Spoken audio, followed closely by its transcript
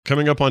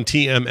Coming up on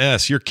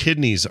TMS, your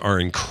kidneys are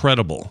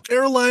incredible.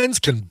 Airlines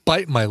can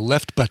bite my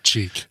left butt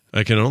cheek.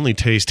 I can only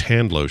taste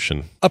hand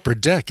lotion. Upper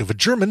deck of a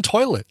German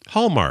toilet.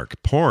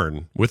 Hallmark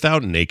porn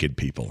without naked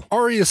people.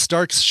 Arya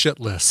Stark's shit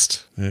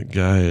list. That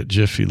guy at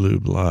Jiffy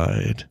Lube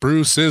lied.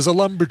 Bruce is a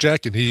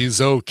lumberjack and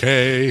he's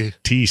okay.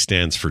 T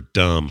stands for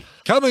dumb.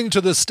 Coming to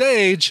the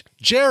stage,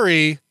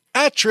 Jerry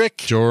Attrick.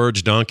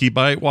 George Donkey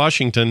Bite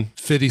Washington.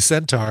 Fitty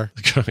Centaur.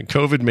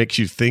 COVID makes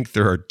you think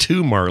there are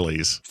two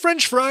Marleys.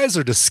 French fries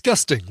are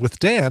disgusting with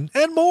Dan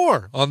and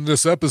more on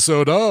this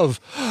episode of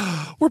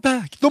We're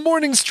Back, The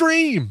Morning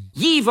Stream.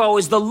 Yivo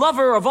is the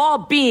lover of all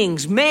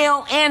beings,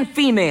 male and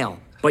female.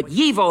 But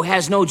Yivo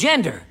has no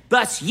gender.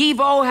 Thus,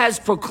 Yivo has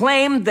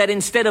proclaimed that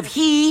instead of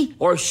he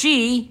or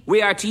she,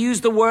 we are to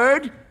use the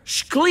word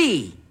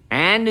shkli.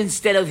 And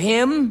instead of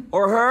him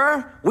or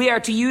her, we are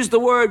to use the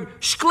word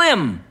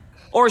shklim.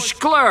 Or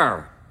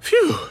shklur.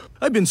 Phew,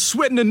 I've been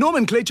sweating the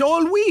nomenclature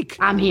all week.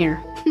 I'm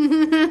here.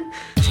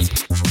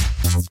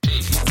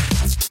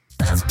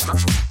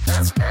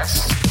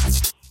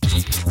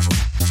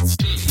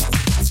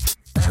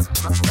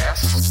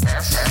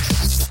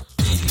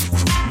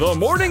 The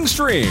Morning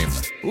Stream.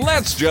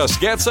 Let's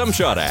just get some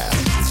shut at.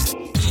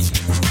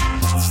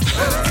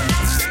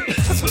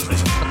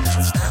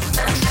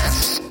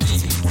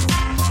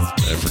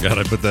 I forgot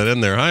I put that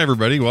in there. Hi,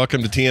 everybody.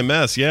 Welcome to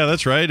TMS. Yeah,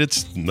 that's right.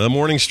 It's the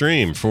morning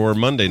stream for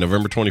Monday,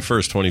 November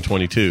 21st,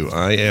 2022.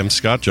 I am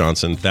Scott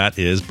Johnson. That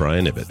is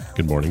Brian Ibbett.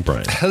 Good morning,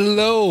 Brian.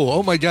 Hello.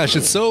 Oh, my gosh.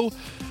 It's so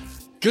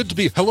good to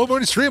be. Hello,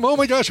 morning stream. Oh,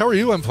 my gosh. How are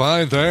you? I'm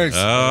fine. Thanks.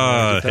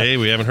 Hey,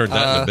 we haven't heard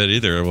that in a bit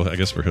either. Well, I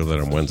guess we'll hear that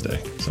on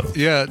Wednesday. So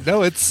yeah,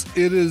 no, it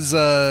is,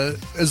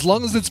 as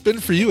long as it's been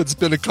for you, it's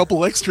been a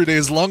couple extra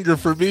days longer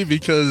for me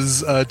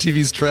because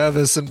TV's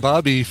Travis and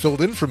Bobby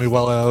filled in for me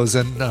while I was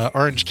in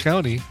Orange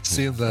County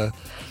seeing the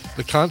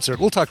concert.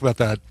 We'll talk about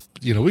that.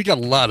 You know, we got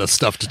a lot of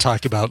stuff to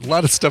talk about, a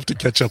lot of stuff to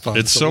catch up on.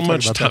 It's so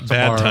much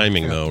bad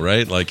timing, though,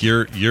 right? Like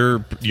you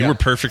were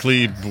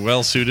perfectly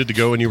well suited to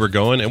go when you were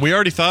going, and we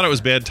already thought it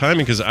was bad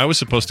timing because I was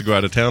supposed to go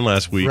out of town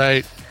last week.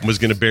 Right, was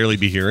going to barely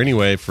be here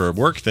anyway for a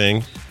work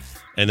thing,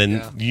 and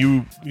then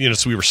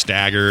so we were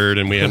staggered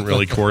and we hadn't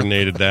really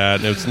coordinated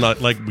that. And it's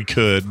not like we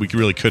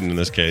really couldn't in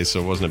this case,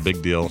 so it wasn't a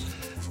big deal.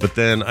 But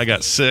then I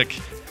got sick,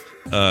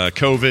 the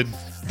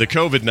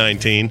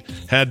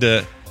COVID-19, had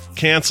to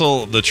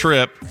cancel the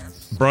trip.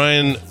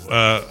 Brian,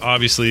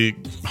 obviously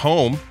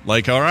home,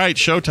 like, all right,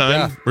 showtime.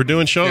 Yeah. We're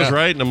doing shows,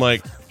 right? And I'm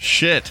like,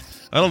 shit,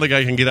 I don't think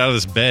I can get out of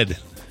this bed.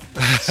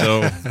 So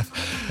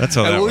that's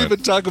how that we'll went.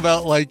 Even talk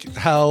about like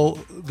how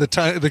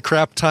the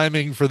crap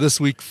timing for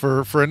this week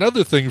for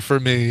another thing for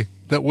me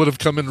that would have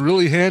come in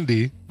really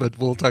handy, but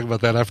we'll talk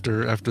about that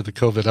after the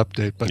COVID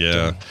update. But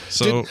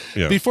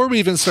before we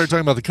even start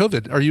talking about the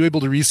COVID, are you able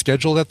to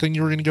reschedule that thing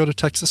you were going to go to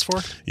Texas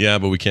for? Yeah,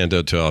 but we can't do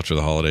it till after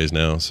the holidays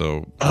now.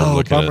 So we're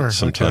looking at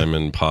sometime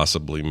in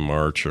possibly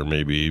March or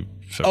maybe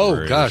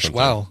February. Oh gosh,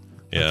 wow.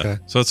 Yeah, okay.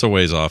 So it's a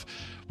ways off.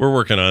 We're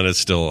working on it. It's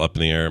still up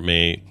in the air.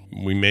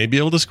 We may be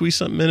able to squeeze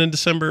something in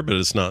December, but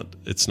it's not.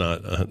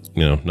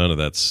 None of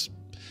that's.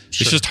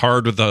 Sure. It's just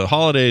hard with the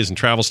holidays and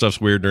travel stuff's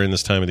weird during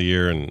this time of the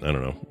year, and I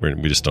don't know.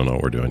 We just don't know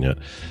what we're doing yet.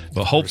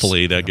 But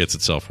hopefully that gets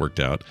itself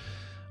worked out.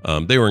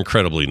 They were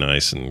incredibly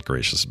nice and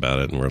gracious about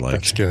it, and we're like,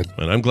 that's good.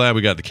 And I'm glad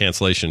we got the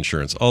cancellation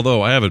insurance.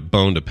 Although I have a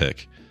bone to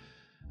pick.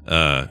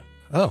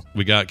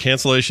 We got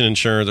cancellation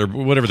insurance or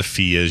whatever the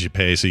fee is you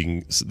pay, so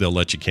they'll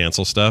let you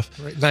cancel stuff.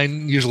 Right.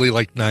 Usually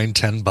like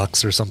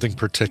 $10 or something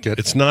per ticket.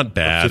 It's not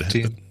bad.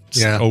 15.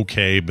 It's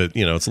okay, but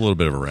it's a little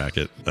bit of a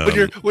racket.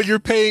 When you're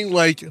paying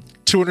like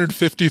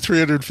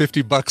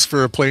 $250-$350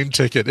 for a plane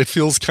ticket, it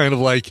feels kind of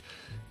like,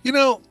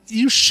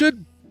 you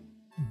should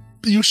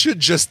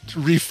just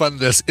refund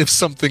this if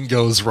something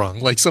goes wrong,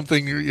 like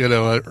something,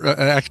 an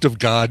act of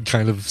God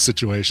kind of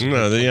situation.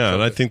 No,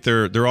 and I think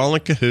they're all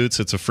in cahoots.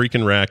 It's a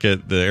freaking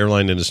racket. The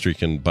airline industry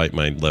can bite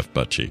my left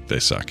butt cheek. They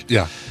suck.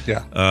 Yeah.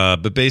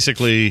 But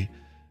basically.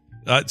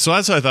 So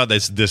that's what I thought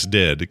this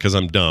did, because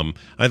I'm dumb.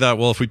 I thought,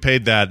 well, if we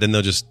paid that, then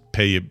they'll just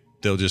pay you.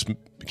 They'll just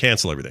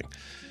cancel everything.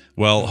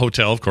 Well,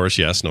 hotel, of course,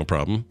 yes, no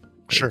problem.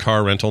 Sure.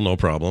 Car rental, no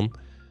problem.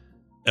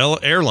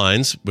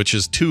 Airlines, which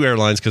is 2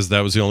 airlines, because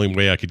that was the only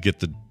way I could get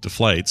the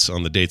flights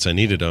on the dates I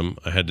needed them.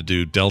 I had to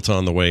do Delta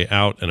on the way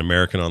out and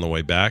American on the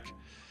way back.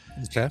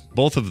 Okay.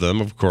 Both of them,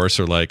 of course,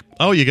 are like,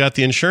 oh, you got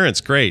the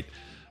insurance, great.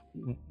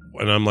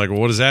 And I'm like, well,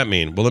 what does that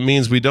mean? Well, it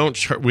means we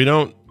don't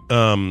refund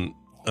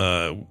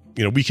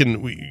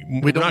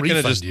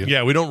you.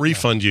 Yeah, we don't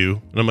refund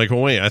you. And I'm like,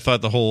 well, wait, I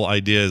thought the whole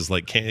idea is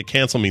like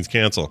cancel means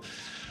cancel.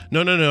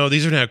 No.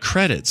 These are now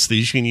credits that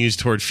you can use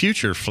toward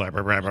future blah,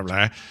 blah, blah, blah,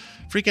 blah.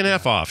 Freaking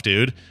F off,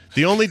 dude.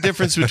 The only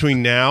difference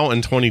between now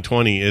and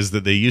 2020 is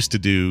that they used to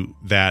do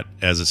that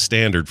as a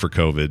standard for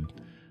COVID.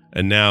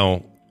 And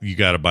now you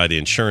got to buy the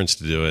insurance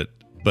to do it.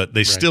 But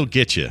they still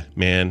get you,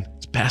 man.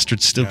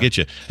 Bastards still get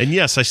you. And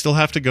yes, I still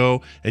have to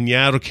go. And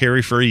yeah, it'll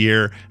carry for a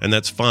year. And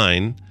that's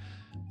fine.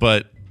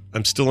 But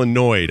I'm still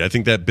annoyed. I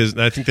think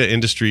that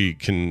industry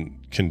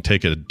can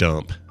take a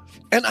dump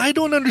And I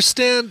don't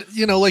understand,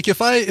 like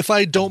if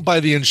I don't buy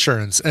the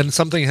insurance and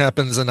something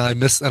happens and I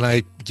miss and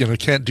I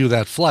can't do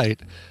that flight,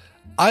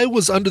 I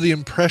was under the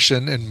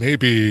impression, and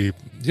maybe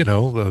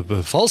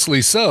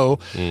falsely so,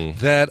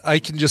 that I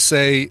can just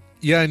say,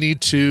 yeah,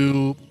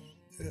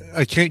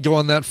 I can't go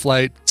on that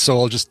flight, so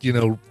I'll just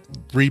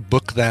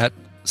rebook that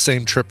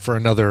same trip for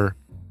another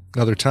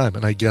time.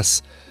 And I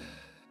guess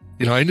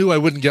I knew I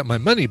wouldn't get my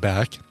money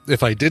back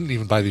if I didn't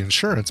even buy the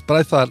insurance, but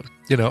I thought,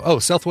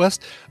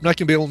 Southwest, I'm not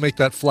going to be able to make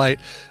that flight.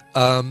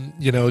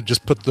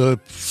 Just put the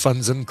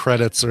funds in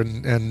credits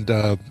and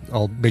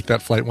I'll make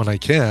that flight when I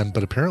can.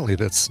 But apparently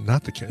that's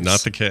not the case.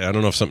 Not the case. I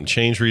don't know if something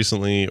changed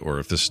recently or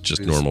if this is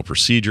just normal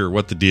procedure or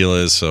what the deal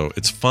is. So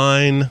it's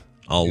fine.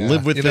 I'll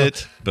live with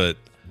it. But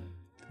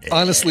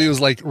honestly, it was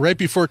like right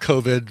before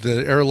COVID,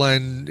 the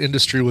airline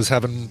industry was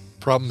having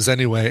problems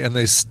anyway, and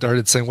they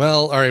started saying,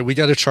 well, all right, we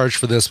got to charge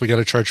for this, we got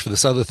to charge for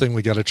this other thing,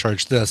 we got to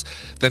charge this.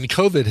 Then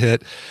COVID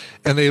hit,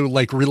 and they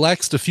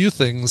relaxed a few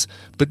things,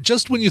 but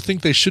just when you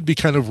think they should be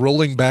kind of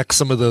rolling back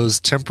some of those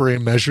temporary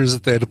measures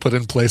that they had to put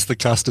in place that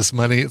cost us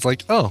money, it's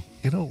like, oh,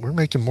 we're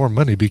making more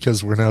money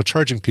because we're now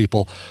charging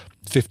people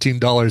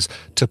 $15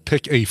 to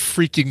pick a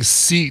freaking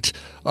seat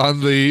on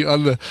the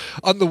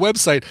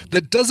website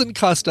that doesn't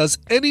cost us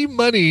any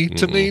money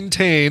to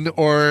maintain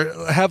or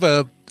have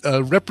a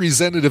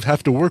representative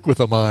have to work with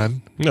them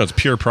on. No, it's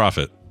pure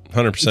profit.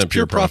 100%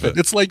 pure profit.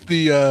 It's like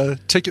the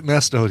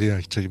Ticketmaster.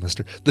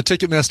 Ticketmaster. The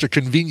Ticketmaster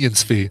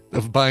convenience fee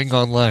of buying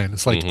online.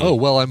 It's like, oh,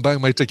 well, I'm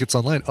buying my tickets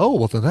online. Oh,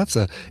 well, then that's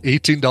a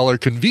 $18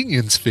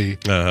 convenience fee.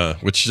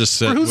 Which just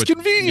for whose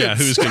convenience? Yeah,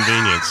 whose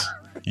convenience?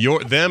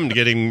 Them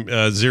getting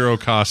zero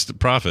cost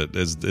profit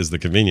is the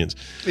convenience.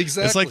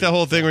 Exactly. It's like the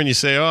whole thing when you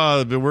say,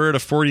 oh, we're at a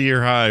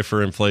 40-year high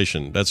for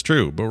inflation. That's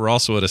true, but we're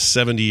also at a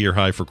 70-year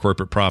high for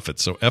corporate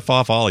profit. So F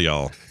off all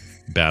y'all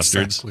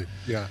bastards. Exactly.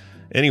 Yeah.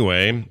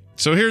 Anyway,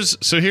 so here's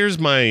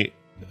my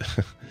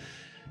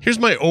here's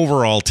my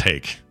overall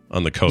take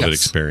on the COVID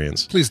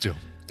experience. Please do.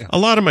 Yeah. A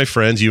lot of my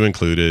friends, you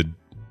included,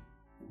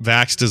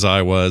 vaxxed as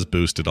I was,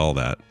 boosted, all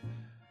that,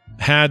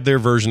 had their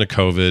version of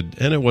COVID,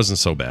 and it wasn't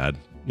so bad.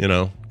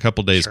 A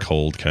couple days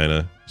cold kind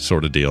of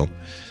sort of deal.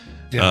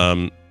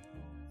 Yeah.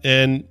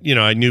 And,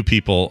 I knew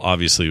people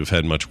obviously who've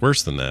had much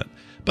worse than that.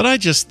 But I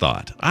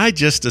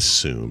just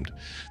assumed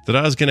that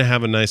I was going to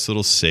have a nice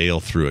little sail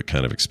through it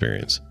kind of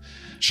experience.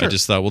 Sure. I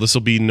just thought, well, this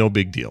will be no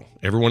big deal.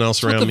 Everyone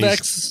else around me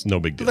is no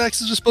big deal. The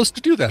vax is just supposed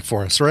to do that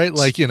for us, right?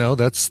 Like,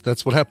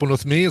 that's what happened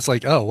with me. It's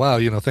like, oh, wow,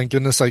 thank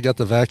goodness I got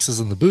the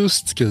vaxes and the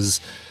boosts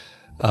because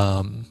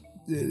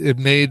it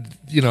made,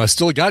 I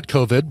still got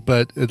COVID,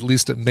 but at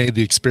least it made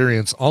the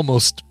experience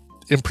almost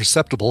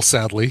imperceptible,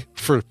 sadly,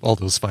 for all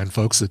those fine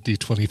folks at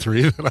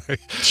D23 that I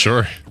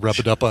rub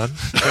it up on.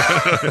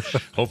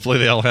 Hopefully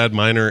they all had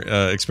minor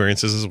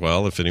experiences as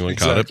well, if anyone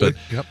caught it. But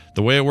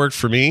the way it worked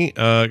for me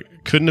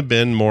couldn't have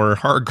been more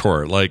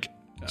hardcore. Like,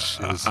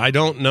 I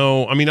don't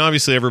know. I mean,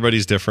 obviously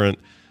everybody's different.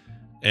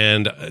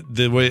 And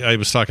the way I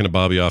was talking to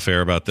Bobby off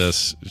air about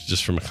this,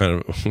 just from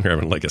kind of, we're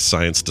having like a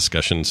science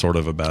discussion sort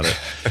of about it.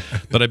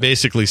 But I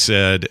basically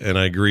said, and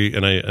I agree,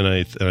 and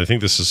I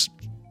think this is,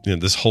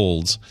 this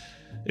holds.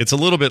 It's a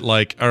little bit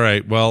like, all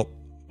right, well,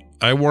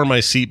 I wore my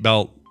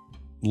seatbelt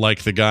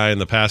like the guy in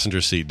the passenger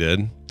seat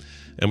did,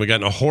 and we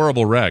got in a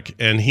horrible wreck,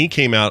 and he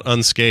came out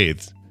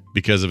unscathed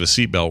because of his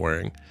seatbelt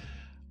wearing.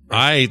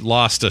 I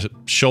lost a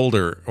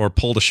shoulder or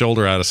pulled a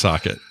shoulder out of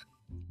socket,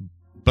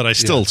 but I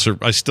still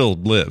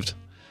lived.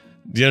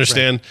 Do you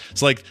understand? Right.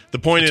 It's like the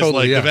point is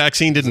the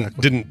vaccine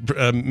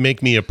didn't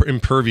make me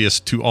impervious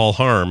to all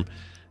harm.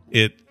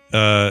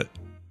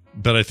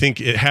 But I think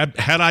it had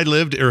I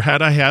lived or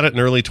had I had it in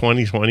early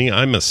 2020,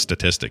 I'm a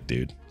statistic,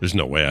 dude. There's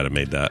no way I'd have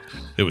made that.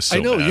 It was so I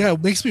know, bad. Yeah,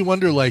 it makes me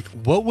wonder, like,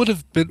 what would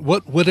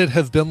it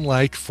have been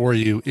like for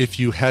you if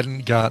you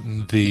hadn't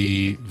gotten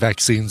the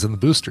vaccines and the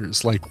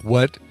boosters? Like,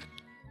 what?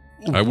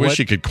 I wish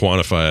you could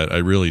quantify it. I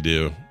really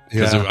do.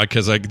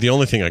 Because the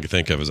only thing I could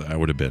think of is I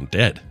would have been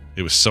dead.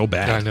 It was so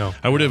bad. I know.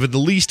 I would have at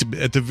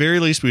the very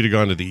least, we'd have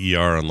gone to the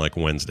ER on like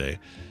Wednesday,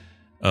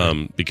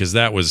 because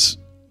that was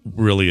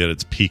really at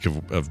its peak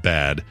of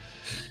bad.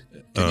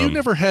 And you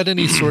never had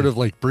any sort of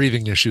like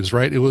breathing issues,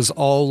 right? It was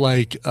all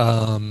like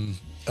coughing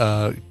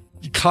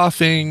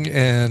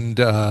and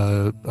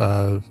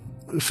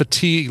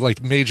fatigue,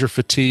 like major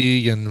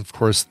fatigue, and of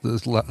course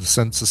the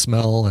sense of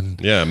smell and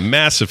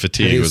massive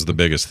fatigue was the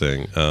biggest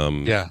thing.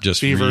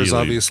 Just fevers,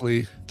 really,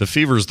 obviously. The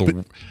fevers.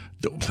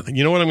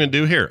 You know what I'm going to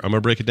do here? I'm going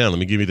to break it down. Let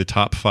me give you the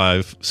top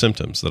 5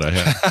 symptoms that I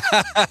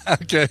had.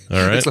 Okay.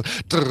 All right.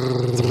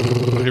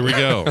 Here we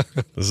go.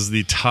 This is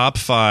the top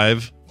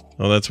 5.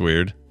 Oh, that's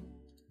weird.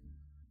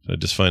 Did I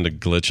just find a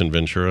glitch in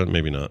Ventura?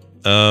 Maybe not.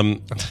 I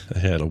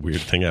had a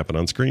weird thing happen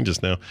on screen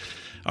just now.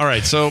 All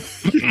right, so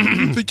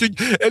thinking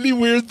any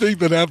weird thing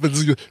that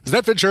happens, is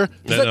that Ventura?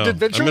 Did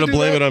Ventura I'm going to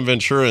blame it on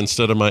Ventura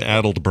instead of my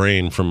addled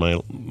brain from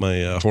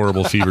my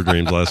horrible fever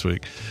dreams last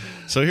week.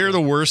 So here are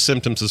the worst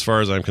symptoms as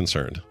far as I'm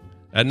concerned.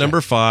 At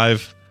number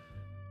 5,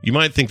 you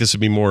might think this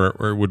would be more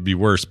or it would be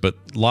worse, but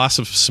loss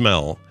of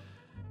smell.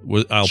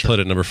 I'll put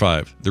it number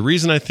 5. The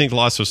reason I think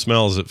loss of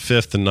smell is at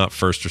 5th and not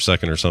 1st or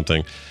 2nd or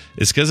something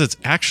is because it's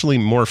actually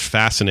more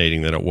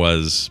fascinating than it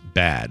was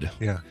bad.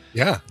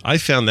 Yeah. I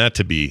found that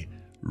to be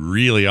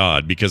really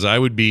odd because I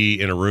would be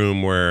in a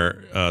room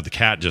where the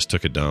cat just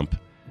took a dump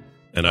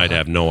and I'd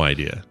have no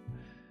idea.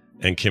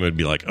 And Kim would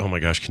be like, oh my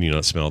gosh, can you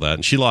not smell that?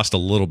 And she lost a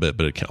little bit,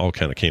 but it all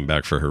kind of came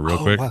back for her real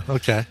quick. Wow.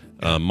 Okay.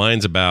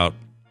 Mine's about,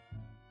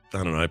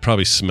 I don't know, I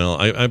probably smell,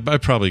 I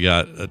probably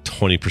got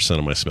 20%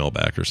 of my smell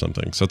back or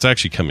something. So it's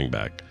actually coming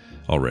back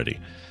already.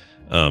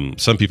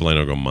 Some people I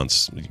know go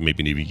months,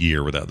 maybe even a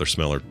year without their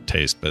smell or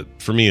taste. But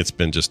for me, it's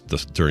been just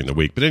during the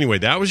week. But anyway,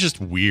 that was just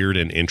weird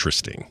and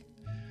interesting.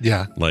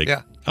 Yeah.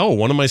 Oh,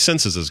 one of my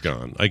senses is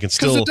gone. I can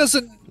still. Because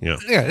it doesn't.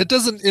 It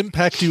doesn't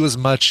impact you as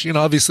much.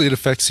 Obviously it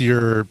affects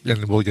your,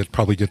 and we'll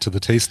probably get to the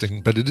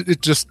tasting, but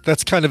it just,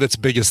 that's kind of its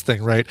biggest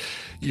thing, right?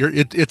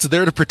 It's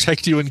there to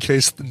protect you in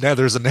case now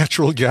there's a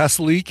natural gas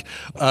leak.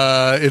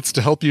 It's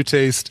to help you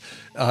taste,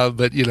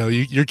 but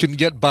you can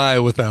get by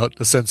without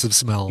a sense of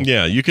smell.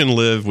 Yeah, you can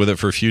live with it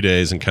for a few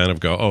days and kind of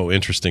go, oh,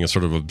 interesting, and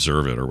sort of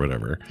observe it or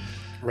whatever.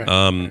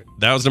 Right.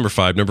 That was number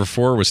 5. Number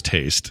 4 was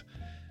taste.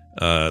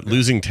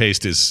 Losing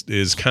taste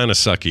is kind of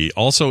sucky.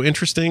 Also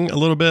interesting a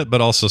little bit, but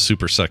also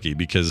super sucky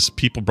because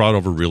people brought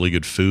over really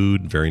good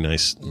food. Very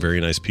nice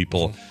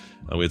people.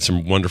 We had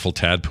some wonderful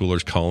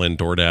tadpoolers call in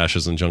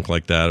DoorDashes and junk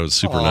like that. It was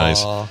super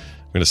nice. I'm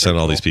going to send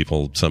all these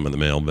people some in the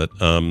mail, but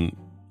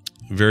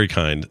very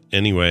kind.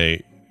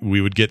 Anyway, we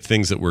would get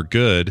things that were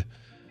good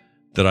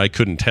that I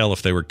couldn't tell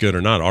if they were good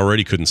or not.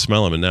 Already couldn't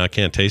smell them, and now I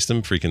can't taste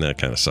them. Freaking that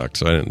kind of sucked.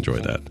 So I didn't enjoy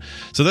that.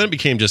 So then it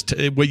became just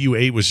what you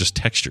ate was just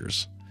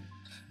textures.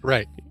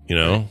 Right.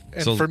 And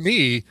so, for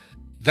me,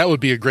 that would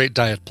be a great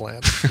diet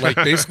plan. Like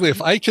basically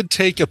if I could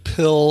take a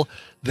pill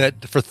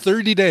that for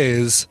 30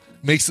 days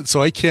makes it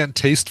so I can't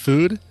taste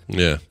food,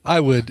 it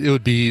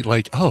would be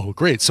like, oh,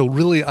 great. So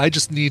really I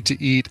just need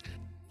to eat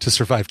to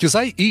survive, because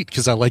I eat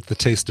because I like the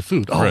taste of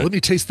food. Oh, let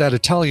me taste that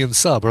Italian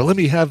sub, or let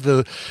me have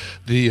the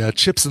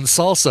chips and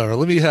salsa, or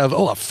let me have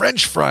a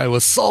French fry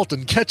with salt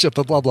and ketchup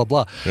and blah blah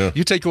blah.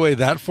 You take away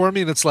that for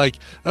me and it's like,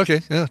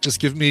 okay,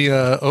 just give me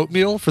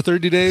oatmeal for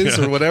 30 days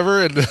or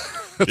whatever, and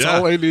that's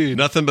all I need.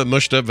 Nothing but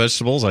mushed up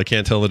vegetables. I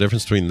can't tell the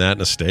difference between that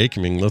and a steak.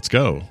 I mean, let's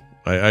go.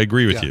 I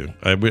agree with you.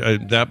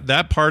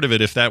 That part of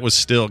it, if that was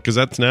still, because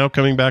that's now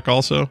coming back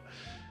also.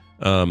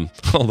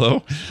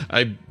 Although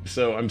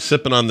I'm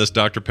sipping on this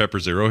Dr.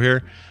 Pepper Zero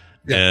here,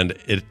 and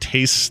it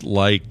tastes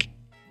like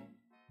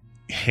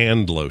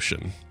hand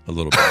lotion a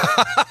little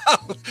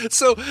bit.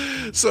 So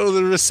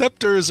the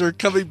receptors are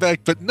coming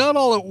back, but not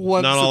all at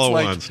once. Not all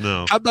at once.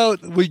 No. How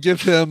about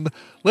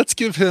let's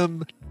give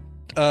him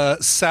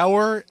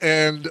sour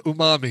and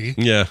umami.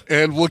 Yeah.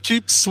 And we'll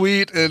keep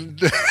sweet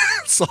and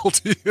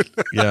salty.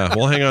 Yeah,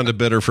 we'll hang on to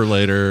bitter for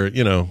later.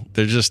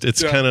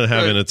 It's kind of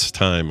having its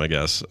time, I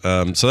guess.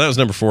 So that was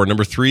number 4.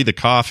 Number 3, the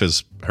cough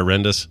is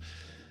horrendous.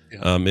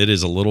 It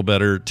is a little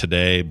better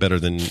today,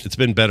 it's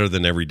been better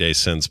than every day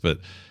since, but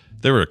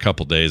there were a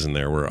couple days in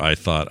there where I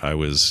thought I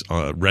was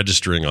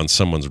registering on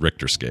someone's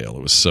Richter scale.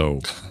 It was so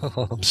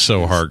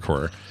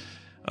hardcore.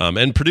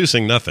 And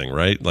producing nothing,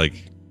 right? Like,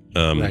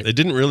 it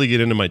didn't really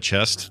get into my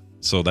chest,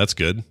 so that's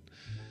good.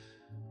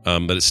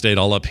 But it stayed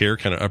all up here,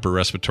 kind of upper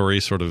respiratory,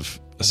 sort of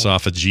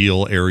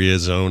esophageal area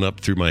zone up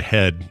through my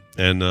head.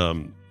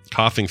 And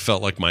coughing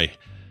felt like my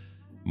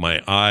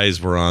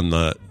eyes were on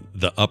the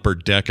upper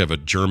deck of a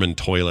German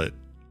toilet,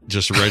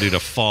 just ready to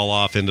fall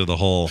off into the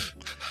hole.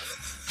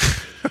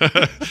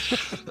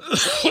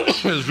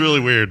 It was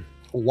really weird.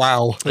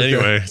 Wow.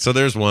 Anyway, so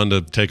there's one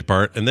to take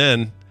apart. And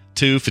then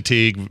 2,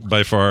 fatigue.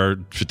 By far,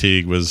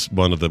 fatigue was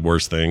one of the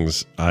worst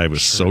things. I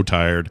was so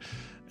tired.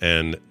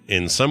 And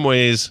in some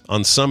ways,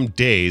 on some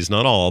days,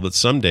 not all, but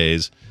some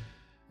days,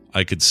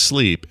 I could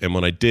sleep. And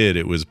when I did,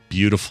 it was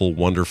beautiful,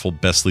 wonderful,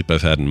 best sleep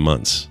I've had in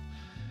months.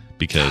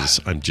 Because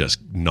I'm just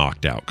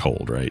knocked out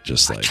cold, right?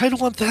 I kind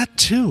of want that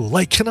too.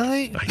 Like, can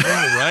I? I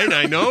know, right?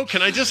 I know.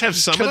 Can I just have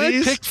some of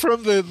these? Can I pick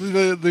from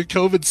the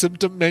COVID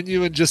symptom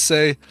menu and just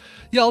say,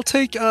 yeah, I'll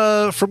take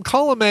from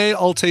column A,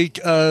 I'll take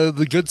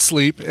the good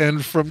sleep,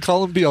 and from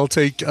column B, I'll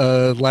take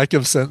lack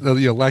of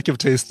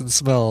taste and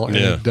smell.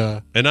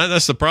 Yeah. And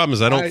that's the problem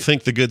is I don't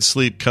think the good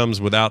sleep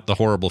comes without the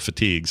horrible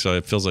fatigue. So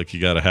it feels like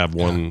you got to have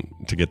one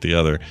to get the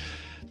other.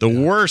 The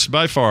worst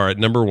by far at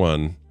number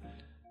 1,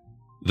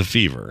 the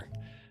fever.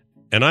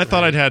 And I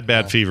thought I'd had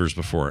bad fevers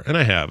before, and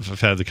I have.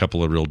 I've had a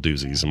couple of real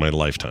doozies in my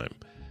lifetime.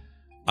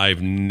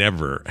 I've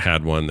never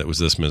had one that was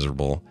this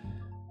miserable.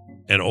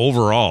 And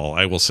overall,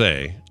 I will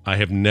say, I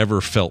have never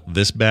felt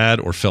this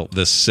bad or felt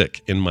this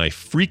sick in my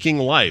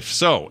freaking life.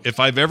 So if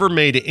I've ever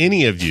made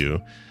any of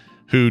you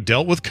who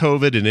dealt with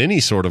COVID in any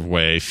sort of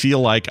way feel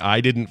like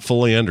I didn't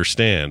fully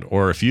understand,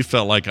 or if you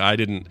felt like I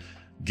didn't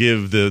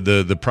give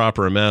the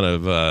proper amount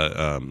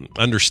of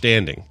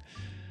understanding,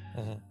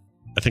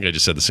 I think I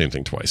just said the same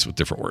thing twice with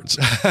different words.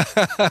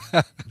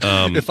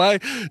 If I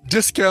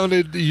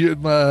discounted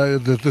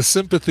the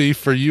sympathy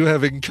for you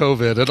having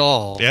COVID at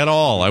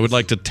all, I would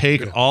like to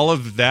take all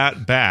of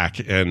that back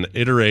and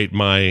iterate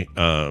my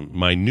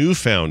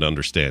newfound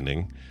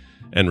understanding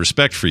and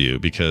respect for you,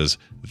 because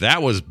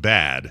that was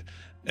bad.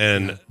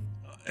 And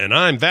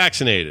I'm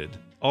vaccinated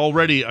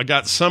already. I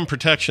got some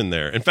protection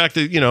there. In fact,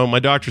 my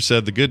doctor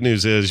said the good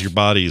news is your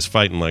body is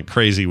fighting like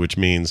crazy, which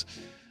means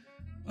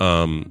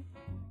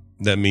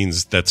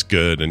that's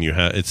good, and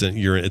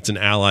it's an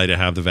ally to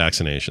have the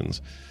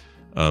vaccinations.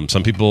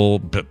 Some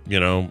people,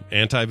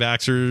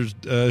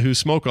 anti-vaxxers who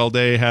smoke all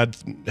day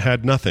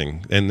had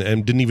nothing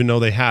and didn't even know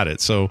they had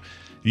it. So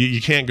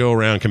you can't go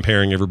around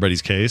comparing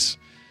everybody's case.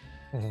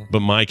 Mm-hmm. But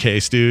my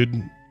case,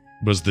 dude,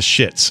 was the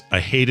shits. I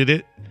hated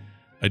it.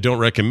 I don't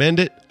recommend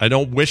it. I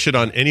don't wish it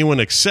on anyone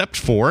except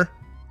for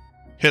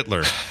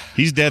Hitler.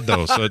 He's dead,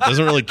 though, so it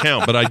doesn't really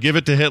count. But I'd give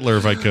it to Hitler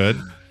if I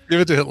could.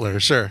 Give it to Hitler,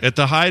 sure. At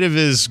the height of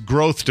his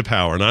growth to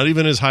power, not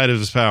even his height of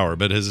his power,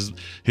 but his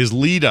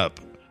lead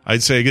up,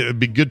 I'd say it'd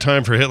be a good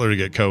time for Hitler to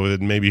get COVID,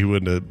 and maybe he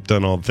wouldn't have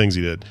done all the things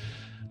he did.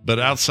 But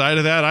outside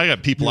of that, I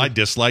got people I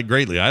dislike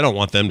greatly. I don't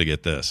want them to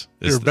get this.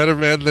 You're a better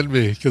man than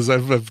me, because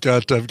I've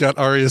got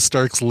Arya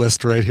Stark's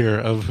list right here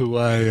of who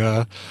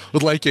I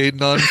would like a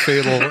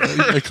non-fatal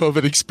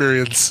COVID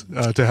experience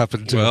to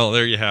happen to. Well,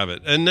 there you have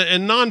it.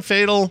 And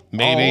non-fatal,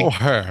 maybe. I will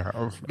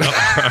have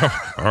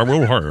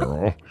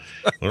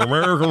the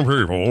American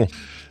people.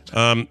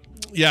 So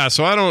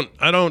I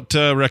don't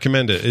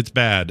recommend it. It's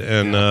bad,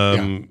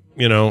 and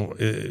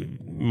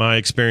my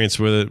experience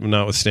with it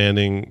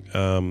notwithstanding,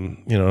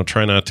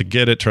 try not to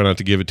get it, try not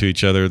to give it to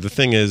each other. The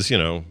thing is,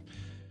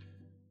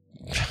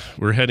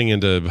 we're heading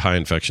into high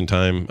infection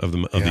time of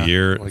the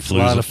year. Like a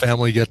lot of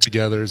family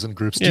get-togethers and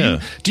groups. Do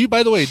you,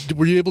 by the way,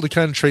 were you able to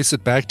kind of trace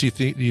it back? Do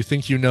you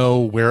think you know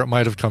where it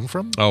might have come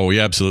from? Oh, we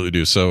absolutely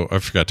do. So I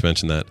forgot to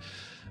mention that.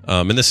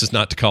 And this is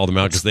not to call them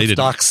out because they didn't.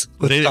 Dox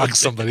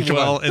somebody. Come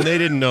on. And they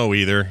didn't know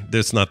either.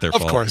 It's not their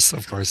fault. Of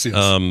course.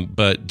 Yes.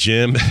 But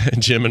Jim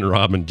and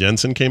Robin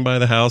Jensen came by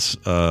the house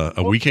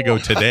a week ago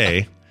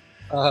today,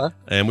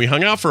 and we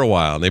hung out for a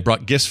while. And they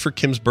brought gifts for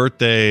Kim's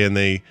birthday, and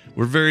they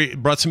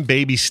brought some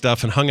baby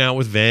stuff and hung out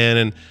with Van.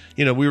 And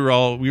we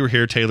were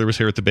here. Taylor was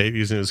here with the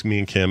babies, and it was me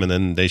and Kim. And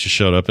then they just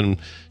showed up, and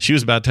she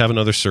was about to have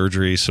another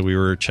surgery, so we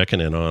were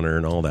checking in on her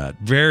and all that.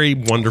 Very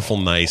wonderful,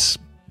 nice.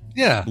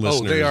 Yeah.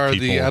 They are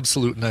people. The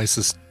absolute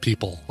nicest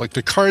people. Like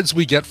the cards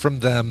we get from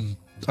them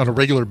on a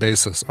regular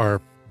basis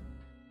are.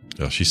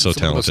 Oh, she's so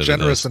talented. The most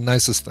generous and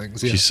nicest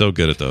things. Yeah. She's so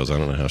good at those. I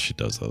don't know how she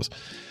does those.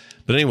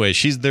 But anyway,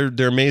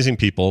 they're amazing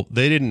people.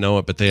 They didn't know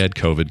it, but they had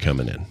COVID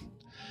coming in.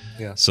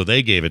 Yeah. So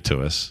they gave it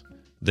to us.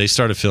 They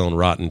started feeling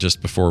rotten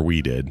just before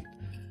we did.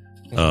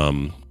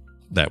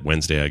 That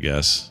Wednesday, I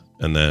guess,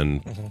 and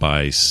then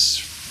by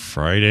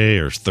Friday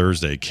or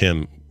Thursday,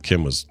 Kim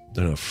was. I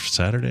don't know,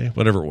 Saturday,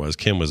 whatever it was,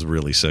 Kim was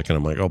really sick, and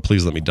I'm like, oh,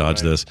 please let me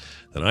dodge this.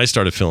 Then I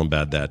started feeling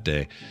bad that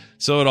day.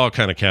 So it all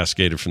kind of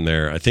cascaded from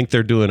there. I think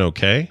they're doing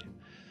okay.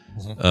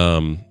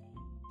 I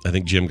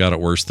think Jim got it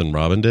worse than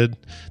Robin did.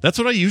 That's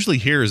what I usually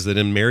hear, is that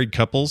in married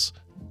couples,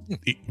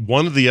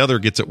 one or the other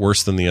gets it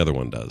worse than the other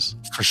one does.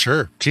 For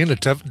sure. Gina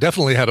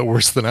definitely had it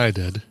worse than I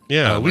did.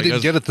 Yeah. We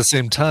didn't get it at the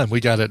same time. We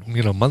got it,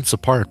 months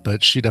apart,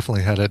 but she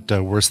definitely had it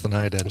worse than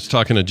I did. I was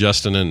talking to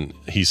Justin, and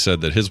he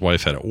said that his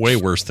wife had it way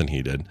worse than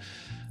he did.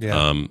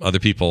 Yeah. Other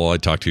people I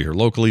talked to here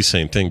locally,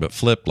 same thing, but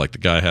flip. Like the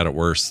guy had it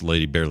worse. The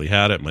lady barely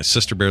had it. My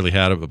sister barely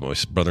had it, but my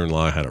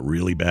brother-in-law had it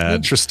really bad.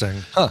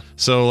 Interesting. Huh.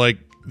 So,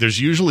 there's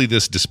usually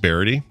this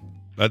disparity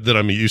that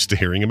I'm used to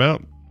hearing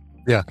about.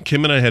 Yeah.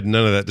 Kim and I had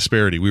none of that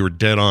disparity. We were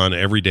dead on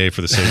every day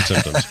for the same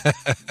symptoms.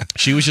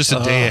 She was just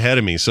a day ahead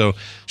of me. So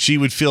she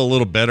would feel a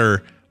little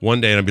better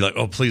one day, and I'd be like,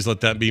 oh, please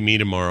let that be me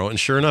tomorrow. And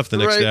sure enough, the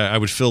next day I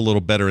would feel a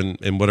little better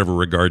in whatever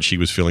regard she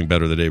was feeling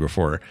better the day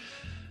before.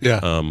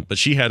 Yeah. But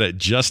she had it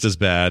just as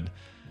bad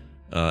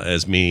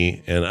as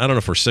me, and I don't know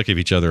if we're sick of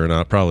each other or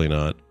not. Probably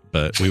not.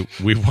 But we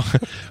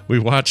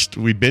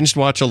binged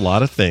watch a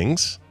lot of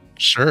things.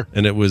 Sure.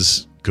 And it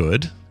was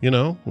good.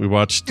 We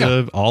watched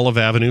all of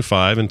Avenue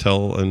 5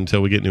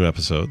 until we get new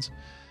episodes,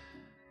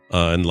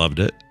 and loved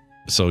it.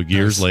 So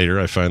years later,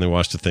 I finally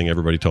watched the thing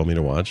everybody told me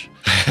to watch.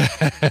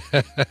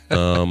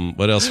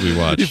 What else did we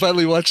watch? You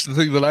finally watched the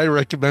thing that I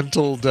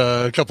recommended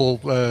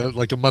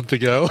a month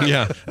ago.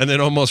 Yeah, and then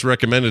almost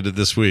recommended it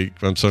this week.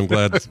 I'm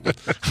glad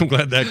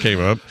that came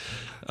up.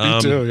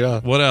 Me too.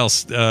 Yeah. What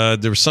else? There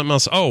was something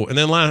else. Oh, and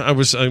then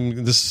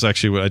this is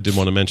actually what I did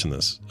want to mention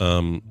this.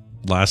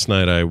 Last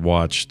night I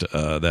watched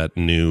that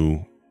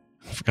new.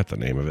 I forgot the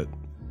name of it.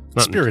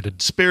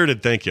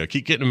 Spirited. Thank you. I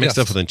keep getting it mixed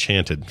up with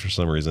Enchanted for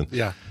some reason.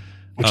 Yeah.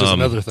 Which is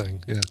another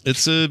thing. Yeah.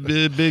 It's a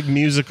big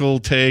musical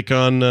take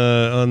on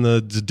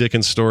the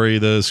Dickens story,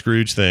 the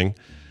Scrooge thing.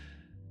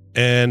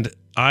 And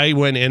I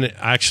went in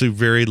actually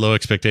very low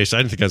expectations. I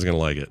didn't think I was going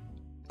to like it.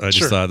 I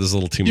just thought this is a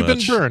little too much.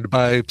 You've been burned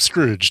by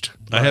Scrooged.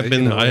 I have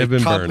been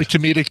burned.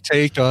 Comedic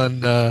take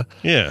on.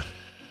 Yeah.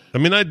 I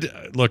mean, I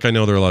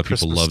know there are a lot of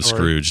people who love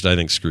Scrooged. I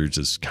think Scrooge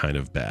is kind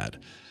of bad.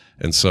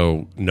 And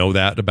so know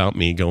that about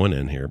me going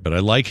in here. But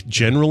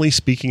generally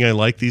speaking, I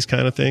like these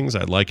kind of things.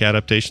 I like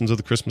adaptations of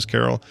the Christmas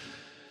Carol.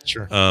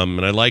 Sure.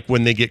 And I like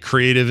when they get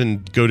creative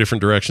and go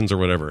different directions or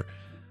whatever.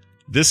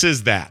 This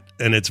is that.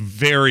 And it's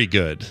very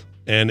good.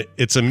 And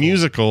it's a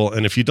musical,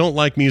 and if you don't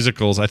like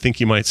musicals, I think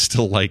you might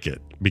still like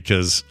it,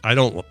 because I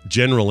don't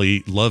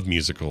generally love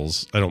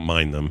musicals. I don't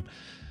mind them.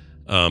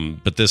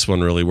 But this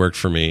one really worked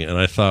for me, and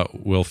I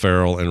thought Will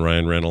Ferrell and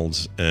Ryan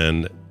Reynolds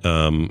and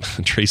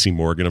Tracy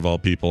Morgan, of all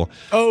people.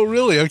 Oh,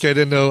 really? Okay, I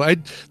didn't know.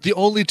 The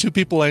only two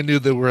people I knew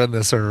that were in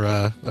this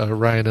are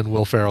Ryan and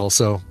Will Ferrell,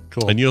 so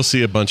cool. And you'll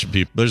see a bunch of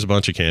people. There's a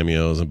bunch of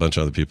cameos and a bunch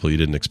of other people you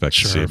didn't expect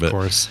to see. Of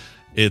course.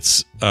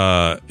 It's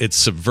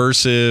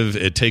subversive.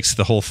 It takes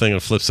the whole thing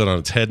and flips it on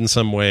its head in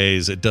some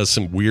ways. It does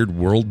some weird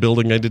world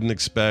building I didn't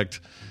expect.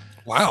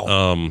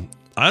 Wow.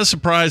 I was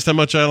surprised how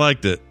much I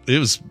liked it. It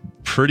was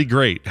pretty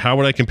great. How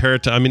would I compare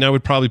it to? I mean, I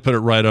would probably put it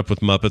right up with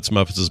Muppets.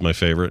 Muppets is my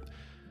favorite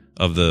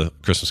of the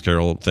Christmas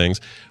Carol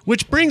things,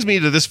 which brings me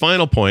to this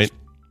final point.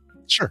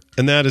 Sure.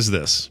 And that is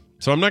this.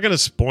 So I'm not going to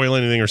spoil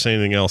anything or say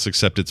anything else,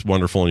 except it's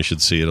wonderful and you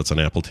should see it. It's on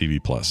Apple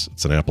TV Plus.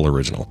 It's an Apple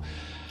original.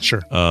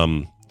 Sure.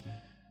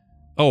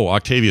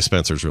 Octavia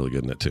Spencer's really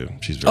good in it too.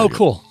 She's very good.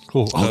 Cool.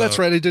 Oh, that's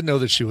right. I didn't know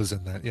that she was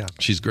in that. Yeah.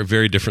 She's a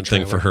very different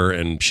thing for her,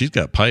 and she's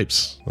got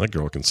pipes. That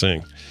girl can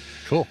sing.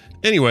 Cool.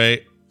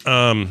 Anyway,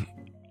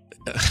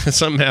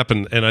 something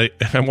happened, and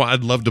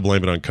I'd love to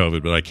blame it on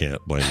COVID, but I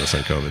can't blame this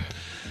on COVID.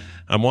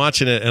 I'm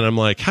watching it, and I'm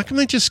like, how come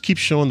they just keep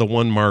showing the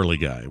one Marley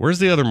guy? Where's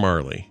the other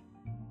Marley?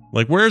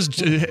 Like,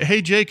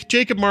 hey,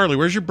 Jacob Marley,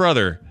 where's your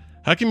brother?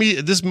 How come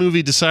this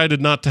movie decided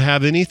not to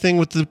have anything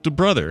with the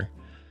brother?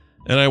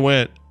 And I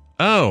went,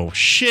 oh,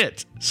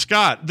 shit,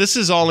 Scott, this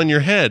is all in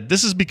your head.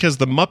 This is because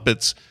the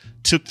Muppets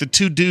took the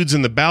two dudes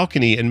in the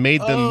balcony and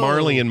made them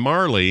Marley and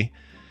Marley.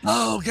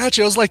 Oh,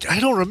 gotcha. I was like, I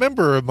don't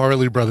remember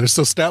Marley Brothers.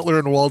 So Statler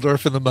and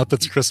Waldorf and the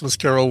Muppets Christmas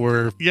Carol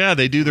were... Yeah,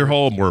 they do their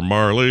whole, we're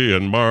Marley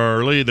and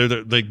Marley.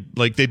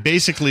 They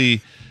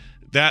basically...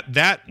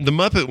 The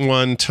Muppet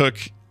one took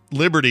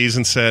liberties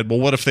and said, well,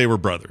 what if they were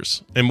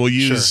brothers? And we'll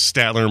use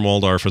Statler and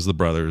Waldorf as the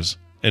brothers,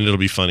 and it'll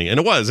be funny. And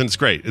it was, and it's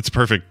great. It's a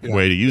perfect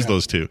way to use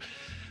those two.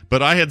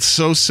 But I had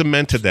so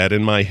cemented that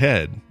in my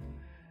head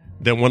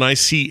that when I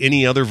see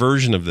any other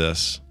version of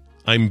this,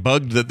 I'm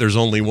bugged that there's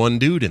only one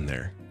dude in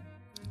there.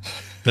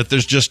 That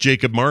there's just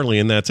Jacob Marley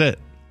and that's it.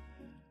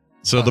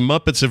 So the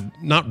Muppets have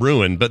not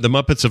ruined, but the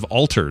Muppets have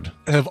altered.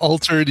 Have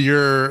altered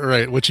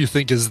your what you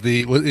think is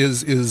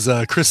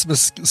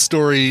Christmas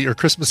story or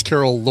Christmas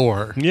Carol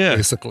lore. Yeah,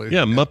 basically.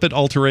 Yeah, Muppet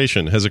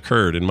alteration has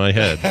occurred in my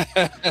head,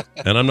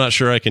 and I'm not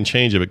sure I can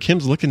change it. But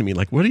Kim's looking at me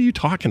like, "What are you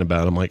talking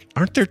about?" I'm like,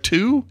 "Aren't there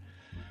two?"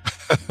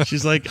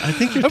 She's like, I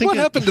think you're thinking... What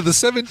happened to the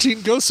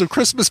 17 ghosts of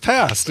Christmas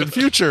past and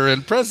future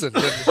and present?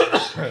 And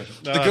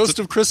the ghost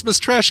of Christmas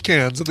trash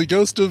cans and the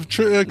ghost of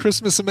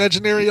Christmas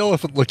imaginary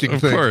elephant looking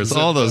things. Of course,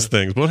 all those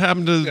things. What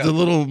happened to the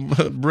little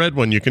red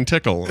one you can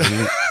tickle?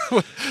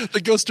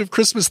 The ghost of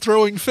Christmas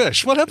throwing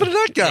fish. What happened to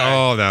that guy?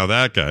 Oh, now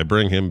that guy.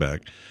 Bring him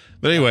back.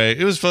 But anyway,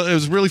 it was fun. It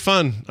was really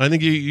fun. I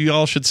think you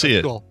all should see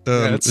it. Cool.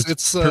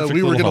 It's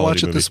we were going to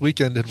watch it this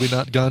weekend had we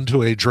not gone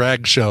to a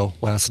drag show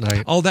last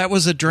night. Oh, that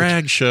was a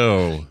drag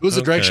show. It was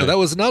a drag show. That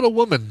was not a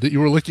woman that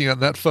you were looking at in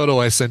that photo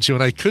I sent you,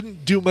 and I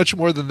couldn't do much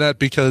more than that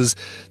because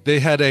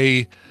they had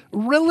a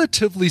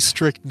relatively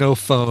strict no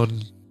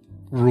phone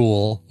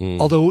rule.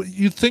 Although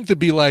you'd think they'd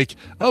be like,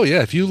 oh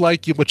yeah, if you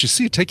like what you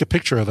see, take a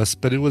picture of us.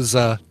 But it was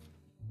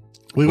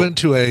we went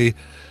to a...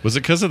 Was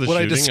it because of the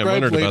what shooting? I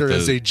described later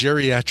as a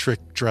geriatric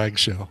drag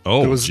show.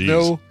 Oh,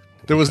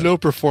 there was no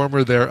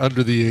performer there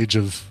under the age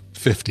of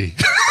 50.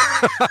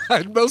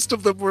 And most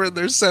of them were in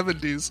their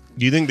 70s.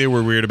 Do you think they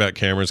were weird about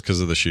cameras because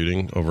of the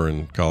shooting over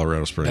in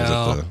Colorado Springs?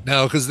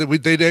 No, because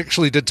they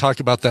actually did talk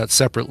about that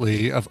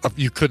separately.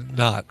 You could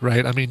not,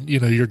 right? I mean,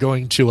 you're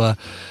going to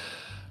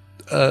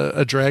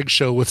a drag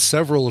show with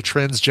several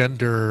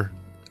transgender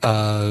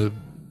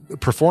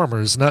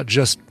performers, not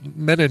just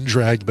men in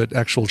drag, but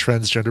actual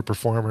transgender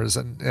performers,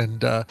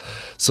 and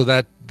so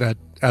that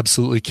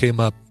absolutely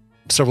came up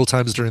several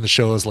times during the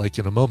show as like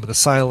a moment of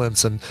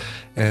silence and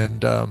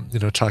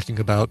talking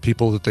about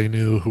people that they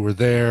knew who were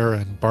there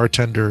and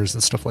bartenders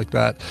and stuff like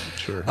that.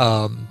 Sure.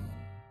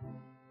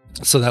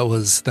 So that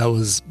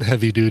was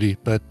heavy duty,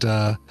 but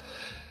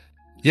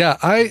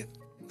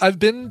I've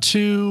been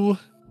to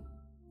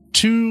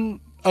two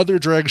other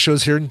drag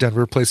shows here in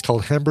Denver, a place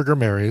called Hamburger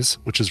Mary's,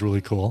 which is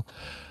really cool.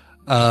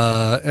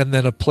 And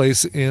then a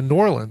place in New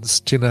Orleans,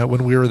 Tina,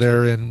 when we were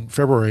there in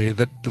February,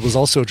 that was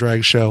also a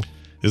drag show.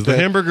 Is the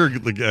Hamburger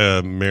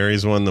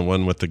Mary's one the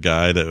one with the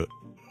guy that...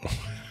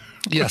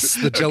 Yes,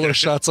 the Jello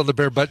shots on the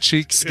bare butt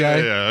cheeks guy.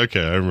 Yeah,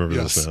 okay, I remember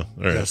this now.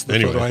 All right. Yes, the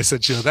photo I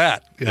sent you of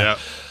that. Yeah.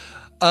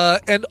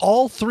 And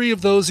all three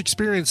of those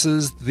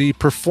experiences, the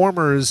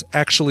performers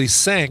actually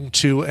sang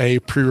to a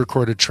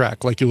pre-recorded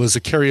track, like it was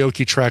a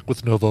karaoke track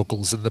with no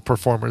vocals, and the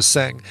performers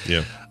sang.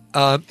 Yeah.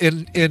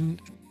 In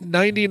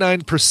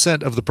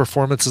 99% of the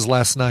performances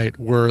last night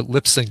were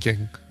lip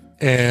syncing,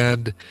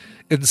 and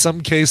in some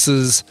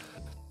cases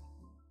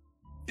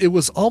it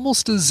was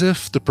almost as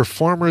if the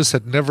performers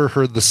had never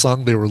heard the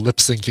song they were lip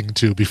syncing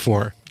to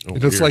before.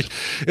 And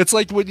it's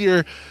like when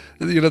you're,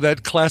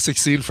 that classic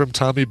scene from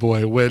Tommy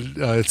Boy when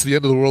It's the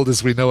End of the World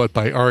as We Know It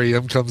by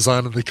REM comes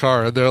on in the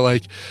car, and they're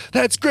like,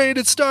 that's great,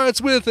 it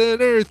starts with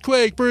an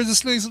earthquake, birds and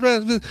snakes,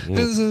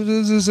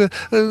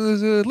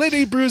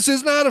 Lady Bruce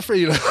is not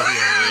afraid.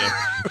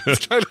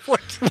 It's kind of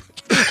like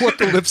what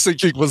the lip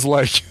syncing was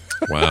like.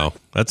 Wow,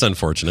 that's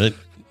unfortunate.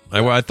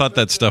 I thought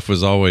that stuff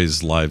was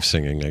always live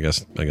singing. I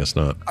guess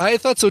not. I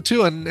thought so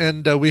too,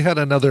 and we had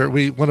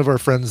one of our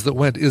friends that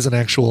went is an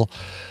actual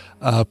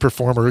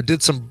performer who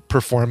did some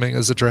performing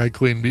as a drag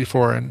queen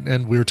before,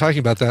 and we were talking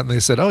about that, and they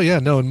said, oh yeah,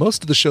 no, in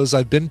most of the shows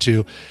I've been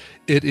to,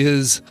 it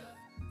is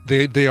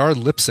they are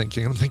lip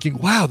syncing. I'm thinking,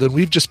 wow, then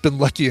we've just been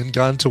lucky and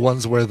gone to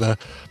ones where the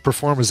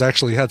performers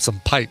actually had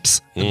some pipes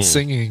and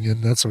singing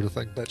and that sort of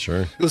thing. But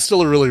sure, it was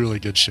still a really, really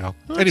good show.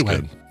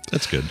 Anyway,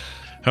 that's good.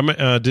 How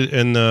many? What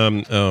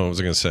was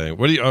I going to say?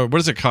 What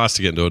does it cost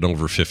to get into an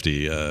over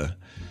 50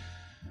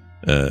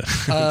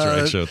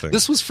 drag show thing?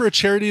 This was for a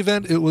charity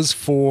event. It was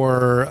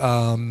for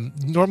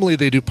normally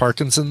they do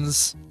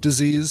Parkinson's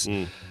disease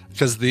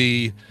because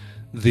the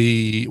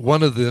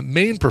one of the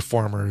main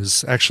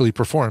performers actually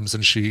performs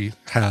and she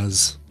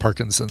has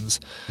Parkinson's.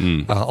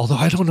 Although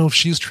I don't know if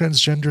she's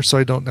transgender, so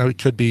I don't know. I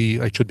could be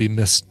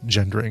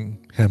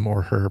misgendering him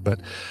or her, but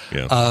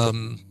yeah,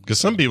 because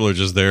some people are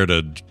just there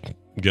to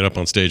get up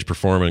on stage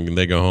performing and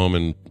they go home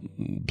and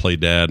play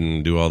dad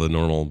and do all the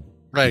normal.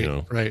 Right.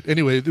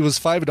 Anyway, it was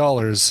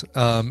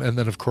 $5. And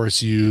then of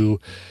course you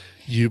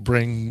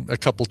bring a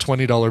couple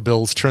 $20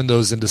 bills, turn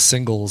those into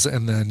singles.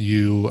 And then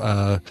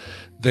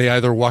they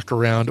either walk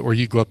around or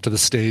you go up to the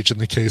stage. In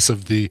the case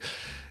of the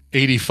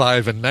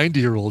 85 and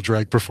 90-year-old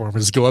drag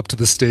performers, go up to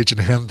the stage and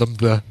hand them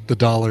the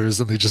dollars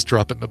and they just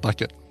drop it in a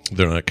bucket.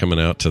 They're not coming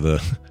out to the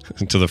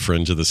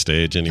fringe of the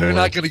stage anymore. They're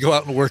not going to go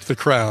out and work the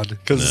crowd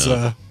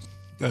because,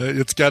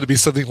 it's got to be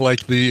something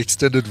like the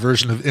extended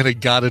version of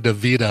In-A-Gadda-Da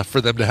Vida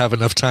for them to have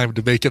enough time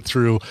to make it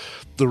through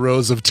the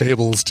rows of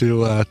tables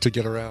to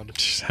get around.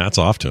 Hats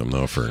off to them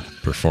though for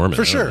performing.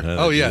 For sure.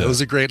 It was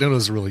it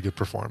was a really good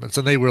performance.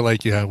 And they were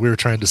like, we were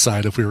trying to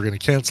decide if we were going to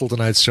cancel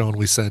tonight's show, and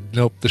we said,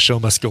 nope, the show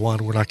must go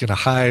on. We're not going to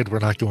hide. We're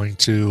not going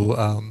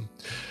to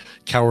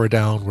cower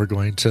down. We're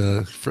going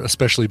to,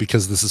 especially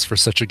because this is for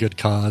such a good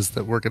cause,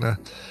 that we're gonna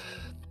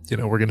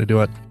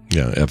do it.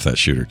 Yeah, F that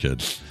shooter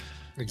kid.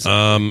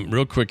 Exactly.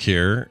 Real quick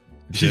here.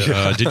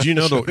 Did you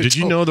know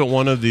that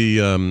one of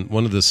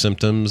the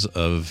symptoms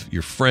of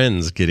your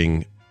friends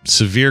getting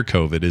severe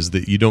COVID is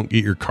that you don't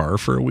get your car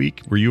for a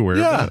week? Were you aware of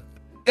that?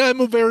 Yeah,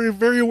 I'm very,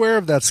 very aware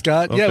of that,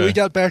 Scott. Okay. Yeah, we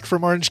got back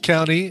from Orange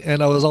County,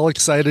 and I was all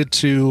excited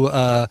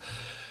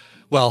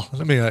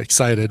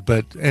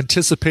but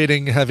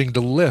anticipating having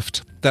to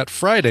lift that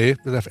Friday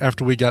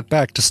after we got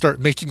back to start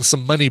making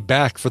some money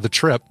back for the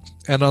trip.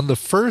 And on the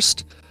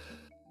first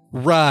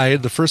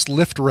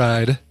lift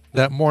ride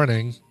that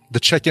morning,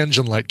 the check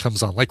engine light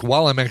comes on, like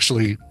while I'm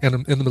actually in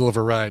the middle of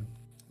a ride.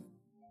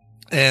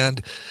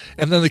 And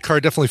then the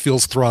car definitely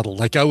feels throttled.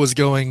 Like I was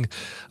going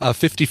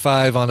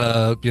 55 on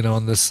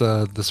on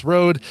this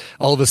road.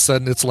 All of a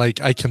sudden it's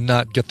like I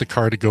cannot get the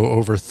car to go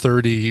over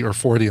 30 or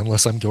 40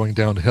 unless I'm going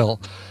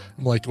downhill.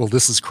 I'm like, well,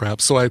 this is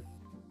crap. So I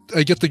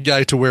get the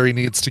guy to where he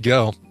needs to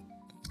go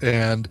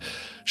and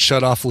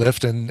shut off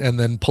lift and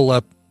then pull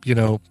up,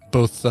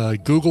 both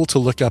Google to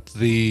look up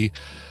the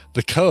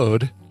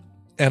code,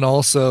 and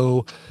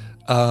also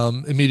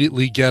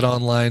immediately get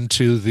online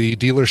to the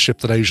dealership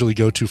that I usually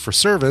go to for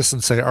service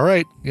and say, all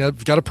right,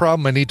 I've got a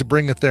problem. I need to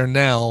bring it there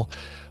now.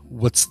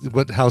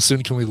 How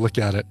soon can we look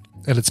at it?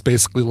 And it's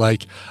basically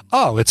like,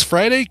 oh, it's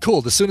Friday?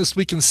 Cool. The soonest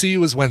we can see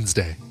you is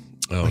Wednesday.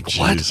 Oh, like,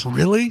 geez. What?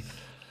 Really?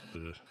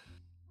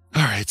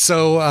 All right.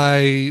 So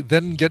I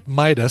then get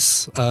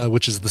Midas,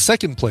 which is the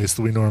second place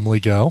that we normally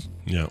go.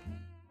 Yeah.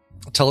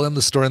 Tell them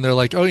the story, and they're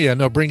like, "Oh yeah,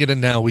 no, bring it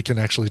in now. We can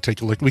actually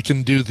take a look. We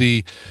can do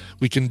the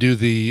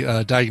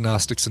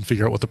diagnostics and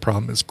figure out what the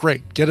problem is."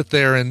 Great, get it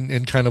there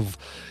in kind of,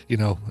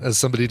 as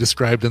somebody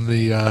described in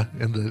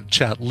the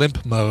chat,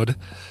 limp mode,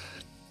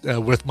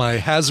 with my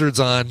hazards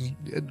on,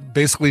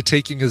 basically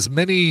taking as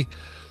many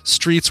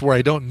streets where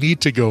I don't need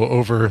to go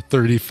over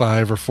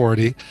 35 or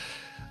 40.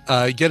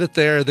 Get it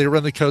there. They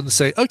run the code and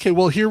say, "Okay,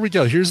 well here we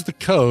go. Here's the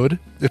code.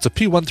 It's a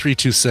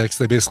P1326."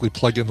 They basically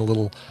plug in a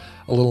little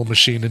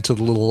machine into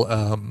the little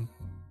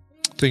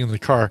thing in the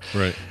car,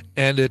 right?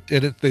 And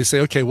they say,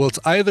 okay, well, it's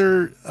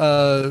either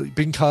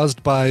being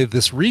caused by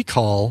this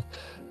recall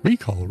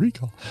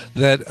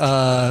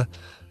that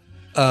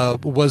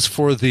was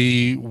for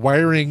the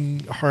wiring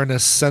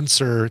harness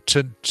sensor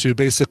to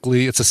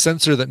basically, it's a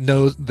sensor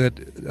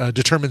that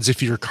determines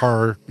if your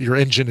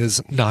engine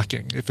is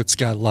knocking, if it's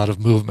got a lot of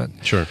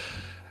movement. Sure.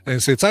 And they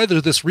say it's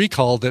either this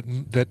recall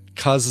that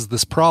causes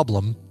this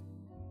problem,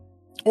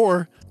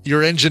 or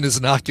your engine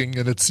is knocking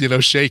and it's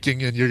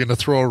shaking and you're going to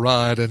throw a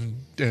rod and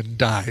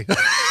die in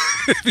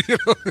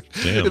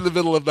the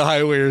middle of the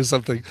highway or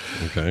something.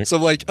 Okay. So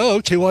I'm like, oh,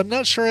 okay, well, I'm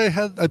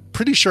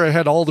pretty sure I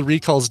had all the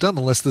recalls done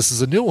unless this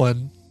is a new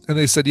one. And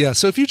they said, yeah,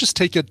 so if you just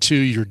take it to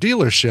your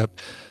dealership,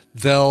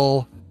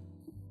 they'll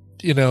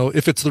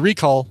if it's the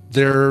recall,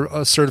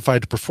 they're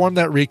certified to perform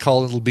that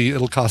recall.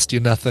 It'll cost you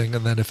nothing.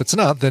 And then if it's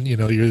not, then,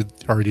 you're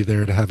already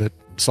there to have it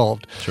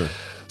solved. Sure.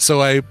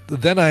 So I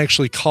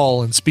actually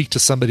call and speak to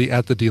somebody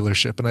at the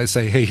dealership, and I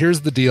say, hey,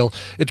 here's the deal.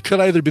 It could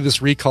either be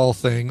this recall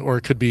thing or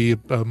it could be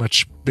a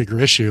much bigger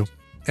issue.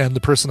 And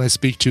the person I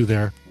speak to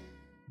there,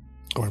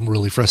 or I'm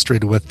really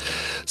frustrated with,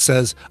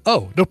 says,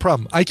 oh, no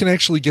problem. I can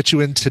actually get you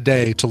in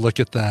today to look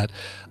at that.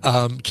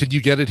 Can you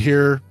get it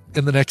here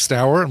in the next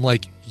hour? I'm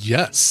like,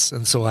 yes.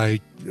 And so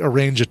I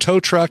arrange a tow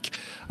truck.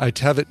 I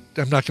have it.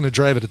 I'm not going to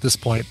drive it at this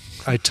point.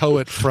 I tow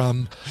it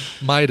from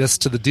Midas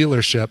to the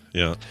dealership.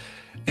 Yeah.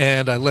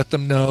 And I let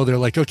them know. They're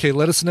like, okay,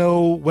 let us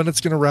know when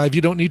it's going to arrive. You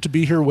don't need to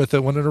be here with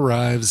it when it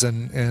arrives,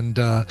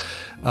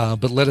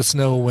 but let us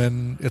know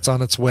when it's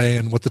on its way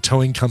and what the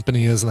towing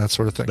company is and that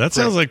sort of thing. That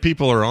sounds like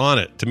people are on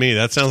it to me.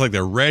 That sounds like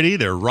they're ready.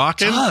 They're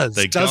rocking.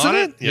 They got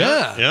it.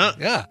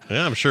 Yeah.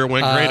 I'm sure it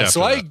went great after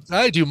that. So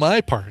I do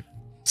my part,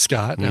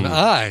 Scott, and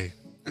I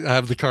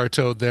have the car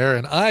towed there,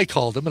 and I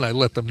call them and I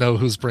let them know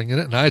who's bringing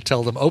it, and I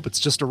tell them, oh, it's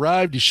just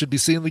arrived. You should be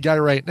seeing the guy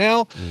right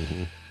now.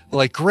 Mm-hmm.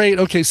 Like, great.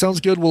 Okay,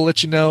 sounds good. We'll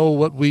let you know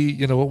what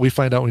we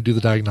find out when we do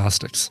the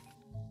diagnostics.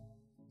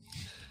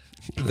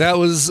 That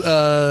was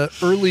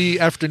early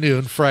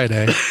afternoon,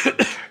 Friday.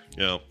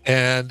 Yeah.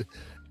 And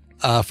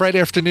Friday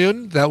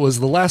afternoon, that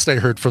was the last I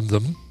heard from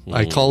them.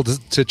 I called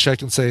to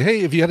check and say,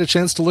 hey, have you had a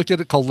chance to look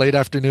at it? Called late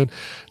afternoon.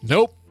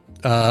 Nope.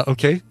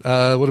 Okay.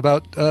 What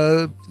about,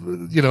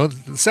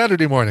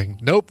 Saturday morning?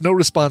 Nope. No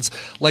response.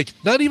 Like,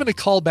 not even a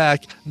call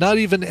back, not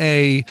even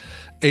a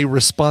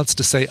response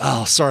to say,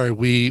 oh, sorry,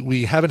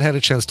 we haven't had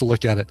a chance to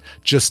look at it.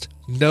 Just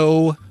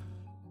no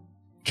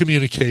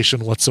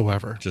communication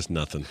whatsoever. Just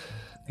nothing.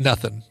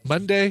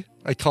 Monday,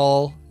 I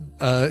call,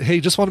 hey,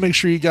 just want to make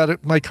sure you got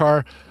it, my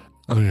car.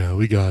 Oh yeah,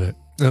 we got it.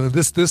 And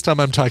this time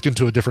I'm talking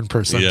to a different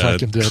person. I'm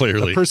talking to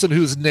clearly. A person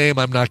whose name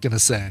I'm not going to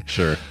say.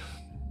 Sure.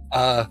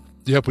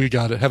 Yep, we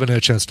got it. Haven't had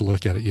a chance to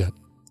look at it yet.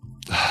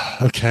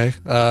 Okay.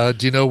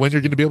 Do you know when you're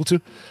going to be able to?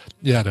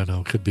 Yeah, I don't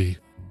know. Could be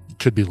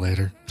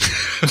later.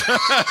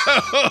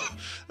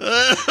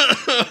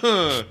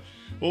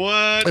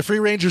 What? The Free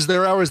Rangers,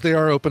 their hours, they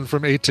are open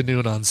from 8 to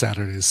noon on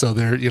Saturdays. So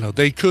they're,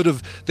 they could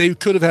have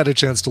had a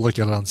chance to look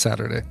at it on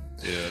Saturday.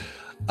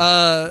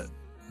 Yeah.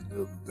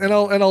 And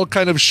I'll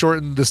kind of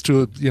shorten this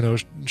to a,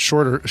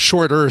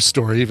 shorter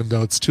story, even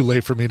though it's too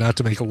late for me not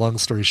to make a long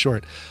story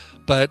short.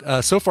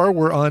 But so far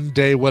we're on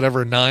day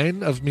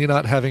 9 of me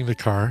not having the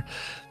car.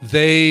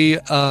 They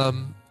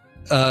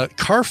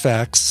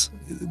Carfax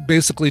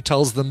basically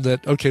tells them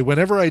that, okay,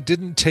 whenever I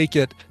didn't take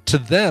it to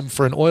them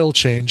for an oil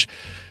change,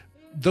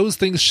 those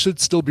things should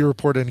still be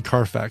reported in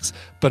Carfax.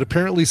 But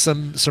apparently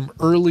some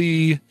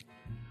early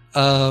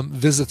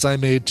visits I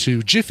made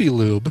to Jiffy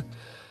Lube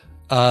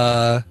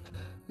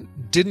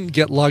didn't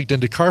get logged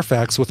into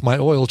Carfax with my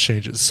oil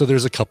changes. So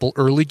there's a couple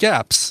early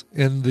gaps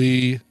in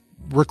the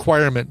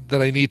requirement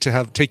that I need to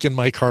have taken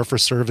my car for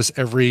service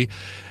every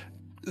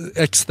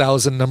X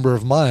thousand number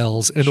of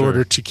miles in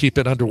order to keep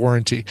it under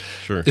warranty.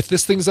 Sure. If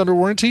this thing's under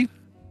warranty,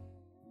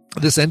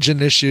 this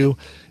engine issue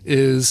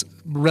is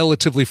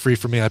relatively free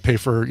for me. I pay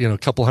for, a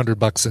couple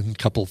 $100 and a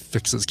couple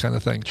fixes kind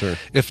of thing. Sure.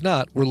 If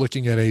not, we're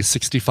looking at a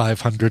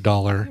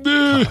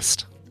 $6,500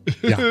 cost.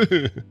 Yeah.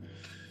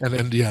 And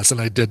then, yes,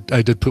 and I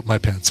did poop my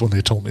pants when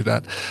they told me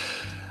that.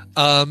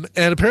 And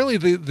apparently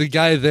the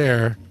guy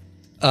there,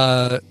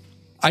 I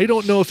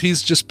don't know if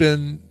he's just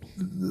been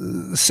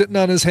sitting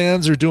on his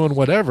hands or doing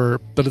whatever,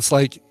 but it's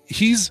like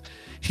he's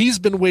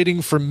been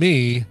waiting for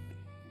me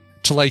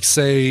to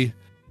say,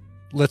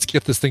 let's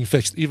get this thing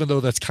fixed, even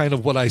though that's kind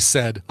of what I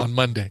said on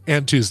Monday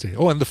and Tuesday.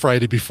 Oh, and the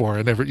Friday before,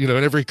 and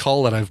every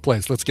call that I've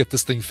placed, let's get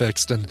this thing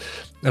fixed and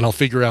I'll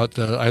figure out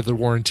the either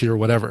warranty or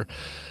whatever.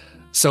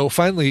 So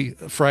finally,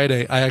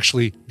 Friday, I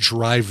actually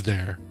drive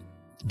there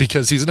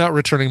because he's not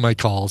returning my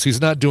calls. He's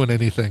not doing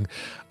anything.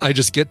 I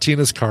just get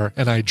Tina's car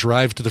and I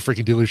drive to the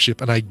freaking dealership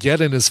and I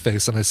get in his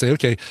face and I say,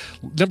 okay,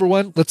 number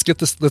one, let's get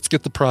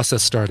the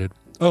process started.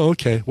 Oh,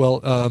 okay. Well,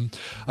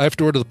 I have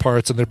to order the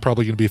parts and they're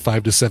probably going to be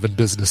 5 to 7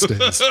 business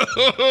days.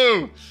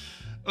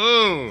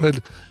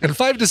 And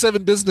 5 to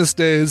 7 business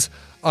days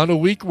on a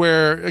week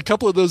where a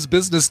couple of those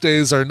business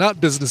days are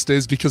not business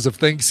days because of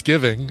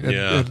Thanksgiving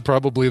and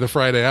probably the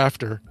Friday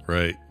after.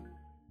 Right.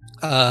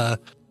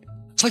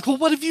 It's like, well,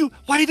 why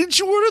didn't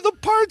you order the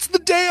parts the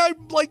day I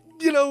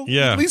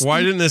Yeah. At least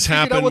why didn't this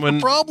happen out what when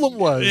the problem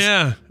was?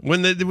 Yeah.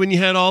 When you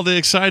had all the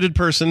excited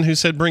person who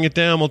said, bring it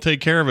down, we'll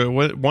take care of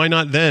it. Why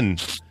not then?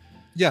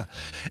 Yeah.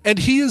 And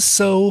he is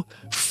so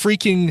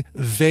freaking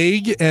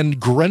vague and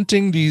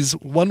grunting these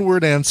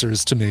one-word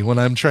answers to me when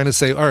I'm trying to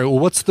say, all right, well,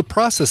 what's the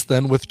process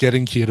then with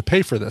getting Kia to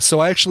pay for this?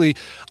 So I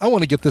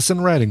want to get this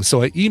in writing.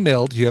 So I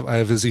I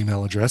have his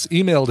email address,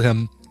 emailed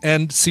him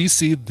and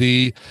CC'd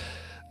the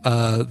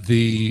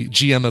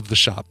GM of the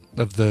shop,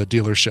 of the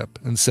dealership,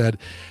 and said,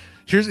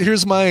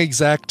 here's my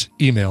exact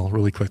email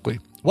really quickly.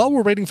 While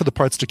we're waiting for the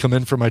parts to come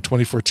in for my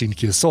 2014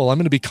 Kia Soul, I'm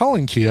going to be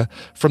calling Kia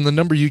from the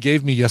number you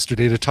gave me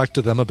yesterday to talk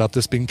to them about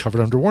this being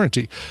covered under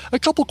warranty. A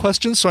couple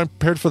questions, so I'm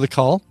prepared for the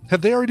call.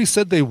 Have they already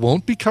said they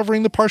won't be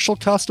covering the partial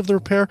cost of the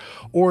repair,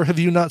 or have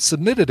you not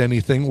submitted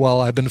anything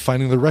while I've been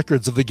finding the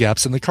records of the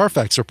gaps in the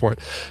Carfax report?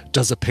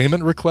 Does a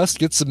payment request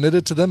get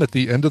submitted to them at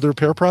the end of the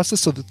repair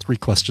process? So the 3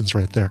 questions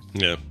right there.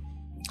 Yeah.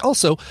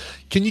 Also,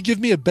 can you give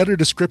me a better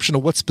description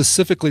of what's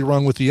specifically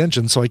wrong with the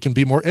engine so I can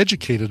be more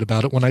educated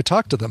about it when I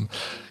talk to them?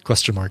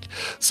 Question mark.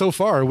 So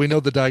far, we know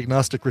the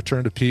diagnostic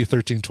returned a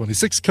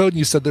P1326 code, and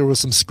you said there was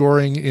some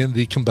scoring in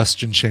the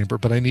combustion chamber,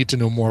 but I need to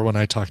know more when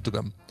I talk to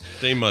them.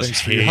 They must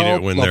Thanks for your hate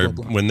help, it when blah, blah,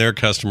 blah. when their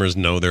customers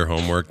know their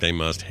homework. They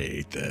must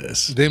hate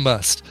this. They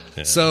must.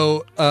 Yeah.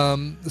 So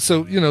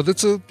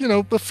that's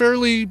a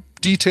fairly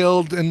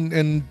detailed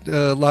and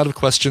a lot of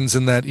questions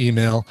in that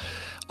email.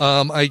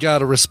 I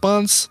got a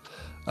response.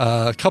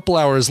 A couple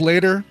hours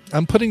later,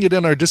 I'm putting it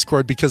in our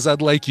Discord because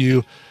I'd like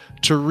you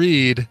to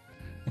read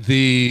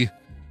the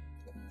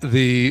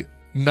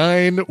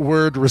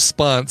 9-word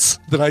response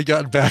that I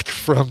got back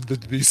from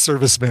the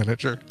service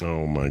manager.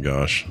 Oh my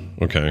gosh.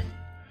 Okay.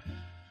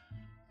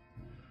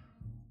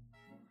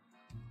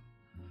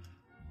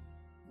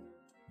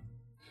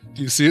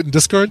 Do you see it in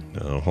Discord?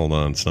 No, hold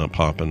on. It's not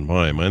popping.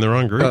 Why? Am I in the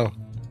wrong group? Oh,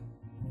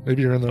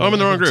 maybe you're in the I'm in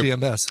the wrong group.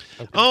 TMS.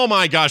 Okay. Oh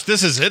my gosh.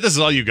 This is it. This is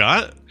all you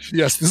got?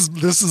 Yes,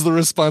 this is the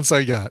response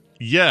I got.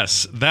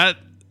 Yes. That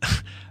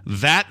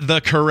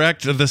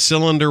the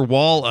cylinder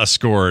wall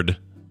scored.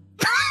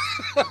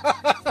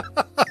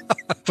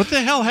 What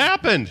the hell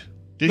happened?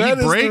 Did That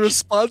he is break? the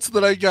response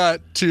that I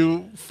got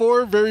to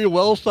 4 very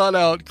well thought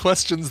out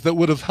questions that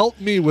would have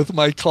helped me with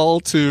my call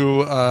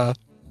to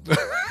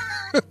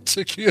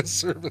to Kia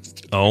service.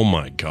 Oh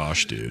my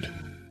gosh, dude.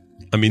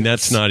 I mean,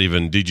 that's not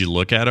even. Did you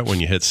look at it when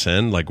you hit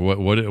send? Like,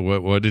 what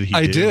did he do?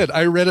 I did.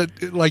 I read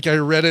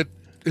it.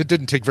 It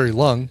didn't take very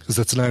long because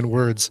that's 9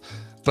 words,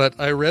 but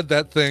I read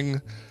that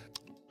thing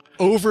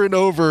over and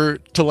over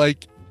to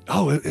like,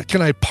 oh,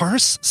 can I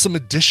parse some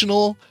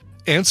additional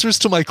answers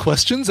to my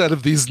questions out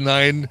of these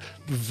 9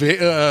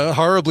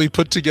 horribly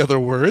put together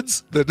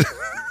words? That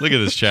Look at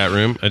this chat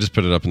room. I just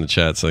put it up in the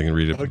chat so I can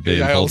read it. okay,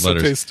 in I bold also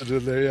letters. pasted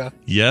it there. Yeah.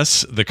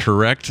 Yes,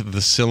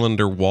 the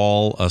cylinder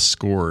wall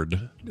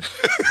scored.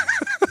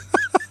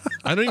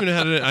 I don't even know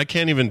how to. I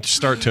can't even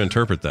start to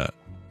interpret that.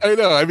 I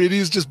know. I mean,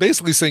 he's just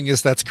basically saying,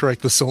 yes, that's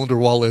correct. The cylinder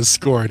wall is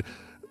scored.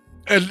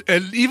 And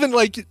even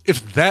like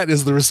if that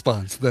is the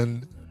response,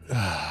 then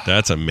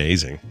That's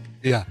amazing.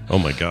 yeah. Oh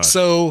my god.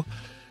 So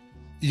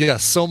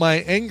yes, so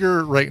my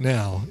anger right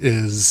now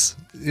is,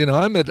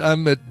 I'm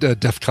at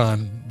DEF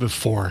CON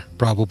before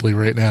probably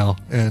right now.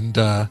 And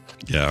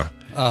Yeah.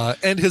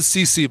 and his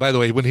CC, by the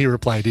way, when he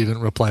replied, he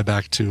didn't reply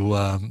back to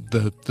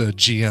the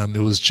GM.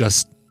 It was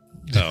just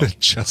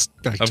just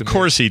back to Of me.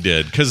 course he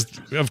did, because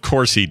of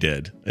course he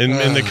did. And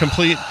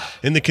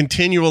in the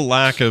continual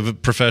lack of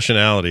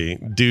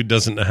professionality, dude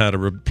doesn't know how to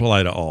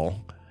reply to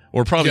all,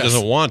 or probably Yes.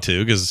 doesn't want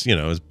to, because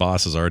his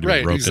boss has already been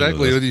Right, roped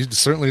exactly. into this. He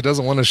certainly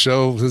doesn't want to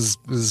show his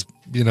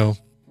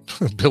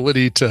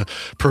ability to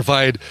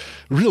provide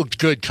real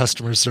good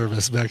customer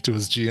service back to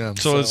his GM.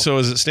 So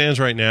as it stands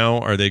right now,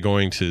 are they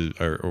going to?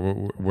 Or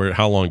where?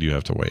 How long do you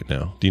have to wait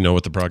now? Do you know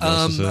what the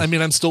prognosis is? I mean,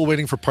 I'm still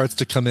waiting for parts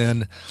to come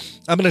in.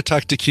 I'm going to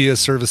talk to Kia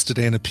service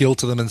today and appeal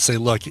to them and say,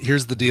 look,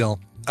 here's the deal.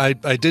 I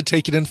did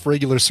take it in for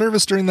regular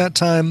service during that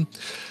time.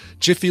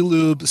 Jiffy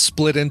Lube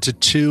split into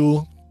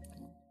 2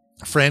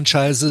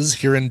 franchises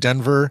here in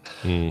Denver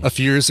a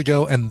few years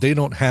ago, and they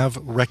don't have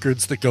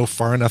records that go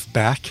far enough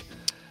back.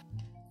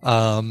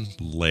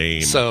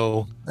 Lame.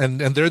 So, and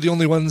they're the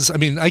only ones. I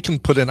mean, I can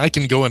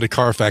go into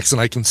Carfax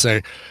and I can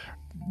say,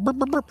 "Burp,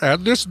 burp, burp,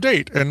 add this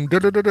date and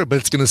but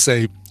it's going to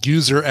say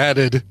user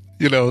added,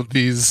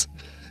 these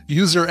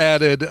user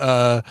added,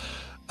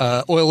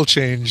 oil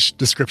change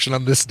description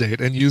on this date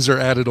and user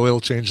added oil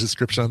change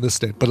description on this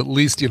date. But at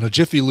least,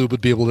 Jiffy Lube would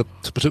be able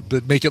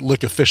to make it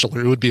look official, or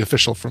it would be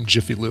official from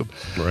Jiffy Lube.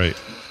 Right.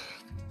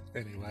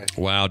 Anyway.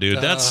 Wow,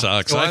 dude, that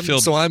sucks. So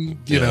I'm,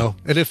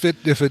 and if it,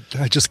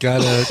 I just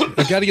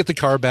gotta get the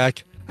car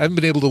back. I haven't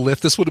been able to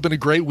lift. This would have been a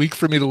great week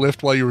for me to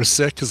lift while you were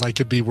sick, because I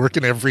could be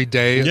working every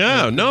day.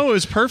 Yeah, no, it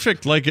was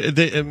perfect. Like,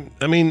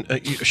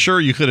 sure,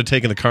 you could have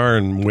taken the car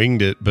and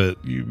winged it, but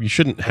you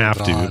shouldn't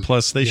have to. God.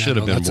 Plus, they should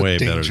have been that's a way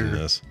better danger. than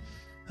this.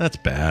 That's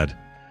bad.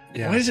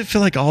 Yeah. Why does it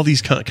feel like all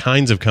these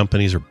kinds of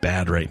companies are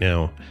bad right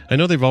now? I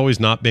know they've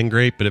always not been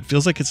great, but it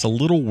feels like it's a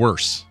little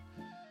worse.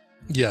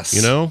 Yes.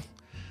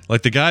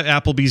 Like the guy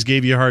at Applebee's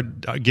gave you a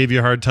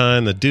hard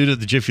time. The dude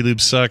at the Jiffy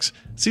Lube sucks.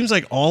 Seems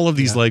like all of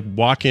these like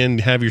walk in,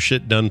 have your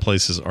shit done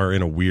places are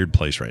in a weird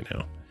place right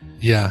now.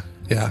 Yeah.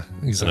 Yeah.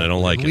 Exactly. And I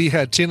don't like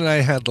it. Tina and I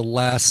had the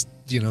last,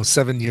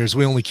 7 years.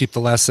 We only keep the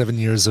last 7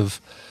 years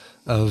of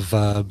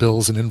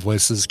bills and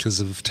invoices because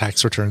of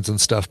tax returns and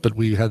stuff. But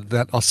we had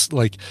that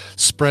like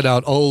spread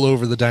out all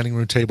over the dining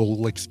room table,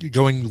 like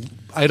going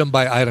item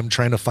by item,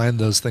 trying to find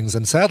those things.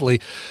 And sadly,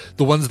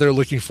 the ones they're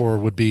looking for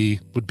would be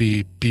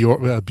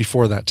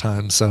before that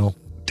time. So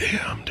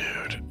Damn,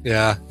 dude.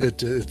 Yeah,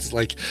 it's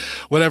like,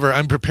 whatever.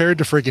 I'm prepared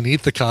to friggin'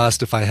 eat the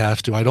cost if I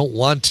have to. I don't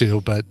want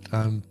to, but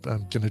I'm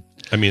gonna.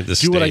 I mean, at this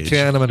do what I stage.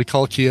 can. I'm gonna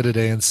call Kia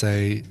today and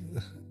say,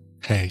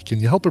 "Hey, can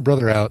you help a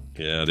brother out?"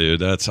 Yeah,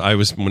 dude.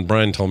 When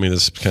Brian told me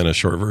this kind of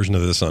short version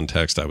of this on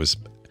text, I was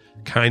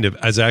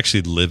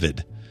actually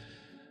livid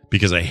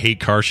because I hate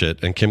car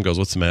shit. And Kim goes,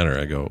 "What's the matter?"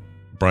 I go,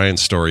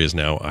 "Brian's story is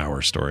now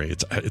our story.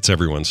 It's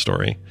everyone's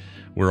story.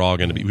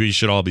 We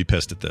should all be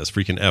pissed at this.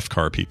 Freaking F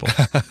car people."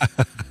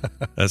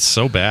 That's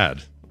so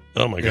bad.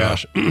 Oh my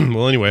gosh.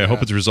 Well, anyway, I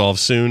hope it's resolved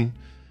soon.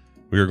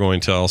 We are going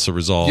to also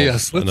resolve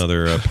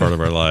another part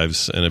of our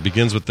lives, and it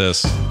begins with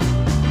this.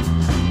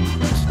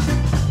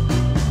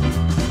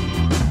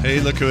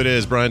 Hey, look who it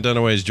is. Brian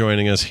Dunaway is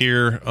joining us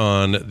here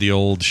on the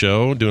old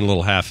show, doing a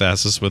little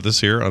half-asses with us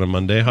here on a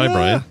Monday. Hi,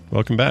 Brian.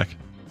 Welcome back.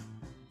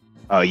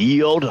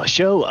 Ye old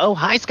show. Oh,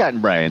 hi, Scott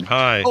and Brian.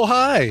 Hi. Oh,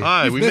 hi.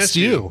 Hi, we missed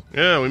you.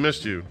 Yeah, we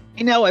missed you.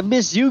 I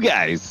missed you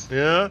guys.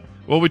 Yeah?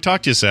 Well, we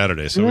talked to you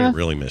Saturday, so we didn't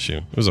really miss you.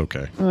 It was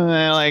okay.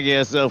 Well, I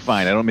guess so.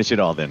 Fine. I don't miss you at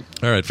all then.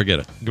 All right, forget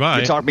it. Goodbye.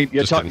 You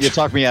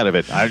talked me out of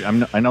it.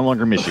 I no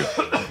longer miss you.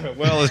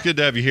 Well, it's good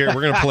to have you here.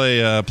 We're going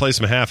to play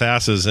some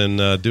half-asses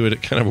and do it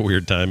at kind of a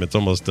weird time. It's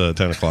almost 10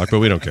 o'clock, but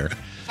we don't care.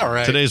 All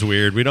right. Today's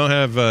weird. We don't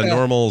have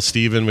normal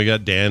Steven. We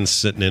got Dan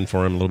sitting in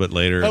for him a little bit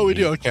later. Oh, we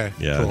do? Okay.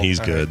 Yeah, cool. and he's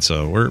all good. Right.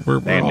 So we're all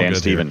Dan good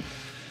Steven.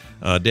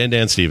 here.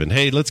 Dan Steven.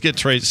 Hey, let's get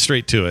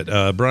straight to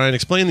it. Brian,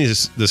 explain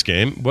this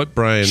game, what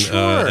Brian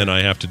and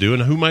I have to do,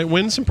 and who might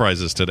win some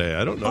prizes today.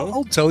 I don't know.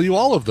 I'll tell you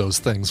all of those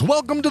things.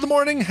 Welcome to the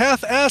Morning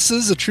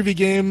Half-Asses, a trivia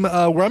game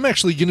where I'm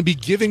actually going to be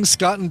giving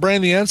Scott and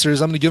Brian the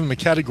answers. I'm going to give them a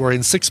category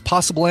and 6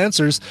 possible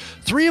answers.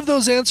 3 of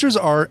those answers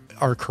are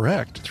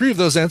correct. 3 of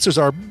those answers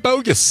are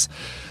bogus.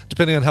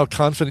 Depending on how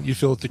confident you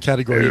feel with the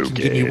category, you can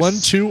give me 1,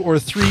 2, or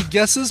 3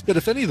 guesses. But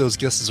if any of those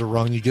guesses are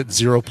wrong, you get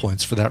 0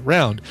 points for that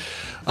round.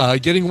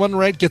 Getting 1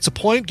 right gets a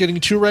point.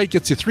 Getting 2 right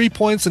gets you 3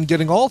 points. And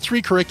getting all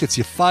 3 correct gets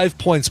you 5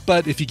 points.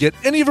 But if you get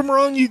any of them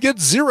wrong, you get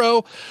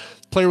 0.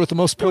 Player with the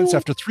most points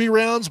after 3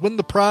 rounds wins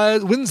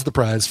the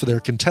prize for their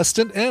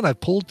contestant. And I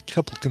pulled a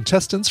couple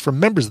contestants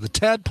from members of the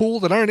Tadpool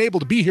that aren't able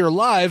to be here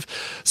live.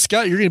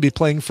 Scott, you're going to be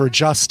playing for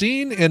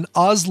Justine in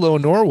Oslo,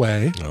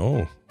 Norway.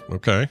 Oh.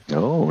 Okay.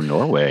 Oh,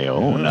 Norway.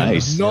 Oh,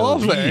 nice.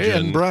 Norway.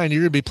 And Brian,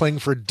 you're going to be playing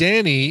for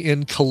Danny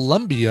in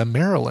Columbia,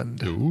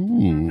 Maryland.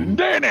 Ooh.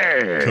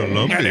 Danny!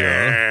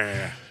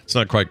 Columbia. It's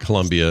not quite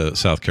Columbia,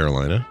 South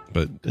Carolina,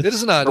 but it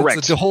is not. Correct.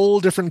 It's a whole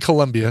different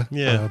Columbia.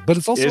 Yeah. But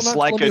it's also It's not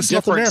like Columbia, a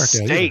South different America,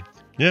 state.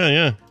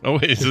 Yeah. Oh,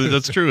 wait,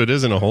 that's true. It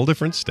is in a whole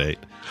different state.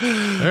 All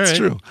right. It's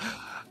true.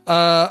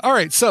 All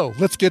right, so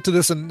let's get to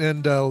this,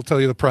 and I'll tell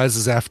you the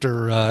prizes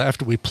after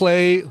we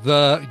play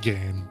the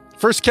game.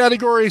 First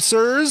category,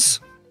 sirs,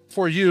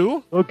 for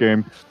you.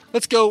 Okay.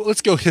 Let's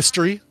go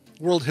history,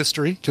 world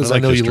history, because I I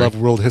like know history. you love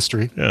world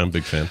history. Yeah, I'm a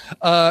big fan.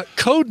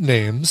 Code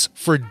names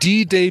for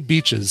D-Day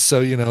beaches.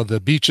 So, the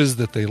beaches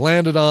that they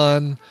landed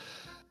on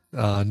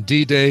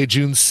D-Day,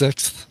 June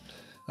 6th.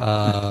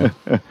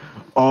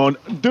 On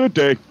the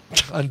day.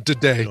 On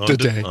D-Day.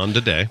 On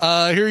today.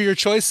 Here are your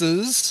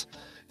choices.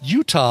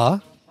 Utah,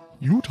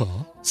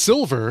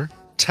 Silver,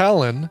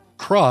 Talon,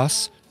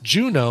 Cross,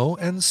 Juno,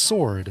 and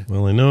Sword.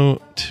 Well, I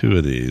know 2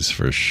 of these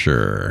for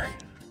sure.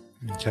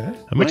 Okay.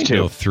 I might Which 2?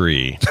 know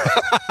 3.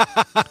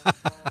 I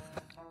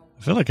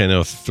feel like I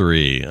know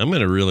 3. I'm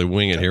going to really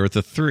wing it here with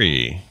the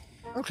 3.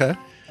 Okay.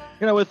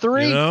 With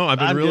 3, I've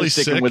been I'm really just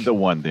sticking sick. with the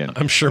 1 then.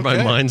 I'm sure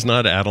my mind's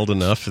not addled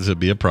enough to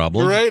be a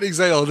problem. Right,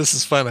 exactly. Oh, this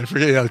is fun. I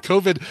forget. Yeah,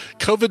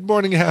 COVID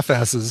morning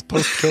half-asses,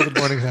 post-COVID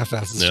morning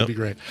half-asses should be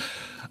great.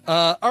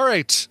 All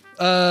right.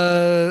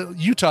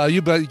 Utah.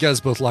 You guys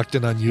both locked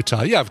in on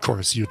Utah. Yeah, of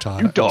course, Utah.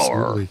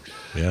 Absolutely.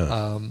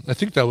 Yeah. I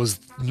think that was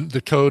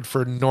the code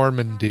for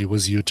Normandy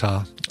was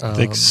Utah. I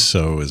think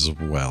so as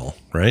well,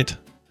 right?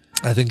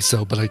 I think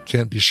so, but I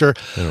can't be sure.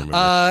 I don't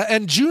remember.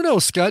 And Juno,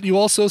 Scott, you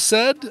also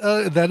said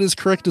that is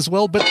correct as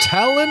well, but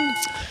Talon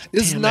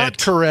is not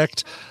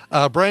correct.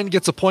 Brian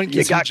gets a point You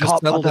because he got just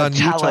caught by settled the on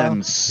Utah.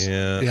 talons.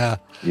 Yeah.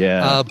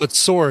 Yeah. But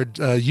Sword,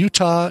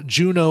 Utah,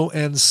 Juno,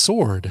 and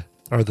Sword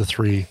are the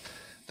 3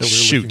 that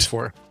we're looking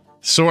for.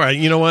 Sword,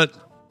 you know what?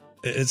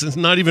 It's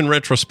not even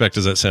retrospect.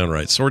 Does that sound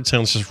right? Sword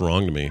sounds just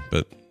wrong to me,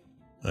 but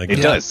I It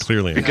does.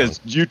 Clearly.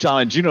 Because Utah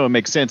and Juno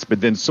makes sense,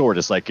 but then Sword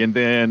is like, and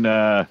then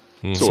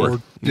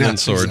Sword. Yeah, And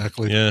Sword.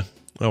 exactly. Yeah.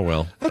 Oh,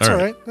 well. That's all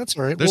right. That's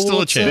all right. There's still a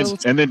let's,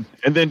 chance. And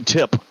then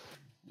Tip.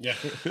 Yeah.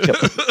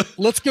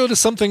 Let's go to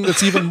something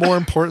that's even more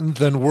important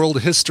than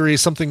world history,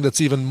 something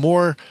that's even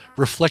more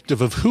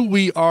reflective of who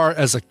we are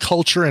as a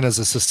culture and as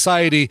a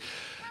society.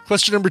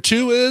 Question number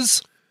 2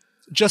 is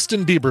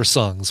Justin Bieber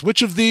songs.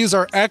 Which of these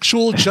are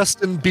actual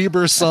Justin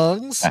Bieber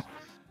songs?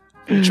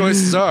 Your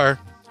choices are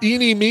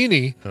Eeny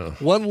Meeny,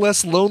 One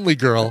Less Lonely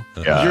Girl,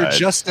 You're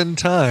Just in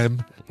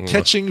Time,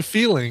 Catching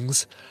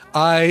Feelings,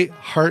 I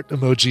Heart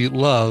Emoji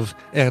Love,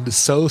 and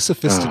So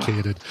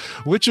Sophisticated.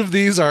 Which of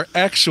these are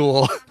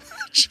actual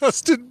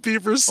Justin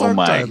Bieber song Oh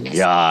my titles?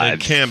 God. It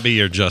can't be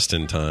your just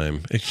in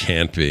time. It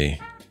can't be.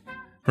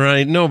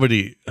 Right?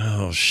 Nobody.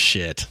 Oh,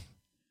 shit.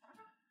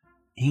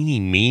 Eeny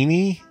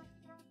Meeny?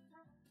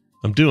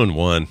 I'm doing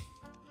one.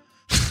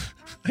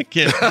 I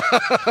can't.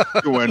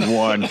 Doing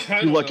one.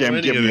 You're lucky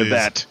I'm giving you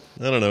that.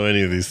 I don't know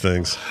any of these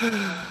things.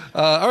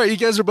 All right, you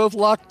guys are both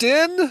locked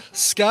in.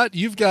 Scott,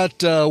 you've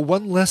got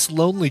one less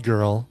lonely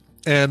girl.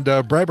 And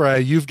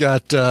Bri, you've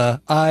got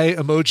eye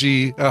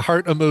emoji,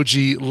 heart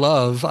emoji,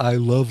 love. I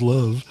love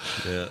love.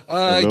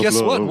 Yeah.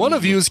 Guess what? One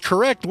of you is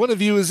correct. One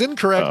of you is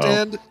incorrect.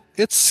 And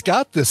it's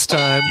Scott this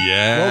time.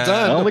 Yeah. Well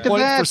done. Oh, A look at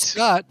point that. for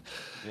Scott.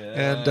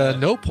 And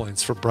no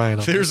points for Brian.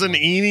 There's an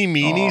Eeny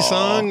Meeny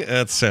song.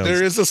 That sounds.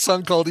 There is a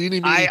song called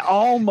Eeny Meeny. I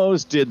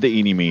almost did the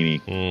eeny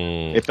meeny.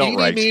 It felt Eeny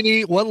right.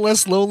 Meeny, One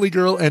Less Lonely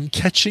Girl, and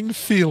Catching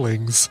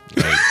Feelings.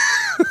 I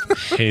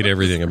hate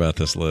everything about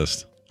this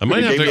list. I might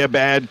It have gave me to. a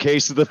bad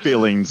case of the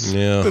feelings.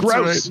 Yeah. That's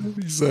Gross. right.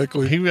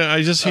 Exactly. He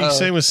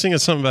was singing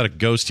something about a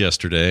ghost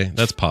yesterday.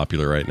 That's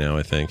popular right now,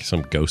 I think.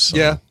 Some ghost song.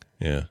 Yeah.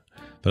 Yeah.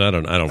 But I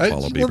don't follow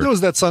Well, Bieber. there was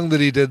that song that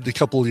he did a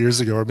couple of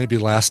years ago, or maybe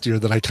last year,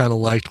 that I kind of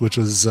liked, which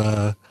was,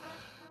 I'm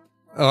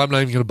not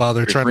even going to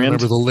bother trying to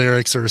remember the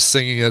lyrics or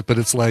singing it, but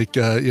it's like,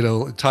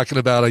 talking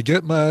about, I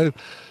get my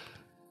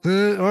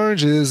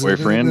oranges.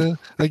 Boyfriend?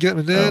 I get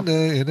my,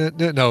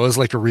 no, it was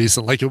like a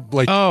recent, like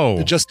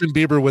Justin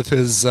Bieber with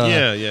his,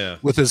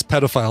 with his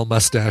pedophile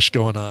mustache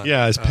going on.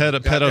 Yeah, his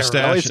pedo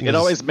stash. It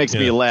always makes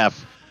me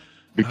laugh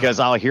because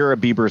I'll hear a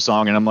Bieber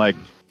song and I'm like,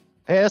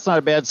 hey, that's not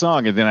a bad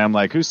song. And then I'm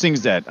like, who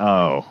sings that?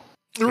 Oh.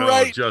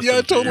 Right. Justin Yeah,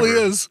 it totally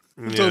Bieber. is.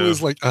 It totally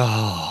is like,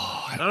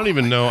 oh. I don't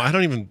even know. I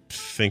don't even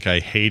think I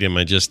hate him.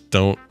 I just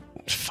don't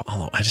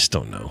follow. I just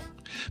don't know.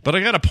 But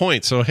I got a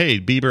point. So, hey,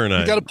 Bieber and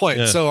I. You got a point.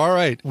 Yeah. So, all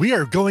right. We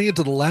are going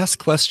into the last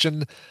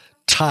question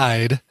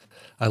tied.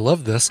 I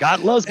love this. God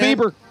loves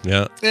Bieber.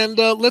 Yeah. And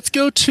let's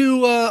go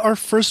to our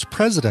first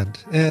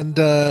president and,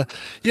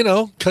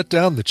 cut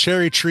down the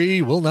cherry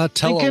tree, will not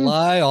tell a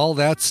lie, all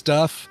that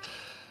stuff.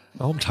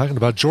 Oh, I'm talking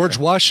about George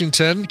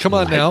Washington. Come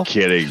on now.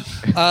 Kidding.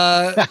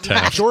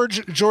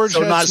 George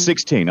So had not some,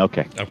 16.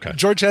 Okay.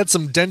 George had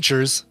some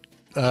dentures.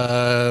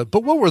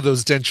 But what were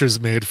those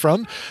dentures made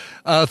from?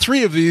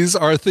 3 of these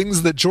are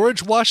things that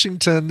George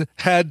Washington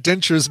had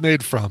dentures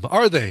made from.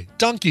 Are they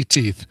donkey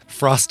teeth,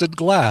 frosted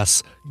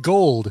glass,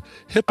 gold,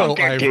 hippo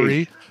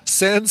ivory,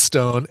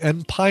 sandstone,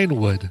 and pine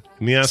wood?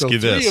 Let me ask you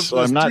this.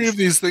 Three of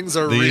these things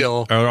are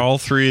real. Are all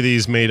 3 of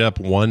these made up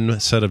one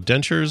set of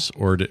dentures,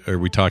 or are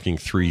we talking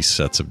 3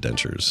 sets of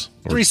dentures?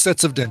 3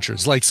 sets of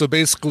dentures. Like, so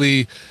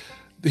basically,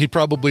 he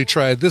probably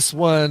tried this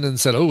one and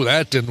said, oh,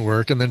 that didn't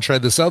work. And then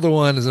tried this other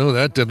one and said, oh,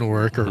 that didn't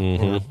work.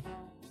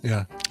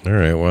 Yeah. All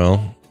right.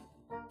 Well,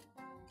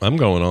 I'm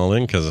going all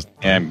in because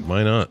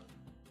why not?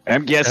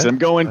 I'm guessing. I'm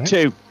going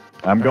 2.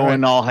 I'm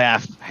going all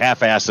half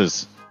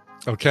asses.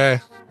 Okay.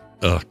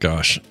 Oh,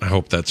 gosh. I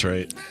hope that's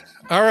right.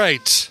 All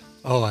right.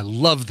 Oh, I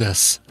love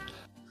this.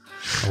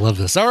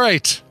 All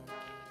right.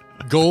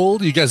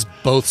 Gold. You guys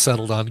both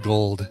settled on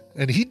gold.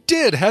 And he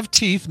did have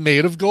teeth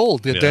made of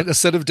gold. A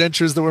set of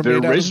dentures that were made out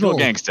of gold. The original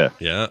gangsta.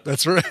 Yeah.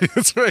 That's right.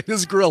 That's right.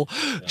 His grill.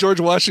 George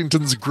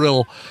Washington's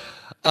grill.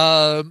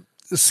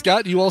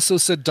 Scott, you also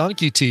said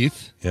donkey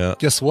teeth. Yeah.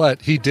 Guess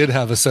what? He did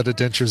have a set of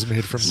dentures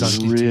made from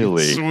donkey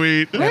Really? teeth.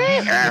 Sweet.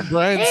 And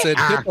Brian said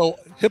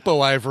hippo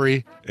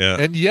ivory. Yeah.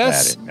 And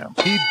yes, I didn't know.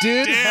 he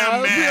did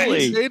have really?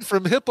 teeth made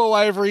from hippo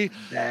ivory.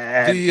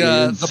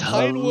 The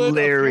pine wood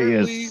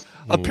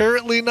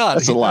apparently not.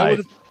 That's a lie.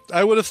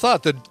 I would have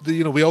thought that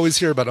we always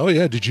hear about. Oh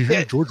yeah, did you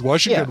hear George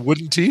Washington had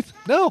wooden teeth?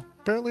 No,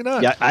 apparently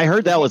not. Yeah, I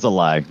heard that was a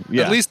lie.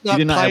 Yeah. At least not he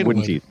did not have pine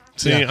wooden wood. teeth.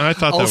 See, I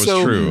thought that was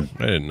Also, true.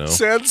 I didn't know.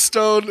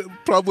 Sandstone,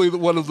 probably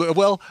one of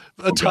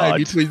the tie God.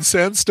 between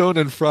sandstone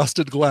and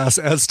frosted glass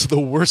as to the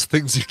worst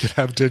things you could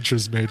have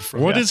dentures made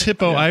from. What is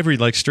hippo ivory?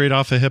 Like straight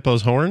off a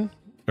hippo's horn?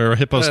 Or a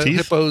hippo's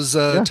teeth? Hippo's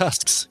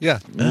tusks. Yeah.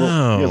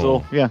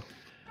 Oh. Yeah.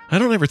 I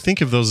don't ever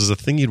think of those as a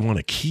thing you'd want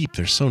to keep.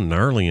 They're so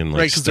gnarly and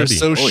Right, because they're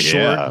so short.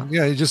 yeah.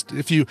 Yeah, you just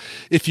if you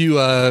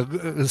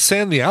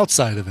sand the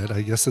outside of it,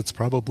 I guess it's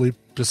probably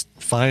just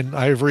fine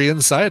ivory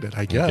inside it.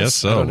 I guess. I guess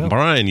so.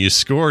 Brian, you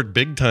scored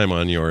big time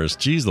on yours.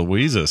 Jeez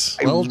Louises.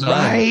 Well done.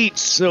 Right.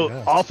 So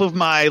off of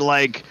my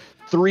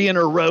 3 in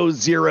a row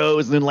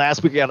zeros, and then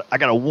last week I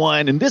got a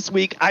 1, and this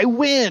week I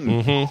win.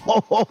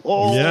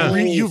 Mm-hmm. Yeah.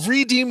 You've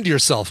redeemed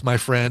yourself, my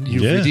friend.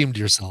 You've redeemed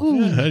yourself.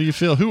 Yeah, how do you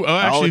feel?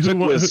 All it took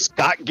was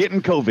Scott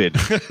getting COVID.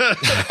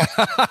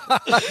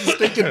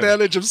 Take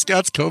advantage of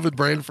Scott's COVID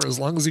brain for as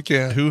long as you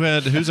can.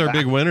 Who's our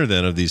big winner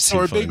then of these two? So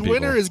our fine big people?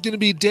 winner is going to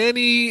be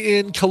Danny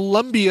in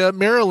Columbia,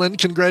 Maryland.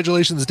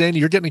 Congratulations, Danny.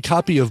 You're getting a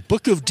copy of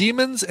Book of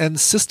Demons and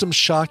System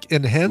Shock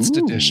Enhanced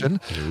Edition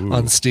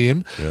on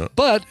Steam. Yeah.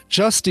 But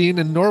Justine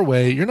in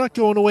Norway, you're not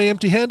going away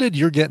empty-handed.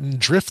 You're getting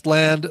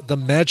Driftland, The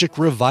Magic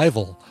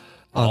Revival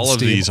on All of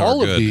Steam. these are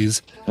all good. of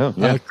these,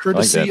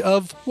 courtesy I like that.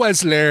 of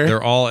Wesler.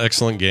 They're all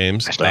excellent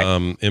games.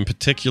 In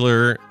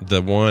particular,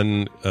 the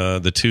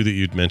 2 that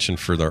you'd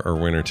mentioned for our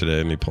winner today.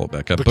 Let me pull it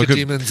back up. Book of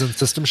Demons and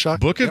System Shock.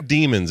 Book of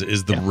Demons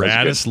is the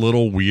raddest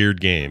little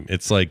weird game.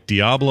 It's like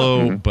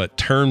Diablo, but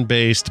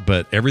turn-based,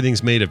 but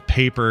everything's made of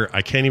paper.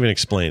 I can't even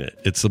explain it.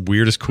 It's the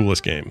weirdest,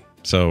 coolest game.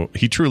 So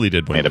he truly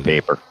did win. Made of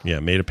paper. Yeah,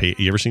 made of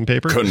paper. You ever seen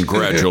paper?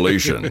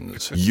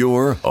 Congratulations.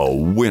 You're a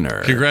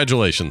winner.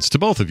 Congratulations to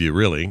both of you,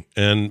 really.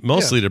 And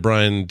mostly to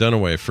Brian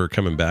Dunaway for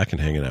coming back and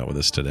hanging out with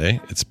us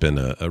today. It's been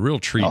a real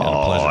treat and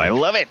a pleasure. I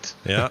love it.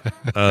 Yeah.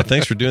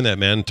 Thanks for doing that,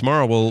 man.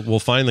 Tomorrow we'll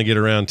finally get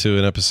around to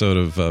an episode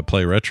of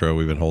Play Retro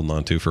we've been holding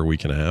on to for a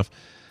week and a half.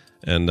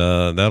 And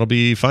that'll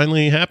be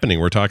finally happening.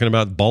 We're talking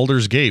about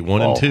Baldur's Gate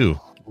 1 and 2.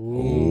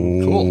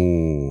 Ooh,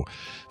 cool.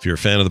 If you're a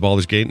fan of the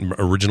Baldur's Gate and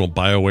original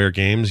BioWare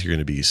games, you're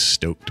going to be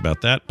stoked about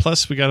that.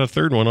 Plus, we got a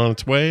third one on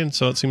its way, and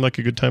so it seemed like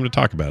a good time to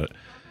talk about it.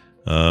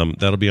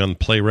 That'll be on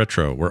Play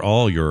Retro, where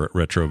all your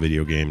retro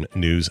video game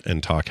news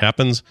and talk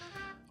happens,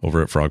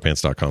 over at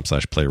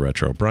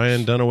frogpants.com/playretro.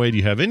 Brian Dunaway, do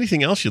you have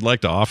anything else you'd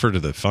like to offer to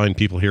the fine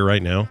people here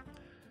right now?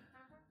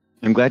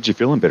 I'm glad you're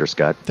feeling better,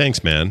 Scott.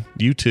 Thanks, man.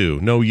 You too.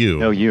 No, you.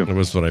 No, you. That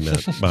was what I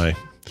meant. Bye.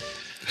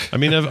 I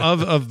mean,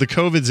 of the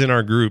COVIDs in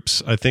our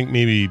groups, I think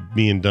maybe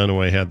me and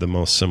Dunaway had the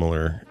most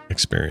similar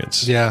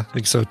experience. Yeah, I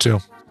think so too.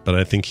 But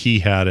I think he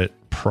had it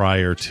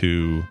prior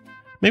to,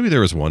 maybe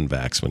there was one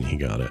vax when he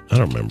got it. I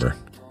don't remember.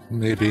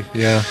 Maybe,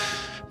 yeah.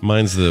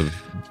 Mine's the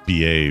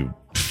BA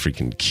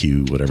freaking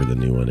Q, whatever the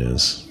new one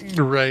is.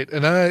 Right.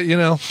 And I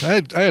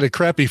had a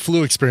crappy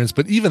flu experience,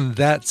 but even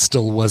that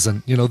still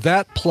wasn't,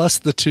 that plus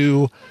the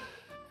two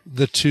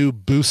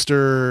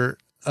booster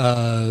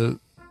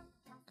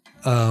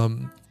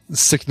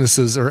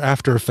sicknesses or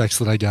after effects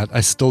that I got, I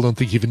still don't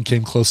think even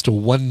came close to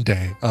 1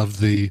 day of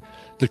the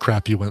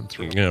crap you went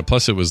through. Yeah.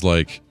 Plus, it was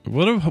like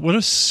what a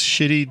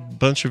shitty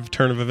bunch of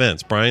turn of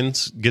events. Brian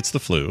gets the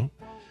flu.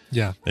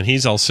 Yeah, and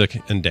he's all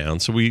sick and down.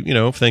 So we,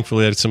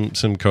 thankfully had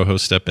some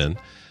co-hosts step in.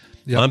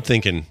 Yep. I'm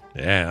thinking,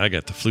 I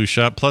got the flu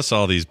shot plus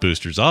all these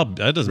boosters.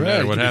 That doesn't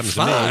matter what happens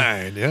to me.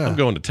 Yeah. I'm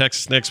going to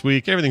Texas next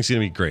week. Everything's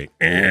going to be great.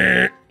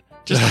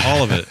 Just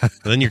all of it. And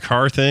then your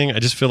car thing, I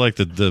just feel like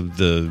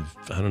the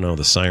I don't know,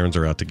 the sirens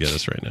are out to get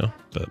us right now.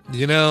 But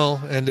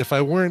and if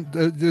I weren't,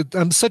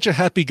 I'm such a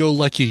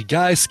happy-go-lucky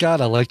guy,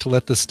 Scott. I like to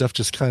let this stuff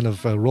just kind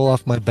of roll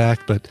off my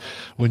back. But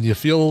when you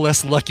feel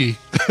less lucky,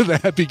 the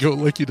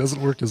happy-go-lucky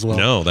doesn't work as well.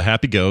 No, the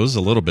happy goes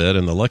a little bit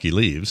and the lucky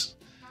leaves.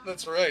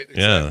 That's right.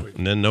 Exactly. Yeah,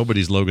 and then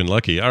nobody's Logan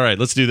Lucky. All right,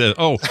 let's do this.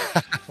 Oh,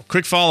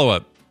 quick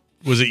follow-up.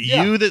 Was it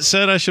you that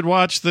said I should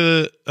watch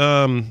the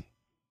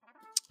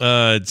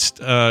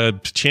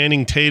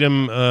Channing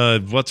Tatum,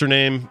 what's her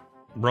name,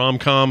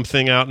 rom-com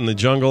thing out in the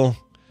jungle?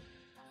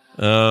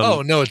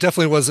 No, it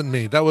definitely wasn't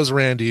me. That was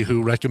Randy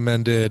who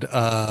recommended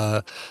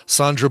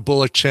Sandra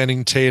Bullock,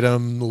 Channing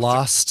Tatum,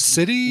 Lost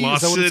City.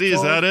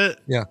 Is that it?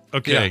 Yeah.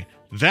 Okay.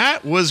 Yeah.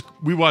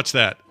 We watched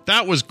that.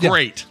 That was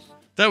great. Yeah.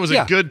 That was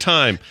a good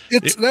time.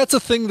 That's a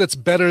thing that's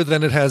better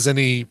than it has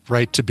any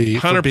right to be.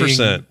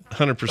 100%.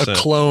 100%. A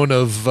clone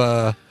of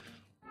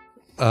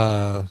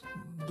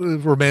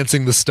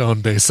Romancing the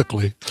Stone,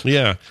 basically.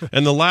 Yeah.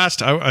 And the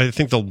last, I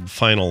think the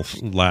final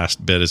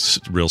last bit is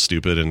real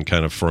stupid and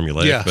kind of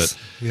formulaic.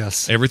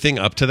 Yes. Everything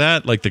up to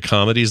that, like the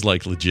comedy's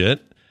like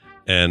legit.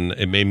 And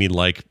it made me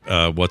like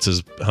What's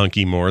His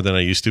Hunky more than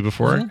I used to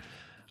before. Mm-hmm.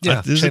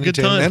 Yeah, this is a good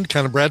time. And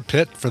kind of Brad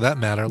Pitt, for that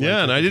matter.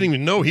 Yeah, and I didn't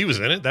even know he was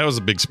in it. That was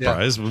a big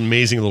surprise. Yeah.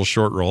 Amazing little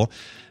short role.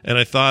 And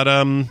I thought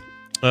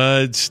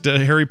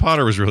Harry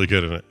Potter was really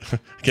good in it. I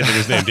can't think of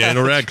his name.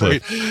 Daniel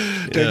Radcliffe.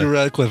 Daniel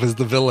Radcliffe is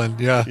the villain.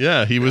 Yeah.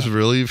 Yeah, he was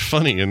really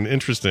funny and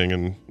interesting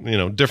and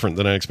different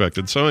than I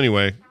expected. So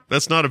anyway,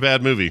 that's not a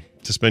bad movie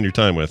to spend your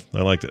time with.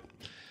 I liked it.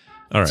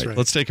 All right,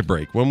 let's take a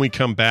break. When we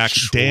come back,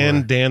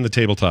 Dan the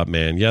Tabletop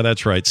Man. Yeah,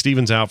 that's right.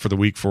 Steven's out for the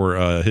week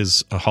for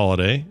his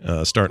holiday,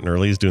 starting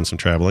early. He's doing some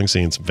traveling,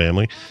 seeing some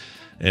family,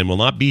 and will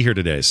not be here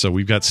today. So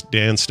we've got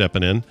Dan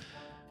stepping in.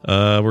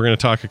 We're going to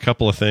talk a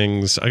couple of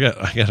things. I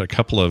got a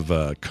couple of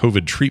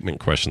COVID treatment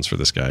questions for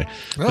this guy.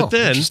 But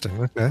then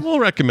we'll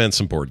recommend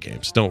some board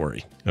games. Don't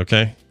worry,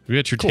 okay? We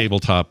got your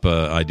tabletop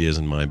ideas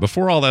in mind.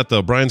 Before all that,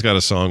 though, Brian's got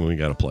a song and we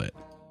got to play it.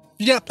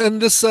 Yep,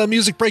 and this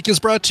music break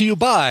is brought to you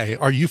by,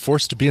 are you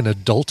forced to be an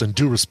adult and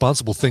do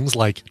responsible things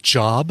like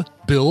job,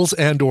 bills,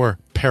 and or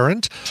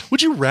parent?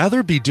 Would you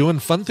rather be doing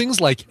fun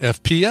things like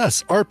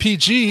FPS,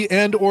 RPG,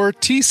 and or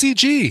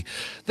TCG?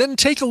 Then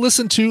take a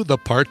listen to The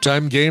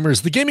Part-Time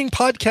Gamers, the gaming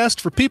podcast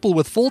for people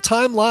with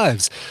full-time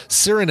lives.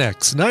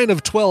 Cyrenex, 9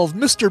 of 12,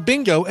 Mr.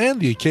 Bingo, and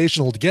the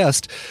occasional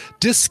guest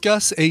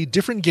discuss a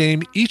different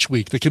game each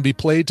week that can be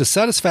played to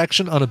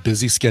satisfaction on a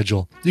busy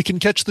schedule. You can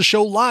catch the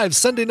show live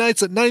Sunday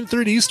nights at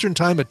 9:30 Eastern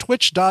Time at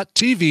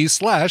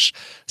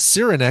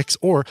twitch.tv/Cyrenex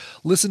or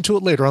listen to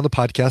it later on the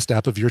podcast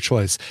app of your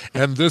choice.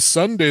 And this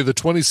Sunday, the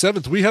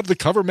 27th, we have the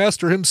cover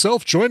master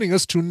himself joining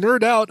us to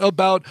nerd out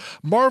about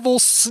Marvel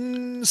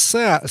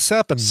Snipe,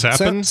 something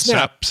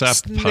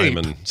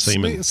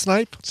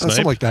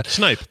like that.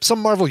 Some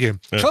Marvel game.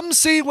 Yeah. Come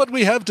see what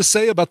we have to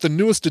say about the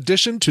newest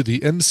addition to the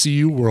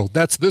MCU world.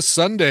 That's this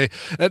Sunday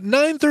at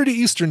 9:30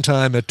 Eastern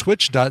Time at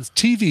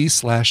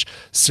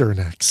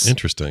twitch.tv/Cyrenex.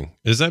 Interesting.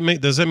 Does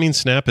that mean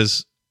Snap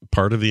is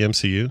part of the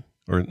MCU?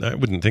 Or I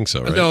wouldn't think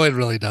so, right? No, it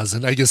really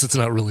doesn't. I guess it's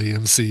not really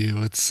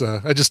MCU. It's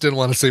I just didn't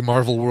want to say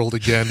Marvel World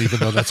again, even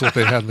though that's what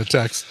they had in the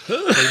text.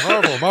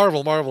 Like,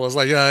 Marvel. I was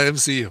like, yeah,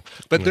 MCU.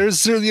 But there's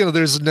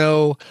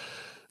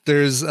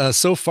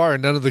so far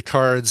none of the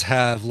cards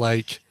have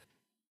like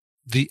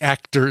the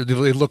actor.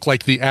 They look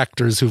like the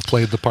actors who've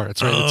played the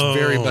parts. Right? It's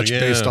very much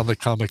based on the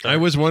comic. I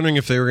was wondering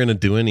if they were going to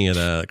do any of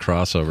that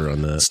crossover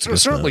on that.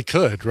 Certainly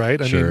could,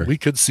 right? I mean, we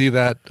could see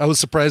that. I was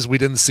surprised we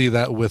didn't see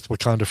that with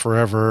Wakanda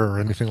Forever or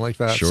anything like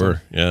that.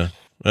 Sure, yeah.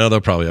 Well, they'll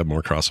probably have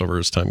more crossover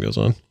as time goes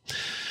on.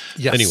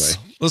 Yes. Anyway,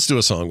 let's do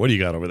a song. What do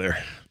you got over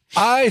there?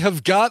 I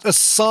have got a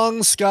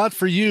song, Scott,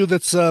 for you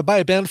that's by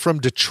a band from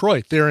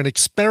Detroit. They're an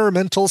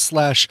experimental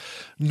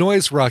 /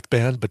 noise rock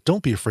band, but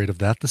don't be afraid of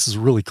that. This is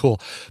really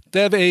cool.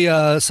 They have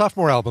a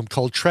sophomore album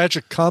called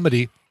Tragic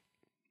Comedy,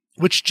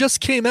 which just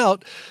came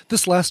out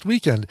this last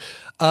weekend.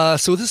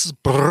 So this is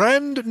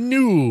brand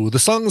new. The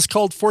song is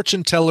called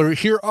Fortune Teller.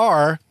 Here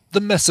are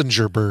the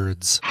Messenger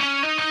Birds.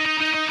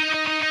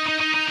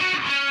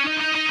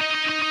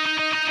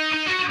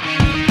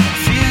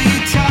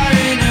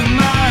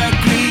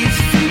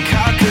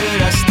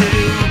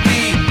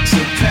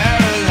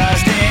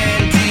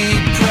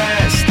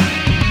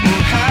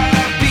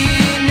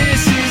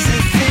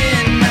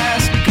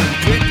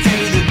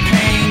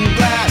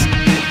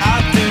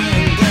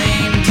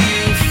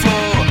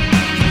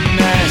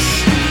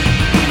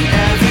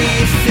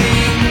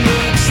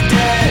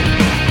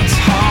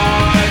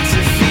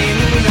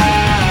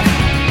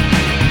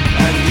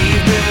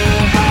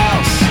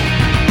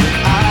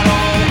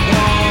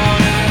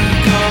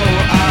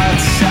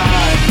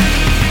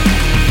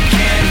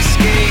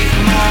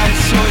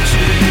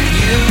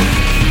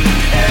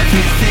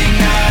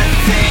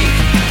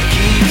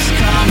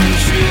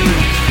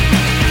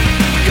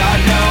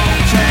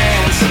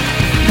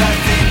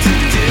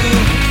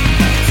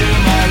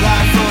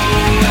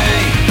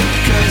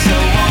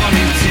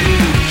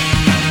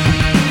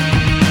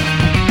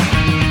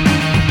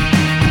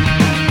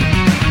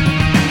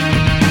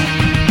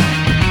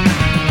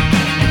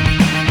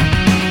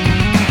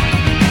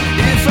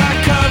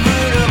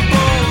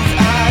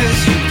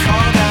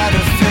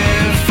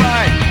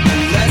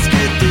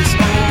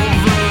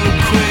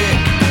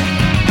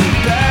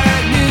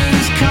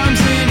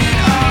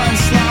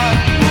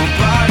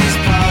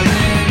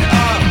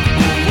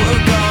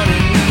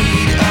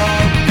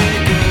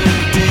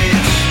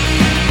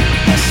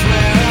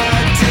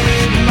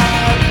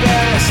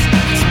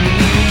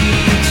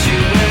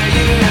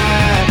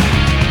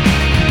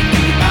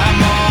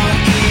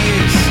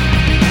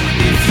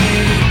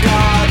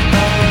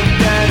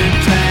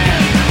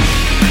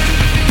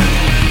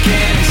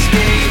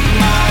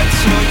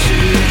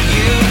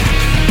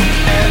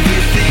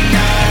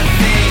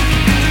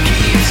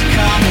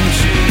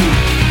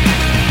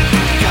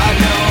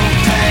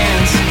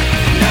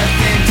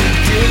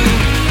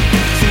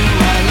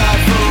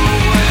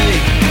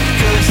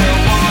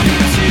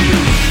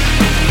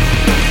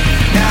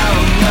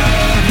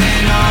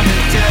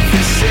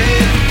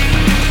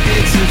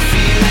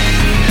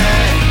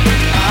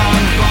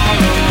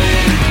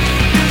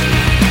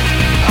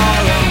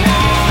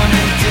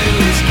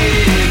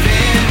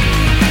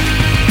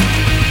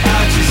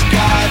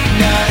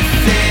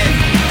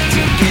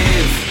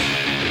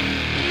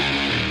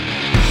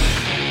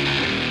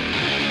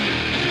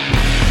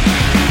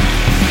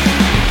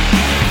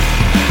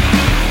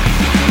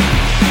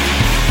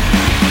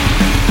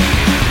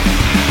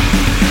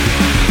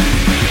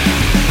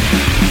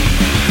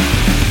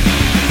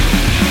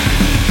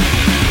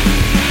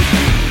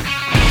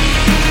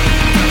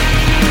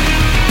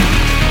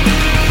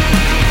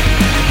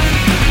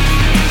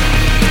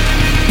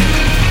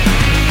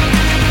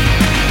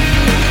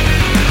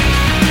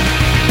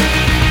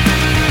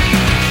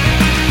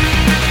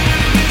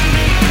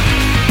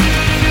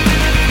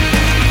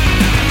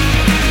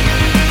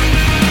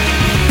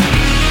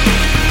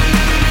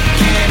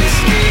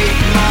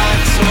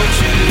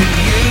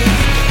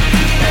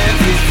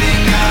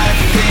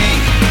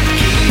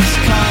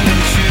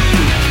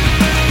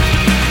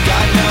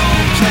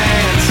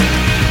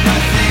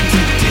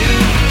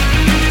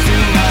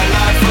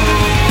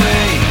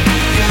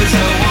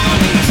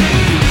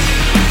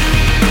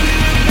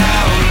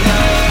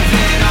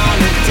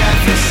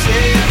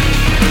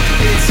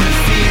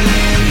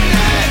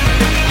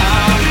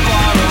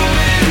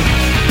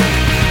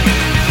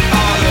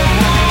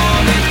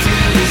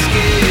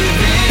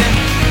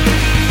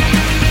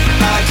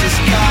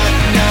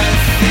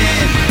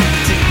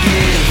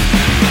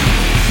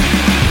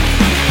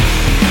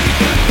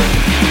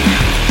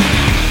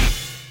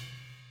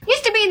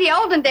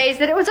 olden days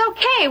that it was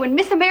okay when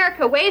Miss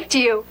America waved to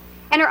you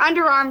and her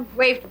underarm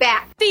waved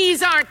back.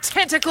 These aren't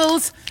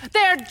tentacles,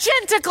 they're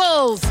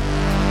genticles!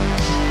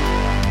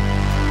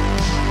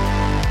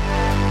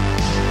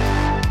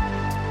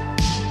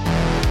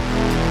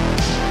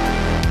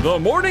 The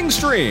Morning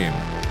Stream.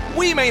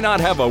 We may not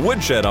have a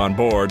woodshed on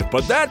board,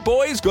 but that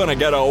boy's gonna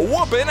get a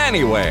whooping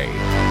anyway.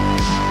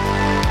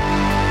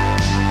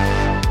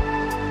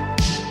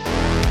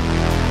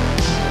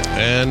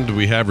 And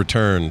we have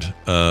returned.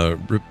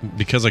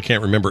 Because I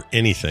can't remember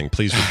anything,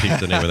 please repeat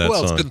the name of that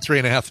well, song. It's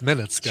been 3.5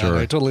 minutes, Scott. Sure.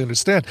 I totally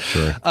understand.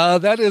 Sure.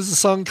 That is a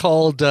song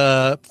called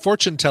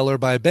Fortune Teller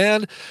by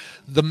band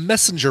The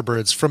Messenger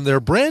Birds from their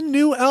brand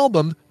new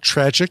album,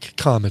 Tragic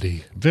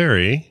Comedy.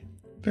 Very,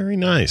 very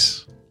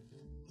nice.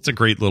 It's a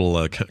great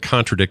little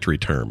contradictory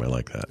term. I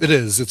like that. It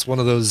is. It's one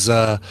of those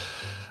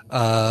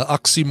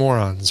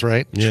oxymorons,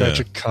 right? Yeah.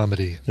 Tragic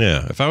Comedy.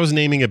 Yeah. If I was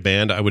naming a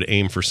band, I would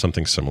aim for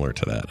something similar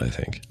to that, I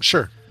think.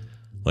 Sure.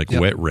 Like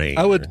Yep. Wet Rain.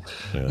 I would.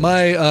 or,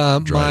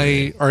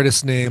 My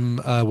artist name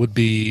would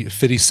be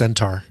Fitty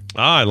Centaur.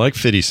 I like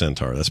Fitty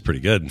Centaur. That's pretty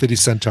good. Fitty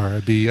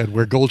Centaur. I'd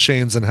wear gold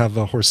chains and have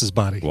a horse's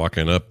body.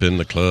 Walking up in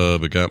the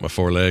club, I got my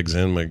 4 legs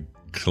in my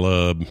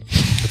club.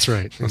 That's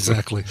right.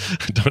 Exactly.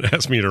 Don't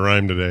ask me to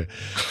rhyme today.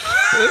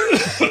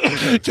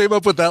 Came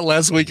up with that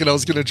last week, and I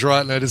was going to draw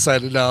it, and I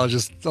decided, no, I'll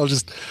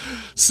just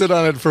sit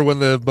on it for when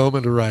the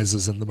moment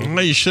arises. In the moment.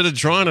 Oh, you should have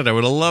drawn it. I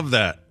would have loved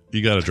that.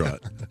 You got to draw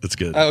it. That's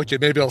good. Okay,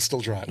 maybe I'll still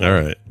draw it. All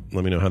right.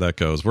 Let me know how that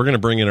goes. We're going to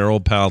bring in our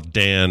old pal,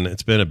 Dan.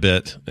 It's been a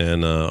bit,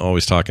 and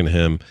always talking to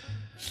him.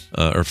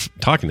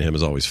 Talking to him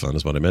is always fun,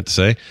 is what I meant to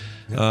say.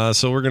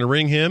 So we're going to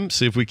ring him,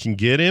 see if we can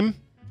get him.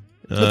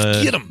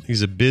 Let's get him.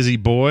 He's a busy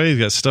boy. He's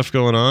got stuff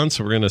going on,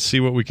 so we're going to see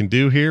what we can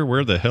do here.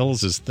 Where the hell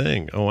is his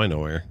thing? Oh, I know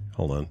where.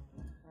 Hold on.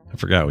 I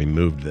forgot we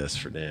moved this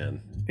for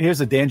Dan.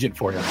 Here's a tangent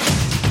for you.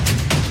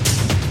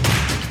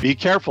 Be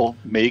careful,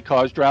 may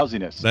cause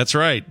drowsiness. That's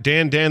right.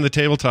 Dan the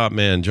Tabletop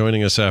Man,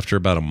 joining us after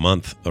about a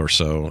month or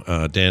so.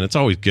 Dan, it's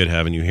always good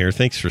having you here.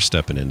 Thanks for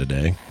stepping in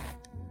today.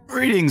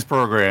 Greetings,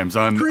 programs.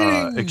 I'm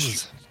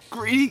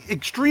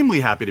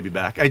extremely happy to be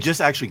back. I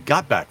just actually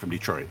got back from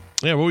Detroit.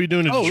 Yeah, what were you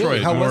doing in Detroit?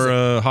 Really? How was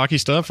More hockey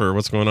stuff, or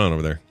what's going on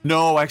over there?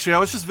 No, actually, I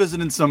was just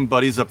visiting some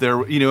buddies up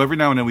there. You know, every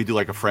now and then we do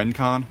like a friend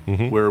con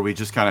where we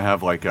just kind of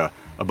have like a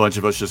bunch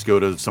of us just go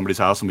to somebody's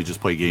house and we just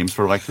play games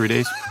for like 3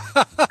 days.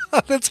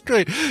 That's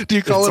great. Do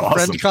you call It's it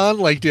awesome. Friend Con?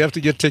 Like, do you have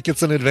to get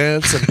tickets in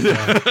advance? And,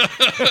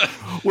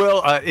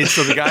 Well,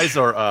 so the guys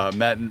are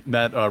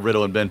Matt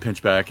Riddle and Ben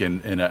Pinchback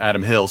and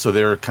Adam Hill. So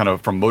they're kind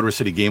of from Motor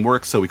City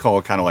Gameworks. So we call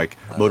it kind of like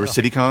Motor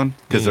City Con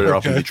because they're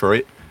up in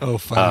Detroit. Oh,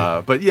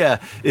 funny. But yeah,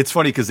 it's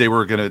funny because they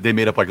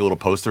made up like a little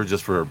poster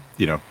just for,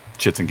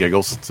 shits and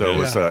giggles. So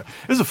it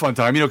was a fun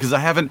time, because I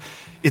haven't.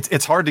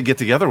 It's hard to get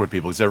together with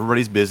people because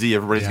everybody's busy,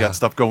 everybody's got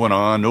stuff going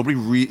on. Nobody,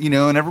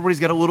 and everybody's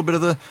got a little bit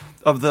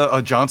of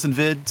the Johnson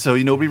vid, so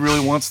nobody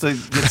really wants to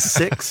get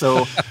sick.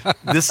 So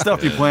this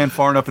stuff you plan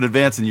far enough in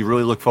advance, and you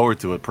really look forward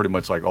to it pretty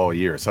much like all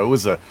year. So it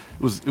was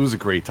a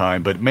great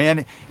time. But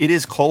man, it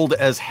is cold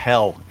as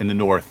hell in the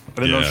north.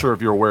 But I'm not sure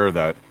if you're aware of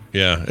that.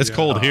 Yeah, it's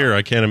cold here.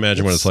 I can't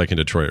imagine what it's like in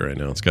Detroit right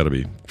now. It's got to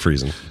be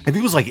freezing. I think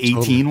it was like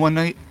 18 one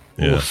night.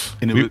 Yeah.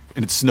 And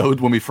it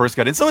snowed when we first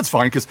got in. So it's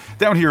fine because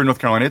down here in North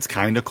Carolina, it's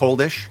kind of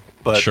coldish.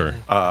 But Sure.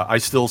 I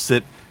still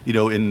sit,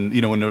 when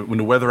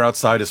the weather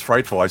outside is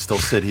frightful, I still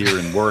sit here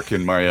and work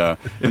in my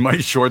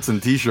shorts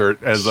and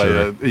T-shirt as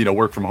Sure. I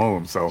work from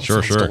home. So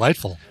Sure.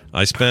 delightful.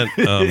 I spent.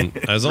 I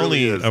was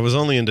I was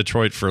only in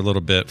Detroit for a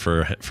little bit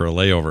for a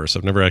layover, so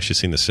I've never actually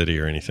seen the city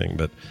or anything.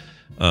 But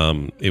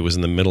it was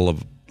in the middle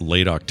of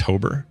late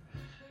October,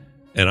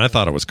 and I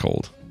thought it was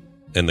cold.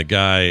 And the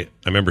guy, I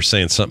remember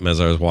saying something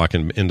as I was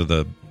walking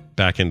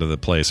back into the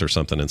place or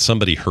something, and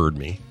somebody heard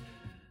me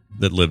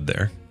that lived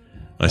there.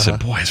 I said,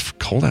 "Boy, it's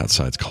cold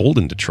outside. It's cold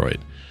in Detroit."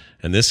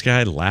 And this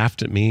guy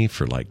laughed at me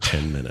for like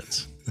 10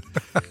 minutes.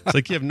 It's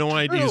like, you have no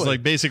idea. Really? He's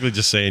like basically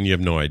just saying, you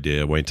have no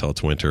idea. Wait until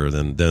it's winter,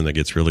 then it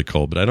gets really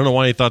cold. But I don't know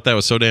why he thought that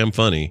was so damn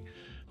funny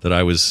that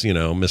I was,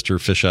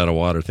 Mr. Fish out of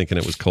water thinking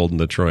it was cold in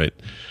Detroit.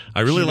 I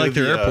really liked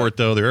their airport,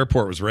 though. Their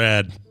airport was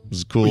rad. It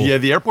was cool. Yeah,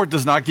 the airport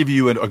does not give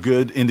you a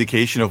good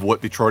indication of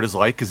what Detroit is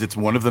like because it's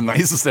one of the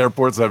nicest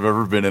airports I've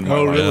ever been in.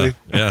 Oh, really?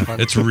 Yeah.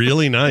 It's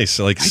really nice,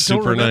 like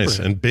super nice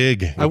and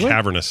big and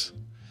cavernous.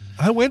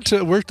 I worked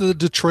at the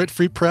Detroit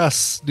Free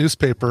Press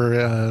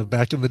newspaper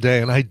back in the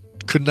day, and I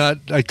could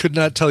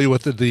not tell you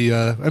what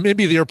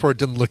maybe the airport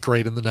didn't look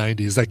great in the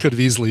 90s. That could have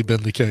easily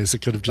been the case. It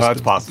could have just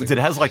it's possible. It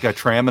has like a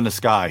tram in the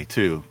sky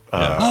too.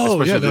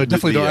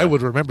 Definitely. I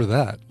would remember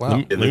that.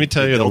 Wow. Let me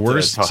tell you the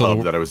worst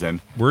hub that I was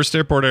in. Worst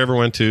airport I ever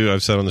went to.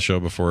 I've said on the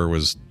show before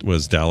was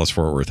Dallas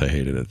Fort Worth. I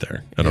hated it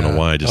there. I don't know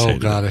why. I just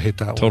hated it. I hate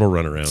that. Total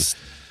runaround.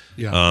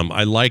 Yeah.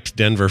 I liked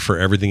Denver for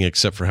everything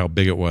except for how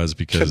big it was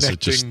because it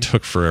just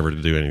took forever to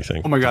do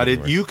anything. Oh my God!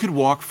 You could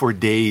walk for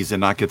days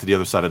and not get to the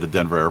other side of the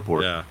Denver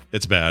airport. Yeah,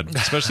 it's bad,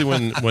 especially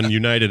when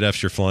United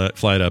F's your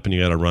flight up and you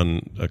got to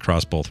run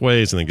across both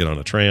ways and then get on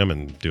a tram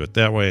and do it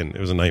that way, and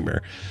it was a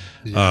nightmare.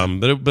 Yeah.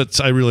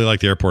 But I really like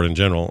the airport in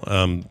general.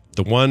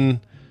 The one.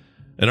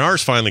 And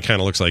ours finally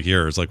kind of looks like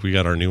yours. Like we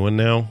got our new one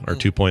now, our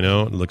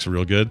 2.0. It looks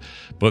real good.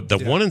 But the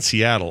one in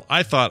Seattle,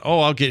 I thought,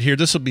 I'll get here.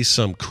 This will be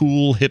some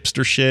cool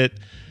hipster shit.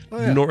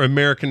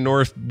 American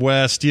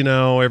Northwest,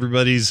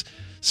 everybody's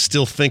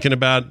still thinking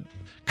about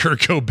Kurt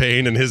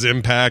Cobain and his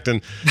impact,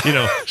 and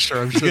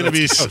sure, it's going to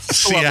be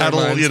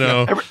Seattle.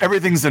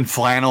 Everything's in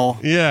flannel.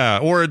 Yeah,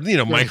 or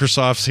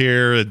Microsoft's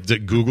here,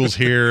 Google's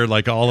here,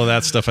 like all of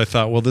that stuff. I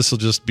thought, well, this will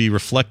just be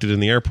reflected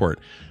in the airport.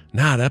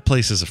 Nah, that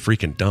place is a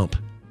freaking dump.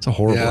 It's a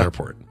horrible Yeah.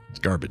 airport. It's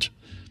garbage.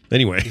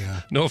 Anyway,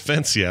 no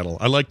offense, Seattle.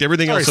 I liked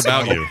everything else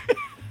about you.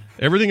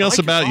 Everything else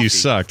about you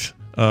sucked.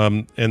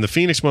 And the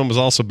Phoenix one was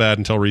also bad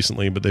until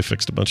recently, but they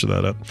fixed a bunch of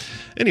that up.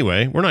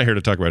 Anyway, we're not here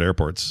to talk about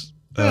airports.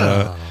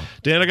 Dan,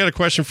 I got a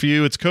question for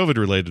you. It's COVID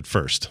related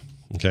first.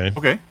 Okay.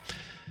 Okay.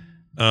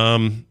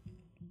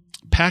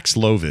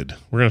 Paxlovid.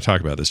 We're going to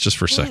talk about this just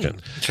for a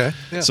second. Okay.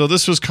 Yeah. So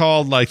this was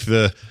called like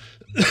the,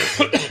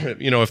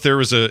 if there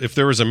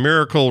was a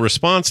miracle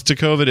response to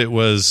COVID, it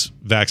was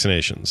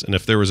vaccinations, and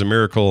if there was a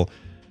miracle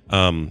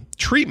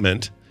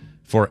treatment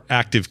for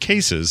active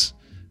cases,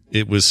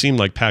 it seemed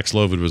like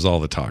Paxlovid was all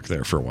the talk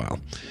there for a while.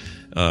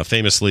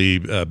 Famously,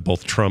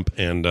 both Trump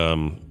and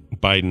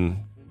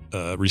Biden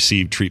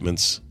received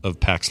treatments of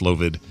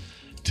Paxlovid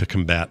to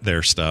combat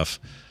their stuff.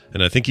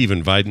 And I think even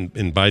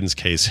in Biden's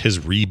case,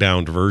 his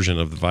rebound version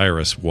of the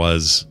virus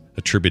was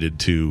attributed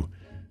to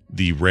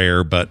the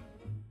rare but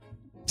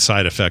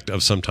side effect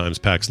of sometimes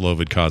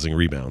Paxlovid causing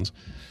rebounds.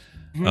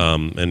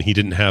 And he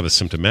didn't have a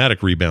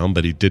symptomatic rebound,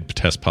 but he did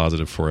test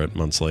positive for it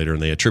months later,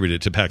 and they attributed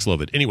it to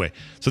Paxlovid. Anyway,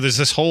 so there's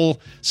this whole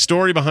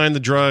story behind the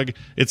drug.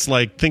 It's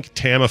like, think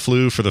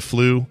Tamiflu for the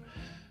flu.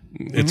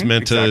 It's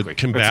meant to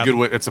combat. It's a good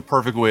way. It's a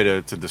perfect way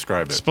to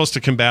describe it. It's supposed to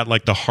combat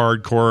like the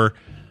hardcore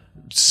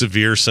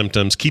severe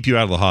symptoms, keep you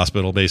out of the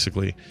hospital,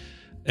 basically.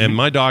 And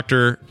my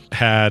doctor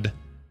had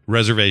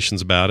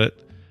reservations about it.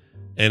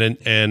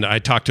 And I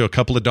talked to a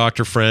couple of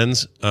doctor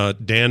friends,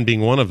 Dan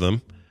being one of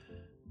them,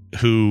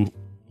 who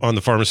on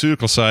the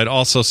pharmaceutical side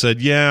also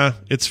said, yeah,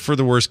 it's for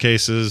the worst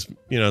cases.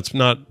 It's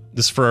not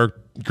this for our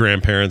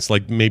grandparents.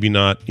 Like maybe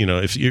not,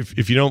 if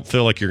you don't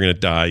feel like you're going to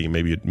die, you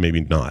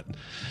maybe not.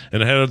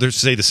 And I had others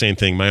say the same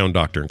thing, my own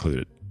doctor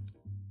included.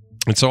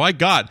 And so I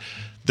got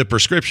the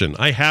prescription.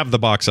 I have the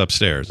box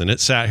upstairs, and it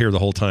sat here the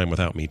whole time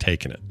without me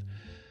taking it.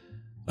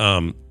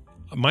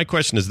 My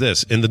question is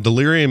this: in the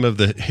delirium of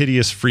the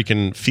hideous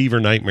freaking fever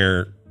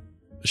nightmare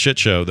shit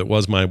show that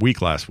was my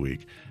week last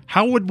week,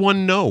 how would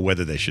one know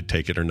whether they should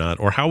take it or not?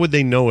 Or how would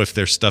they know if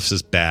their stuff's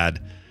is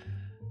bad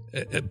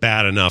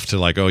enough to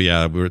like, oh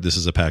yeah, this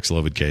is a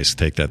Paxlovid case,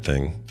 take that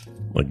thing,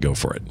 like go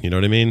for it. You know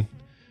what I mean?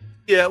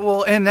 Yeah,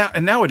 well, and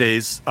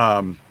nowadays,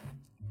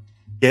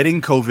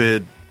 getting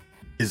COVID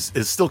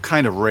is still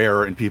kind of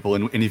rare in people,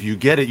 and if you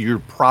get it, you're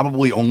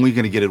probably only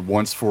going to get it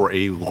once for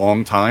a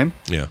long time.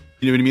 Yeah,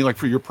 you know what I mean.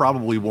 Like you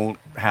probably won't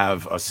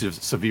have a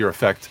severe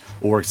effect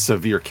or a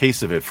severe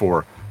case of it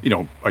for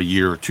a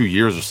year, 2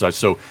 years or such.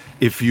 So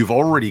if you've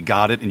already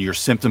got it and your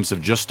symptoms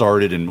have just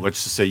started, and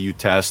let's just say you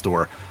test,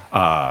 or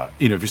if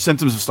your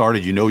symptoms have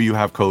started, you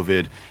have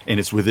COVID, and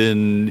it's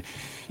within.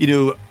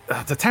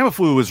 The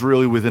Tamiflu is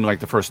really within like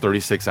the first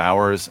 36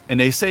 hours, and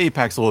they say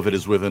Paxlovid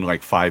is within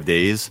like 5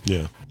 days.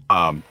 Yeah.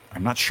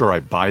 I'm not sure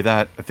I buy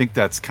that. I think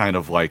that's kind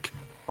of like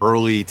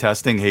early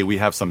testing. Hey, we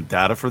have some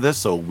data for this,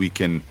 so we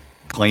can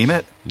claim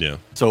it. Yeah.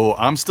 So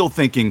I'm still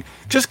thinking,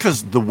 just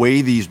because the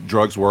way these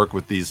drugs work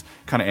with these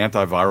kind of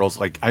antivirals,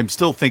 like I'm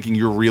still thinking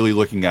you're really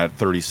looking at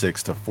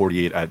 36 to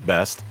 48 at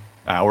best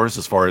hours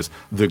as far as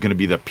they're going to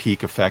be the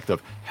peak effect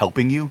of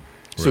helping you.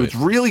 So it's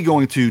really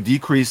going to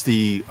decrease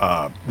the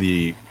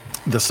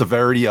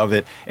severity of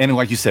it, and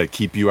like you said,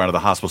 keep you out of the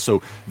hospital.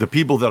 So the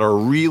people that are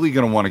really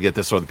going to want to get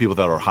this are the people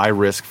that are high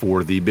risk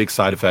for the big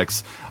side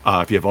effects.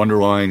 If you have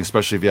underlying,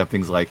 especially if you have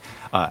things like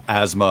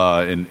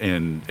asthma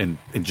and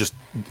just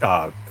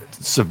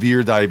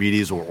severe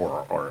diabetes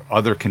or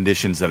other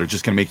conditions that are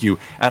just going to make you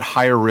at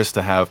higher risk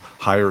to have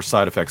higher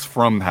side effects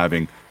from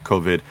having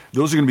COVID.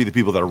 Those are going to be the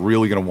people that are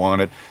really going to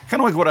want it.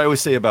 Kind of like what I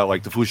always say about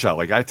like the flu shot.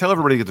 Like I tell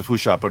everybody to get the flu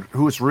shot, but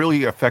who it's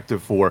really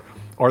effective for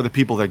are the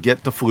people that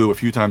get the flu a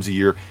few times a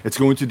year. It's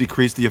going to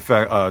decrease the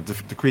effect,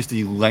 decrease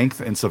the length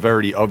and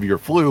severity of your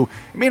flu.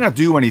 It may not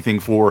do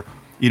anything for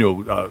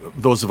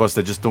those of us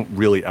that just don't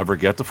really ever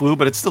get the flu,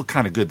 but it's still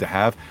kind of good to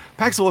have.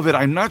 Paxlovid,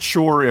 I'm not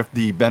sure if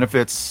the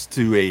benefits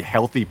to a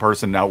healthy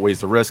person outweighs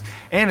the risk,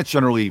 and it's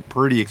generally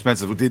pretty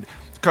expensive.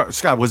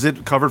 Scott, was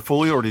it covered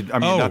fully, or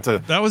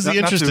that was the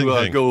interesting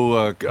thing.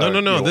 No.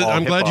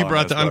 I'm glad you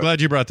brought that. I'm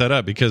glad you brought that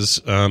up because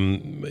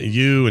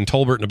you and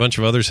Tolbert and a bunch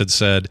of others had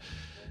said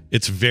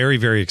it's very,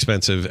 very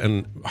expensive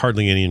and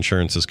hardly any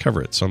insurances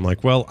cover it. So I'm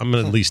like, well, I'm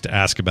going to at least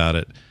ask about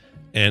it.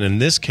 And in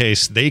this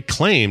case, they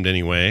claimed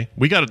anyway.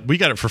 We got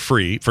it for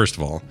free, first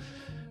of all,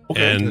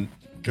 and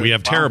we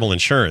have terrible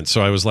insurance.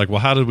 So I was like, well,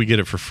 how did we get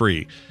it for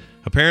free?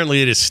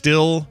 Apparently, it is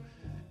still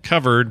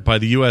covered by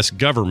the U.S.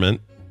 government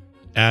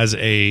as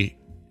a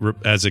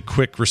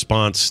quick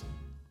response,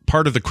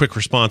 part of the quick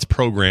response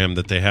program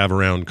that they have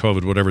around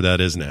COVID, whatever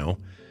that is now.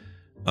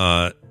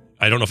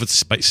 I don't know if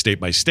it's state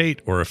by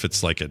state or if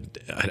it's like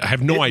I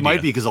have no idea. It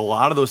might be because a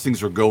lot of those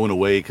things are going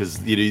away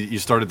because you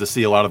started to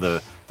see a lot of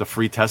the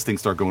free testing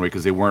start going away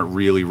because they weren't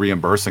really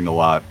reimbursing a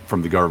lot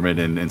from the government.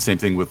 And same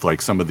thing with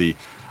like some of the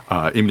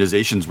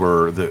immunizations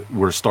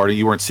were starting.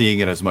 You weren't seeing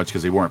it as much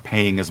because they weren't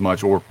paying as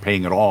much or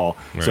paying at all.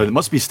 Right. So it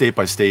must be state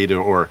by state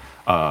or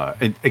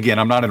And again,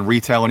 I'm not in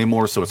retail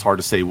anymore, so it's hard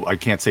to say. I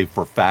can't say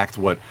for a fact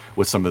what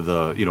some of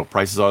the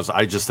prices are.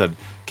 I just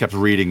kept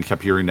reading,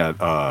 kept hearing that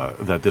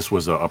that this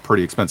was a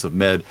pretty expensive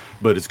med,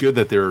 but it's good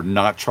that they're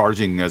not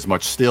charging as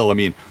much still. I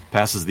mean,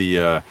 passes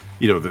the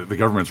the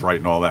government's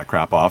writing all that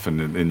crap off, and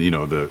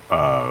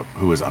the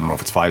who is, I don't know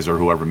if it's Pfizer or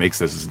whoever makes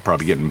this is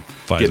probably getting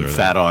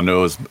fat on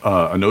nose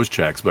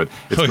checks, but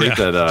it's great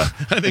that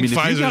I think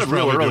Pfizer's if you got it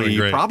real early,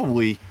 great.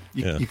 Probably.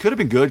 You could have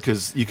been good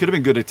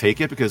to take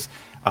it because,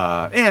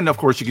 and of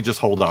course you could just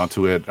hold on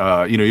to it.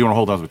 You don't want to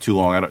hold on to it too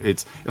long.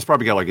 It's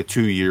probably got like a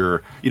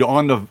 2-year.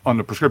 On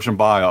the prescription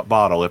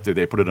bottle, if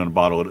they put it in a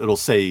bottle, it'll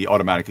say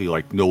automatically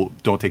like, no,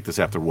 don't take this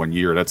after 1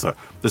 year.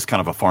 This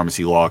kind of a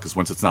pharmacy law, because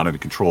once it's not in a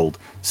controlled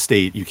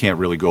state, you can't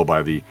really go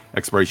by the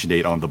expiration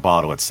date on the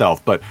bottle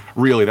itself. But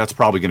really, that's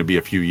probably going to be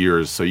a few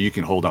years, so you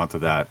can hold on to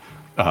that.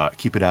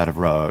 Keep it out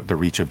of the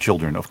reach of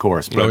children, of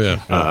course. But,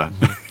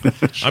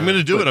 I'm going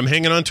to do it. I'm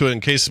hanging on to it in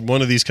case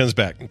one of these comes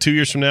back. 2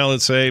 years from now,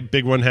 let's say,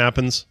 big one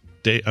happens.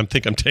 I'm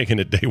taking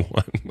it day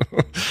one.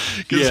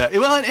 Yeah.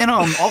 Well, and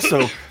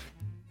also,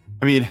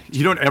 I mean,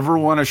 you don't ever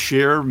want to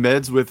share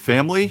meds with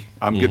family.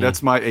 I'm good.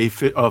 That's my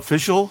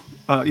official,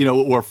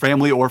 or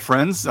family or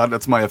friends.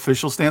 That's my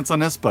official stance on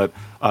this. But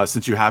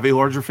since you have a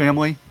larger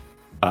family,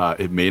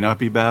 it may not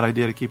be a bad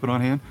idea to keep it on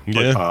hand.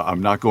 But,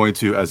 I'm not going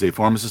to, as a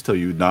pharmacist, tell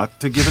you not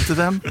to give it to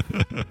them.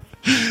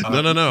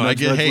 No. I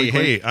get.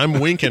 Hey, I'm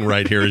winking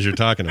right here as you're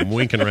talking. I'm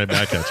winking right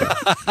back at you.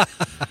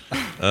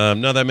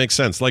 No, that makes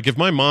sense. Like if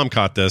my mom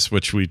caught this,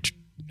 which we,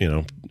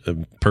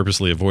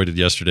 purposely avoided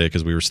yesterday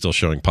because we were still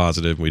showing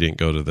positive. We didn't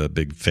go to the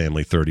big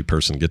family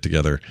 30-person get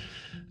together.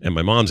 And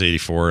my mom's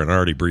 84 and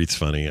already breathes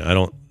funny. I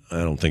don't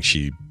think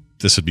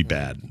this would be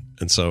bad.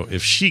 And so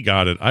if she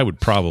got it, I would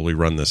probably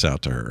run this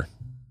out to her.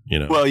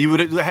 Well, you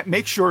would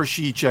make sure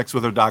she checks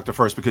with her doctor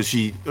first, because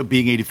she,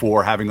 being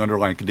 84, having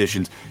underlying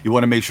conditions, you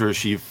want to make sure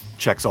she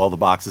checks all the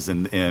boxes.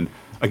 And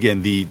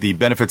again, the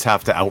benefits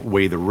have to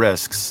outweigh the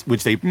risks,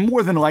 which they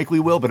more than likely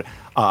will. But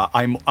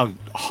I'm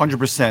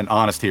 100%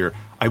 honest here.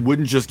 I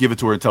wouldn't just give it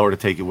to her and tell her to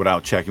take it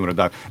without checking with a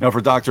doctor. Now, if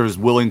her doctor is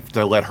willing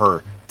to let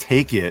her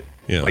take it,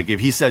 like if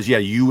he says, yeah,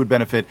 you would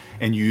benefit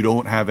and you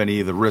don't have any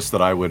of the risks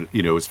that I would,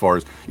 as far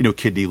as,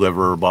 kidney,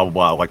 liver, blah, blah,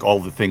 blah, like all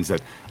the things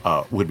that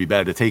would be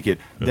bad to take it,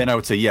 then I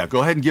would say, yeah,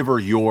 go ahead and give her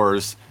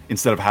yours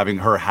instead of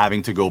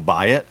having to go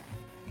buy it.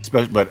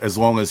 But as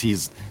long as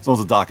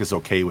the doc is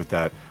okay with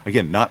that.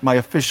 Again, not my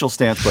official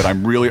stance, but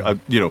I'm really,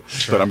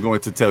 but I'm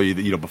going to tell you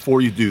that,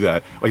 before you do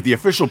that, like the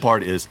official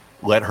part is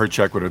let her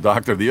check with her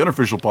doctor. The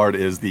unofficial part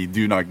is the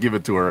do not give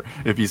it to her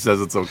if he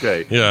says it's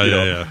okay.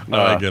 Yeah.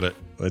 No, I get it.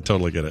 I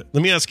totally get it.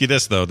 Let me ask you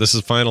this, though. This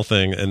is the final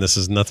thing, and this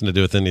has nothing to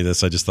do with any of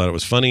this. I just thought it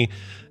was funny,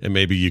 and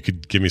maybe you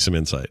could give me some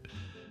insight.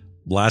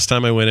 Last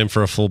time I went in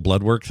for a full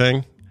blood work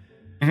thing,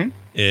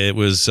 it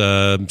was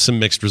some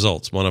mixed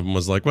results. One of them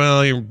was like,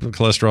 well, your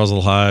cholesterol's a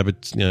little high,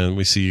 but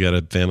we see you got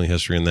a family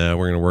history in that.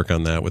 We're going to work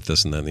on that with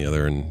this and that and the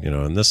other. And,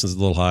 and this is a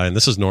little high, and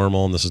this is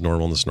normal, and this is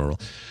normal, and this is normal.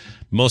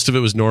 Most of it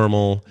was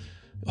normal,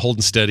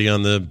 holding steady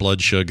on the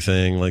blood sugar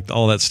thing. Like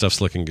all that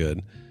stuff's looking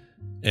good.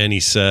 And he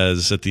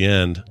says at the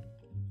end,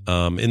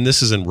 and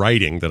this is in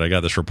writing that I got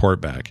this report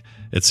back.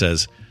 It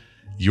says,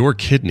 your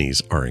kidneys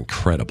are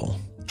incredible.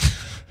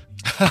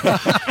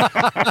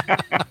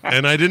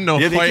 And I didn't know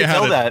quite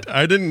how to.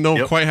 I didn't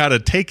know quite how to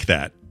take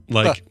that.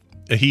 Like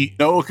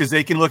no, because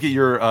they can look at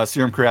your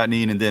serum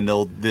creatinine, and then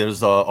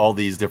there's all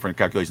these different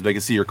calculations. They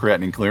can see your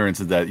creatinine clearance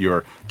and that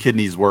your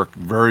kidneys work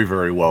very,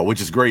 very well,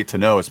 which is great to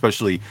know,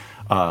 especially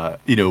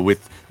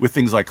with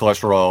things like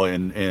cholesterol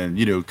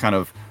and kind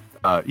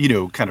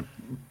of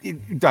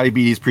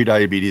diabetes,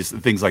 pre-diabetes,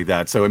 things like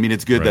that. So, I mean,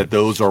 it's good that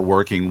those are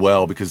working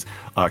well, because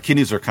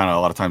kidneys are kind of a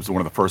lot of times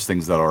one of the first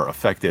things that are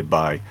affected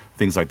by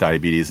things like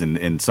diabetes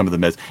and some of the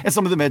meds. And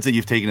some of the meds that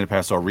you've taken in the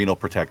past are renal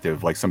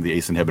protective, like some of the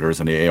ACE inhibitors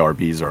and the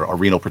ARBs are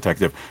renal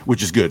protective,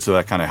 which is good. So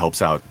that kind of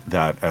helps out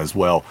that as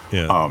well.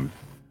 Yeah.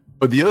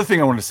 But the other thing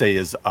I want to say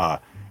is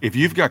if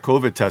you've got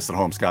COVID tests at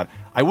home, Scott,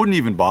 I wouldn't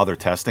even bother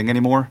testing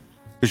anymore,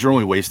 because you're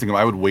only wasting them.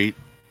 I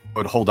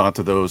would hold on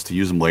to those to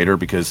use them later,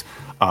 because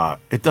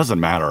it doesn't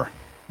matter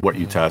what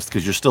you test,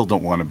 because you still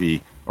don't want to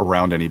be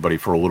around anybody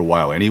for a little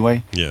while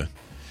anyway. Yeah.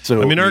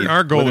 So I mean,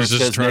 our goal is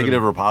just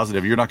negative or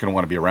positive. You're not going to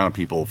want to be around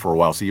people for a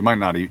while, so you might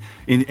not.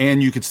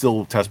 And you could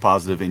still test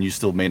positive, and you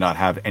still may not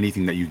have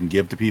anything that you can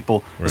give to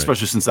people,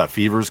 especially since that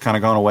fever's kind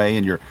of gone away.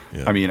 And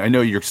I mean, I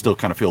know you're still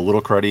kind of feel a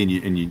little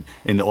cruddy,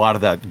 and a lot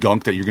of that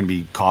gunk that you're going to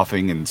be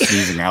coughing and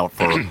sneezing out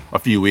for a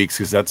few weeks,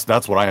 because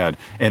that's what I had.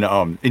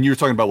 And you were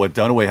talking about what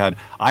Dunaway had.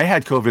 I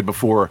had COVID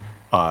before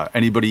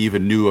anybody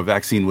even knew a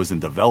vaccine was in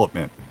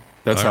development.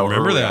 That's how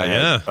early I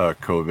had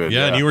COVID.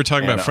 Yeah, and you were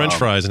talking about French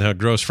fries and how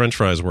gross French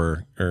fries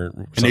were.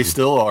 And they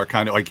still are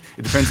kind of like,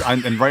 it depends.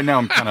 And right now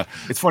I'm kind of,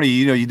 it's funny,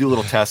 you do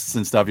little tests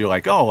and stuff. You're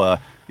like,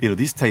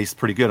 these taste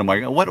pretty good. I'm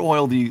like, what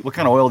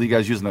kind of oil do you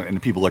guys use?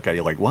 And people look at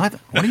you like, what?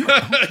 What are you,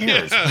 who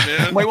cares?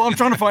 I'm like, well, I'm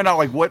trying to find out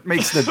like what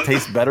makes the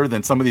taste better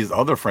than some of these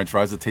other French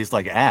fries that taste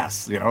like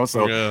ass,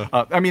 So,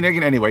 I mean,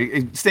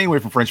 anyway, staying away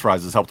from French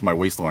fries has helped my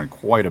waistline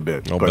quite a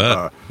bit. I'll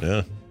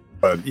bet.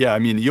 But yeah, I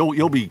mean,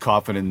 you'll be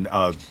confident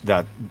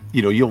that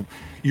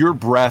your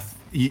breath.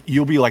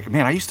 You'll be like,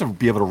 man, I used to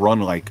be able to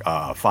run like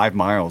 5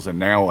 miles, and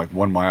now like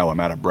 1 mile, I'm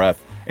out of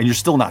breath, and you're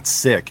still not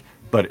sick,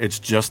 but it's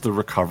just the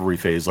recovery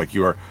phase. Like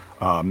your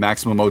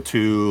maximum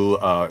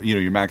O2,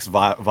 your max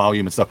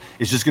volume and stuff.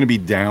 It's just going to be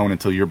down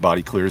until your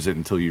body clears it,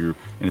 until you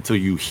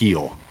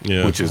heal,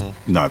 which is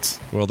nuts.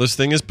 Well, this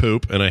thing is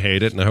poop, and I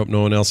hate it, and I hope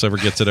no one else ever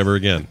gets it ever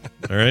again.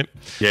 All right?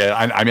 Yeah,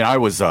 I mean, I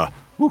was.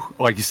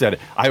 Like you said,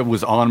 I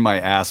was on my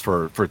ass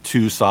for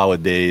 2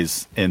 solid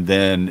days, and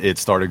then it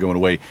started going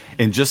away.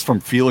 And just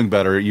from feeling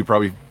better, you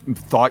probably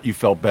thought you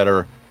felt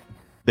better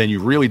than you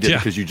really did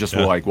because you just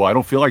were like, well, I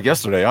don't feel like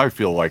yesterday. I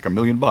feel like $1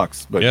 million,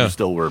 but you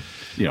still were,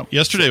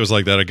 Yesterday was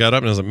like that. I got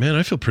up and I was like, man,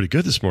 I feel pretty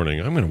good this morning.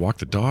 I'm going to walk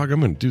the dog.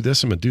 I'm going to do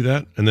this. I'm going to do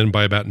that. And then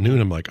by about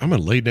noon, I'm like, I'm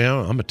going to lay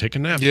down. I'm going to take a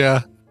nap.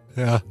 Yeah.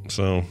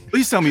 So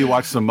please tell me you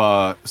watched some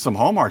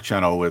Hallmark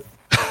Channel with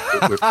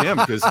Kim,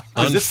 because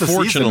this is the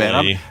season,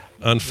 man.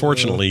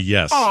 Unfortunately,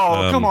 yes.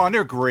 Oh, come on.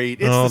 They're great.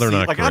 It's they're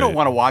not great. I don't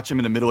want to watch them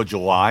in the middle of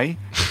July.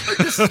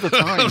 This is the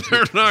time.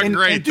 They're not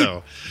great,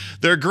 though.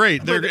 They're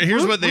great.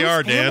 Here's what they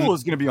are, Dan.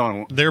 Is going to be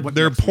on.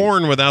 They're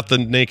porn without the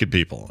naked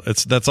people.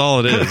 That's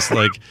all it is.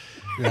 Like,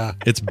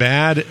 it's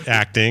bad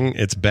acting.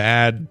 It's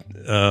bad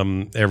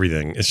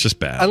everything. It's just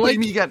bad.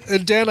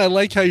 And Dan, I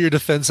like how your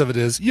defense of it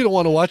is you don't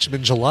want to watch them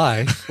in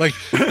July. Like,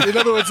 in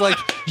other words, like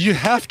you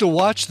have to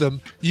watch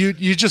them. You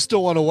just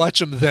don't want to watch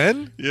them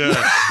then.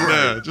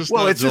 Just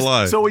not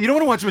July. So you don't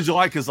want to watch them in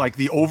July because like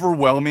the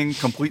overwhelming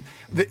complete.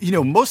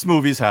 Most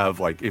movies have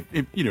like if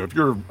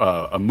you're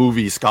a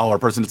movie scholar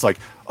person, it's like,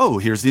 oh,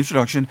 here's the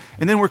introduction,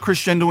 and then we're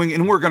crescendoing,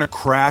 and we're gonna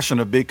crash on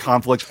a big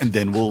conflict, and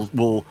then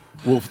we'll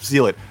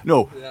seal it.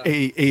 No,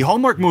 a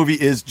Hallmark movie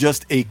is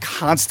just a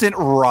constant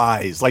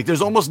rise. Like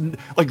there's almost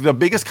like the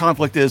biggest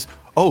conflict is,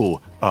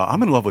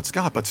 I'm in love with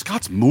Scott, but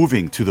Scott's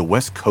moving to the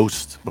West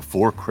Coast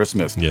before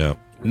Christmas. Yeah.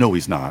 No,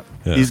 he's not.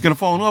 Yeah. He's going to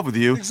fall in love with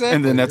you,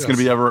 and then that's going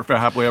to be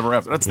happily ever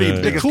after. That's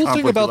the biggest cool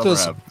thing about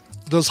those.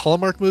 Those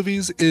Hallmark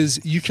movies is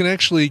you can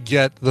actually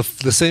get the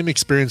same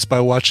experience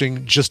by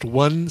watching just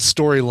one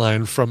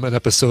storyline from an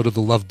episode of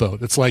The Love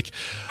Boat. It's like,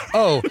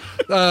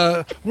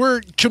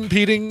 we're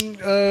competing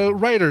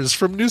writers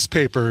from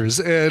newspapers,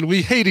 and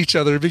we hate each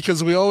other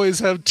because we always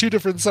have 2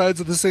 different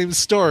sides of the same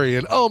story.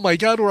 And oh my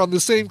God, we're on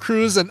the same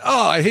cruise, and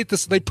I hate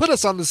this. They put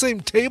us on the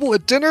same table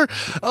at dinner.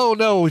 Oh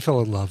no, we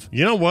fell in love.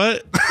 You know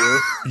what?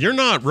 You're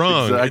not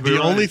wrong. Exactly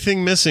the only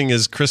thing missing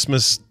is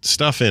Christmas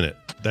stuff in it.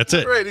 That's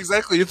it. Right,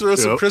 exactly. You throw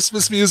some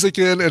Christmas music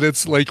in, and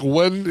it's like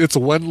one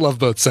Love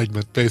Boat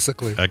segment,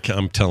 basically.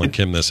 I'm telling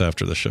Kim this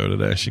after the show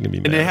today. She can be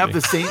mad. And they have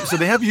the same. So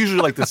they have usually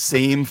like the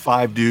same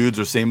 5 dudes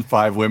or same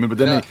 5 women, but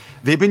then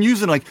they've been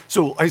using like.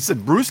 So I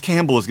said Bruce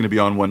Campbell is going to be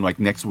on one like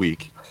next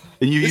week,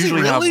 and you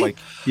usually have like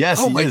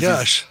oh my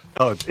gosh.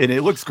 And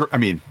it looks. I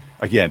mean,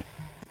 again.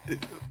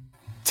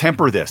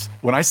 Temper this.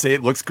 When I say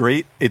it looks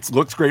great, it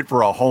looks great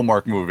for a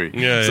Hallmark movie.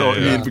 I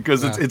mean,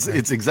 because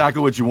it's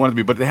exactly what you want it to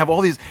be. But they have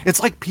all these. It's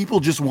like people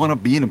just want to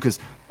be in them because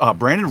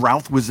Brandon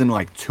Routh was in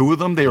like 2 of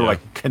them. They were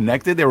like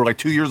connected. They were like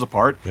 2 years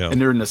apart, and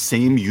they're in the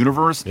same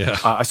universe.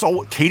 I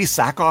saw Katie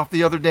Sackhoff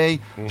the other day.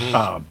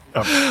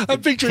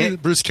 I'm picturing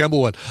Bruce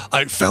Campbell one.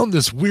 I found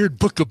this weird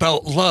book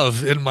about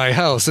love in my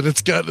house, and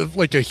it's got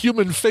like a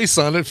human face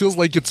on it. It feels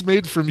like it's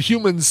made from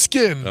human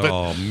skin. But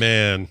oh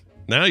man.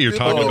 Now you're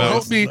talking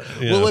about.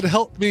 Will it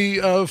help me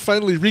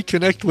finally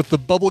reconnect with the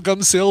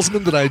bubblegum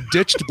salesman that I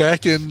ditched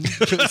back in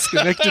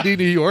Schenectady,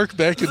 New York,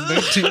 back in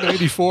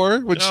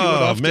 1994 when she went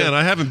off? Oh man,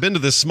 I haven't been to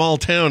this small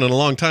town in a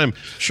long time.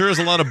 Sure, there's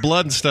a lot of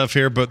blood and stuff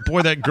here, but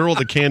boy, that girl at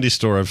the candy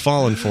store, I've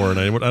fallen for, and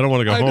I don't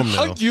want to go home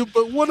now. I'd hug you,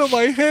 but one of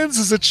my hands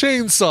is a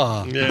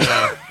chainsaw.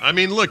 Yeah, I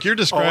mean, look, you're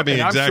describing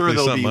exactly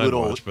something I'd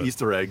watch, but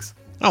Easter eggs.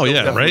 Oh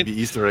yeah, right. Be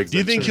Easter eggs. Do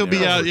you think he'll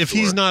be out if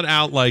he's not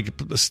out like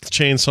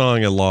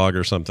chainsawing a log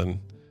or something?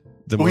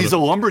 Well, he's a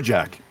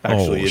lumberjack,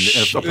 actually. Is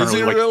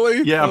he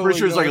really? Yeah, I'm pretty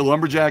sure he's like a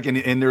lumberjack,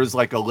 and there's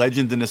like a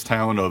legend in this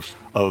town of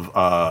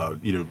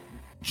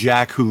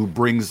Jack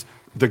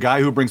the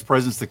guy who brings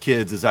presents to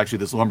kids is actually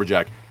this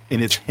lumberjack,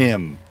 and it's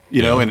him.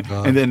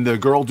 And then the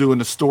girl doing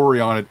the story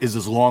on it is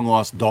his long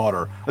lost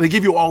daughter. And they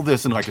give you all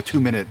this in like a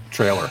 2-minute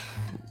trailer.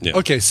 Yeah.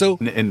 Okay, so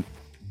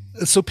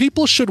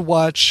people should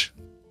watch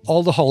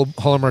all the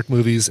Hallmark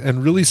movies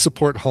and really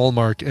support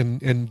Hallmark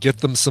and get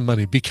them some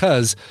money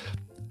because.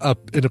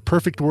 In a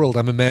perfect world,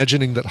 I'm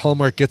imagining that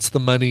Hallmark gets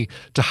the money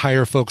to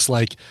hire folks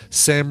like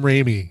Sam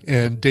Raimi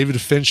and David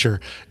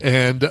Fincher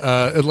and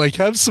like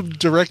have some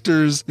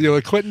directors,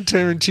 a Quentin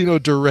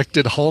Tarantino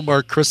directed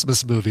Hallmark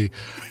Christmas movie.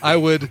 I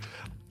would,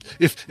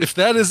 if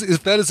that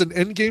is an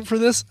end game for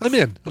this, I'm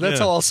in. That's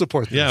how I'll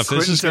support this. Yeah,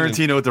 Quentin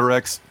Tarantino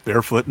directs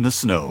Barefoot in the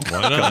Snow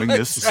coming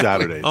this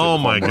Saturday. Oh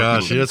my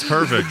gosh, that's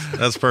perfect.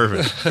 That's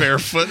perfect.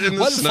 Barefoot in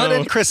the Snow. One fun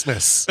in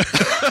Christmas.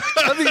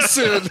 Coming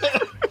soon.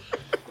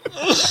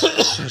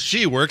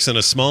 She works in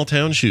a small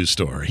town shoe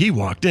store. He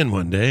walked in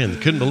one day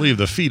and couldn't believe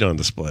the feet on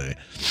display.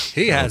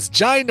 He has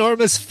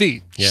ginormous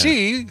feet. Yeah.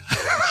 She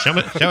show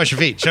us your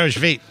feet. Show us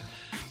your feet.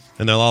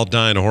 and they'll all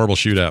die in a horrible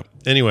shootout.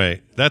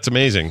 Anyway, that's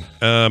amazing.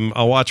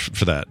 I'll watch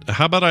for that.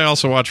 How about I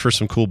also watch for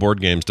some cool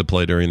board games to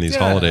play during these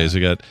holidays?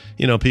 We got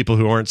people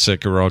who aren't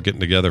sick who are all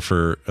getting together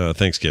for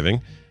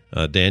Thanksgiving.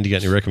 Dan, do you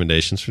got any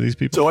recommendations for these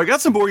people? So I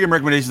got some board game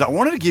recommendations. I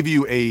wanted to give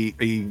you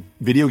a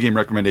video game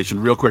recommendation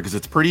real quick because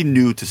it's pretty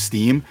new to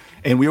Steam,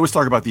 and we always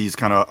talk about these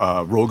kind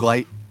of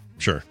roguelite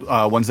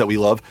ones that we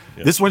love.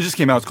 Yeah. This one just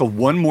came out. It's called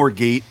One More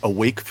Gate: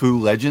 Awake Fu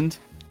Legend.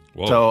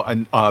 Whoa. So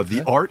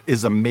the art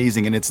is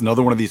amazing, and it's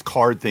another one of these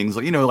card things,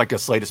 like a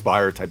Slay the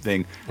Spire type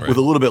thing, with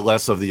a little bit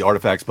less of the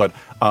artifacts. But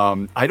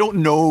I don't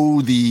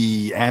know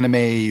the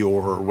anime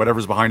or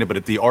whatever's behind it,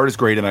 but the art is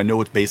great, and I know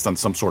it's based on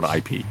some sort of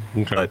IP.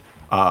 Okay.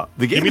 But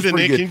the game is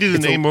pretty good. Can you do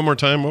the name one more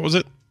time? What was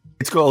it?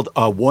 It's called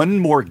One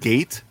More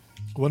Gate.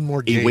 One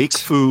More Gate. Awake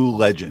Fu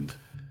Legend.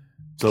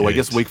 So I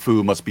guess Wake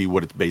Fu must be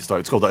what it's based on.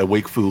 It's called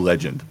Awake Fu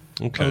Legend.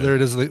 Okay. Oh, there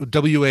it is.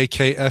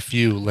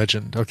 WAKFU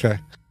Legend. Okay.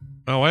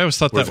 Oh, I always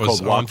thought that was.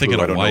 I'm thinking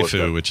of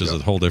waifu, which is a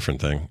whole different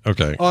thing.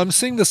 Okay. Oh, I'm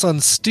seeing this on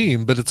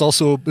Steam, but it's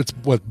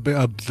what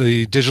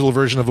the digital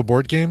version of a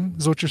board game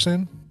is what you're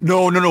saying?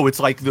 No. It's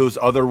like those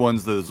other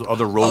ones, those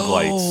other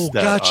roguelites. Oh,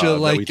 gotcha.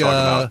 That we talk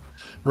about.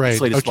 Right.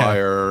 Slay the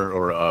Spire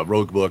or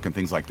Rogue Book and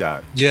things like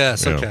that.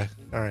 Yes. Okay.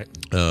 All right.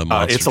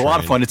 It's a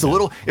lot of fun. It's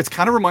it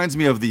kind of reminds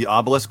me of the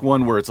Obelisk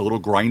one where it's a little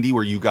grindy,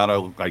 where you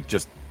gotta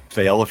just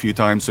fail a few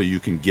times so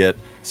you can get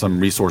some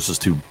resources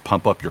to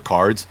pump up your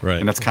cards. Right.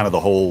 And that's kind of the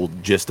whole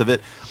gist of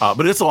it.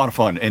 But it's a lot of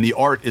fun, and the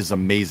art is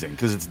amazing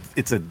because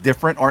it's a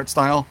different art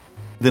style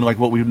than like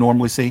what we would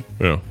normally see.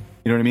 Yeah.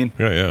 You know what I mean?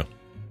 Yeah.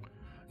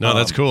 No,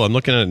 that's cool. I'm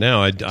looking at it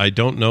now. I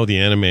don't know the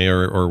anime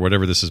or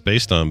whatever this is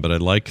based on, but I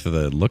like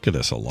the look of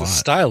this a lot. The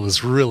style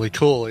is really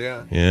cool.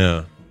 Yeah.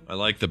 Yeah. I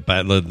like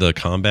the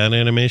combat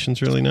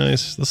animation's really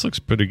nice. This looks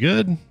pretty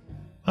good.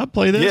 I'll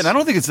play this. Yeah, and I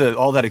don't think it's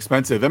all that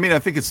expensive. I mean, I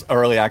think it's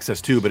early access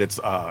too, but it's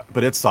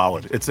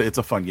solid. It's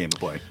a fun game to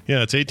play.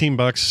 Yeah, it's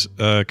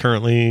 $18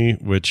 currently,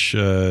 which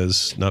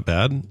is not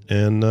bad.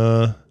 And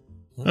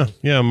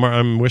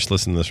I'm wish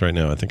listing this right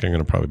now. I think I'm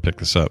going to probably pick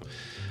this up.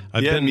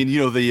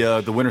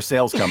 The winter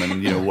sale's coming,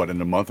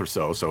 in a month or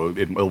so. So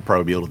it'll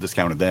probably be a little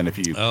discounted then if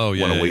you want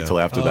to wait till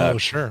after that. Oh,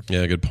 sure.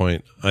 Yeah, good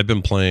point. I've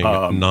been playing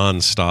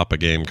nonstop a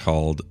game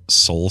called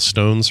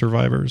Soulstone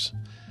Survivors.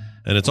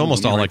 And it's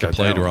almost all I could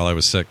play while I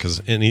was sick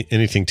because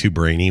anything too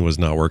brainy was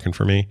not working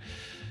for me.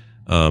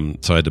 So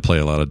I had to play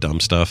a lot of dumb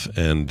stuff.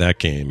 And that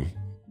game,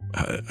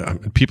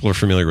 people are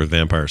familiar with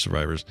Vampire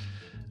Survivors.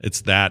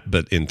 It's that,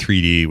 but in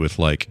 3D with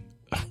like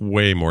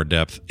way more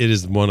depth. It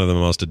is one of the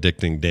most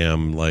addicting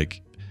damn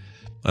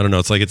I don't know.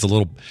 It's like a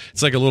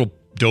little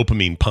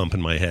dopamine pump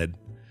in my head.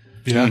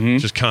 Yeah. Mm-hmm.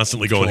 Just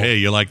constantly going, hey,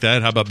 you like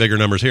that? How about bigger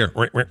numbers here?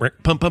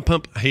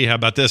 Pump. Hey, how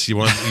about this? You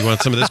want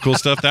some of this cool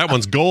stuff? That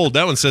one's gold.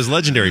 That one says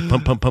legendary.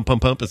 Pump.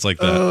 It's like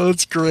that. Oh,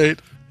 that's great.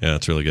 Yeah,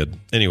 it's really good.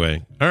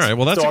 Anyway, all right.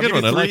 Well, that's a good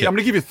one. I like it. I'm going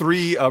to give you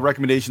 3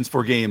 recommendations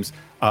for games.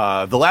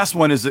 The last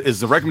one is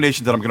the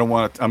recommendation that I'm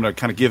going to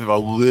kind of give a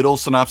little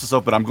synopsis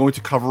of, but I'm going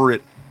to cover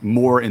it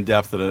more in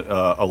depth at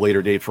a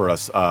later date for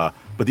us.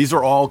 But these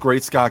are all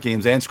great Scott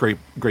games and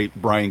great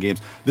Brian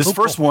games. This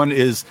first one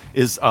is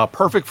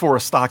perfect for a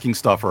stocking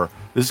stuffer.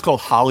 This is called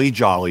Holly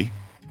Jolly.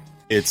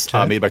 It's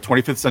made by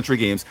 25th Century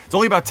Games. It's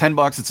only about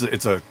 $10.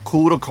 It's a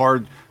cool little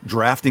card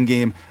drafting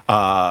game,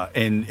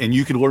 and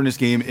you can learn this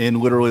game in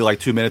literally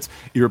like 2 minutes.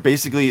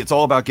 It's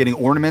all about getting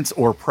ornaments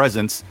or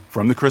presents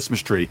from the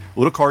Christmas tree. A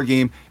little card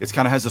game. It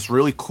kind of has this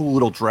really cool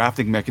little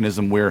drafting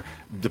mechanism where,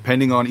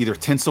 depending on either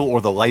tinsel or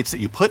the lights that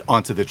you put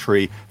onto the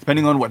tree,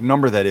 depending on what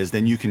number that is,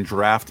 then you can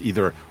draft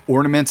either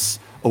ornaments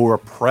or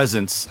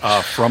presents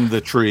from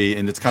the tree,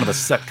 and it's kind of a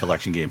set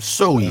collection game.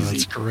 So easy.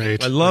 That's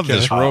great. I love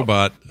this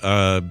robot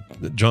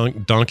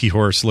donkey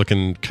horse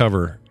looking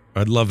cover.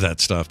 I love that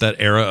stuff. That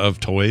era of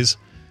toys.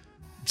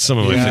 Some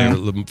of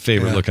my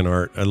favorite looking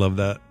art. I love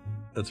that.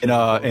 That's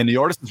and the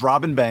artist is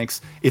Robin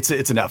Banks. It's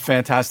a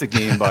fantastic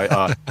game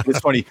by. It's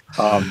funny.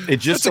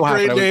 It just That's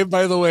a great name,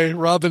 by the way,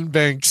 Robin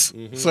Banks.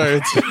 Mm-hmm. Sorry,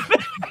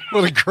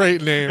 what a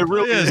great name.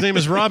 His name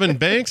is Robin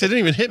Banks. It didn't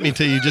even hit me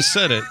till you just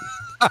said it.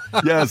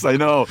 Yes, I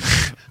know.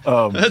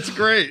 That's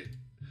great.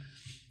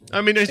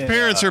 I mean, his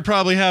parents are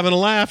probably having a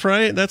laugh,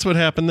 right? That's what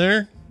happened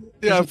there.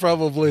 Yeah,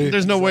 probably.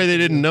 There's no way they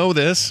didn't know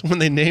this when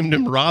they named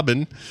him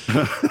Robin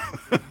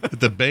at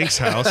the Banks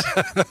house.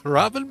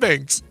 Robin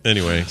Banks.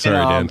 Anyway, sorry,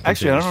 Dan.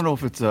 Actually, I don't know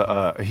if it's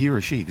a he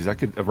or she,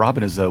 because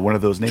Robin is one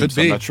of those names. Could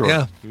be. I'm not sure.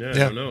 I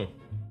don't know.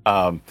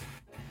 And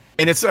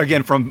it's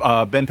again from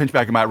Ben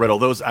Pinchback and Matt Riddle.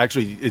 Those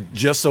actually, it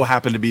just so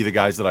happened to be the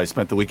guys that I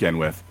spent the weekend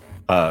with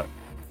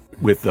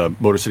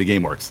Motor City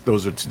Game Works.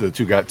 Those are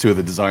two of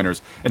the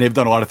designers, and they've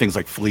done a lot of things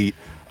like Fleet.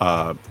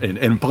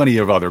 And plenty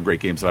of other great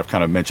games that I've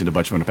kind of mentioned a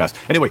bunch of in the past.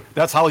 Anyway,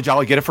 that's Holly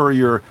Jolly. Get it for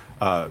your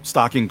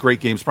stocking. Great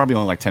games. Probably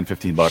only like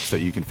 $10-15 that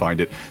you can find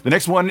it. The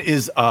next one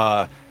is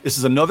this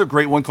is another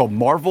great one called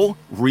Marvel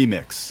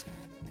Remix.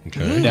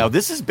 Okay. Now,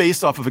 this is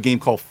based off of a game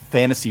called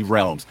Fantasy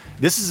Realms.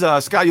 This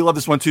is, Scott, you love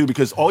this one too,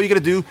 because all you got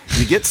to do,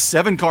 you get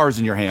 7 cards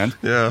in your hand.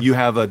 Yeah. You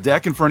have a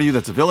deck in front of you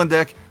that's a villain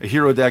deck, a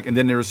hero deck, and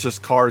then there's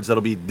just cards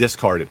that'll be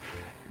discarded.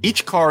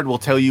 Each card will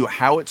tell you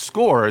how it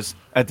scores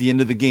at the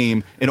end of the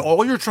game, and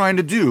all you're trying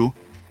to do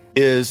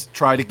is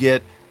try to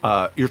get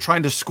you're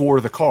trying to score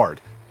the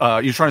card.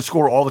 You're trying to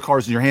score all the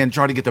cards in your hand,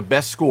 trying to get the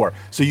best score.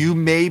 So you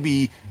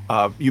may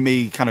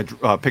kind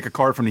of pick a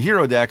card from the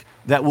hero deck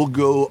that will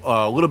go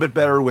a little bit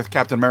better with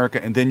Captain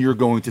America, and then you're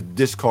going to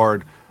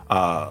discard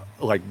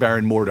like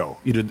Baron Mordo,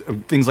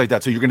 things like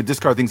that. So you're going to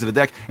discard things in the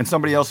deck, and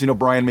somebody else,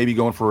 Brian may be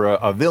going for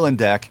a villain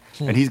deck,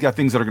 and he's got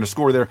things that are going to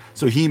score there.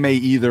 So he may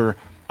either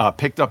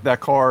picked up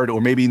that card,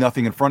 or maybe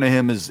nothing in front of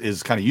him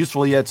is kind of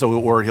useful yet. So,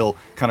 or he'll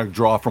kind of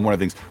draw from one of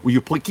the things. Well,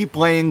 you keep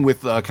playing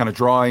with kind of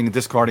drawing and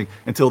discarding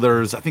until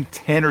there's, I think,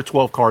 10 or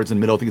 12 cards in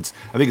the middle. I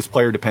think it's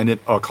player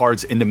dependent.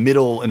 Cards in the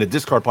middle in the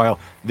discard pile.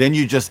 Then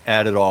you just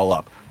add it all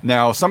up.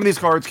 Now, some of these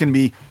cards can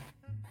be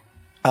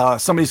a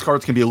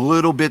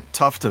little bit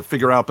tough to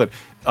figure out, but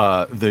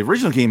the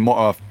original game,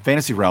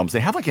 Fantasy Realms, they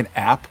have like an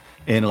app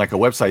and like a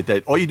website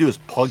that all you do is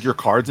plug your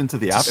cards into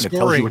the app and it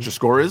tells you what your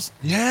score is.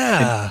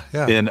 Yeah.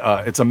 And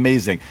it's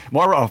amazing.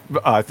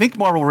 I think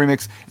Marvel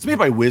Remix, it's made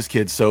by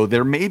WizKids, so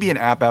there may be an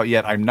app out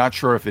yet. I'm not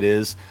sure if it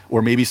is,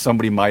 or maybe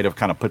somebody might have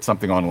kind of put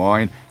something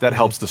online that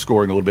helps the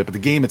scoring a little bit. But the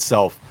game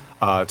itself,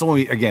 it's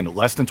only, again,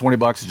 less than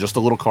 $20. It's just a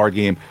little card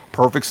game.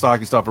 Perfect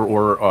stocking stuffer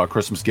or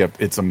Christmas gift.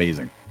 It's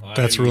amazing.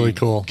 That's really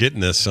cool.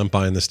 Getting this. I'm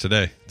buying this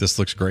today. This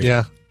looks great.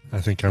 Yeah. I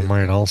think I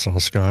might also,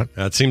 Scott.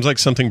 It seems like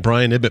something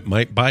Brian Ibbett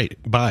might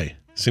buy.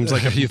 Seems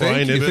like a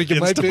Brian Ibbett think it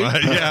might be? buy.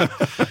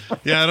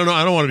 Yeah. I don't know.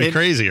 I don't want to be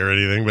crazy or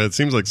anything, but it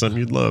seems like something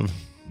you'd love.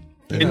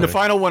 In the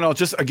final one, I'm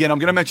going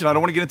to mention, I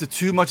don't want to get into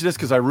too much of this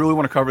because I really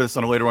want to cover this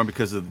on a later one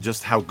because of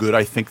just how good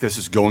I think this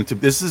is going to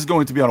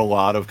be on a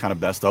lot of kind of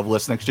best of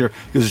lists next year,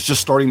 because it's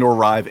just starting to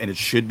arrive, and it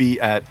should be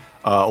at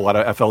a lot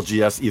of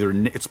FLGS.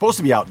 It's supposed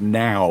to be out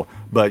now,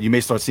 but you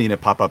may start seeing it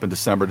pop up in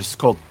December. This is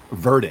called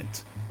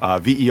Verdant.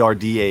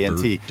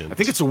 Verdant. I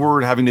think it's a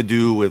word having to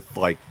do with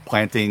like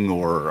planting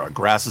or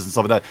grasses and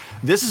stuff like that.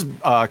 This is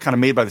kind of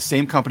made by the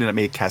same company that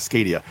made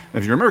Cascadia. And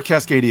if you remember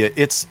Cascadia,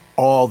 it's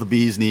all the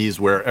bee's knees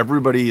where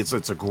everybody, it's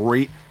a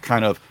great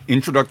kind of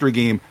introductory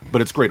game,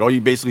 but it's great. All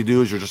you basically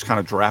do is you're just kind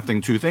of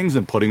drafting two things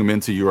and putting them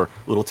into your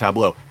little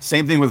tableau.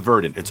 Same thing with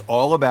Verdant. It's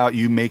all about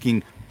you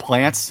making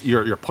plants,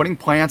 you're putting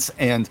plants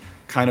and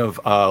kind of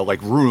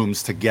like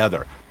rooms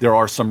together. There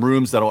are some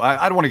rooms that'll,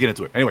 I don't want to get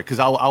into it anyway, because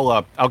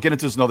I'll get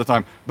into this another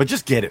time, but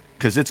just get it,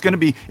 because it's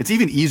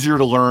even easier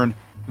to learn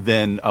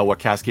than what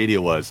Cascadia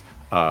was,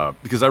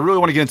 because I really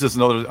want to get into this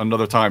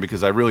another time,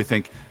 because I really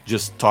think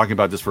just talking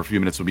about this for a few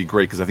minutes would be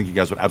great, because I think you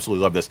guys would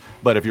absolutely love this.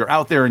 But if you're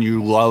out there and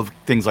you love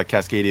things like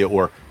Cascadia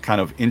or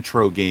kind of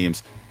intro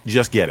games,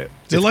 just get it.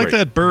 They like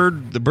that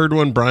the bird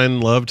one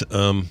Brian loved.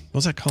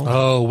 What's that called?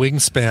 Oh,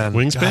 Wingspan.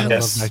 Wingspan? God, I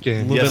love that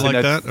game. A little bit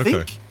like that?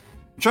 Okay.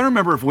 I'm trying to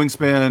remember if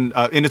Wingspan,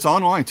 and it's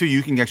online too.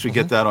 You can actually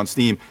get that on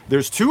Steam.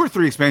 There's 2 or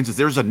 3 expansions.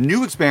 There's a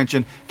new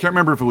expansion. Can't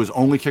remember if it was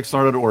only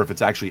Kickstarted or if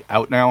it's actually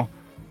out now.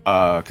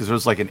 Because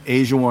there's like an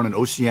Asia one, an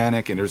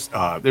Oceanic, and there's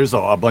a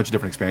bunch of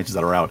different expansions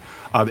that are out.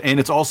 And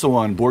it's also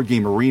on Board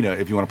Game Arena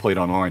if you want to play it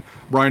online.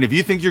 Brian, if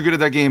you think you're good at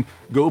that game,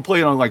 go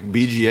play it on like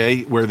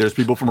BGA, where there's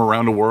people from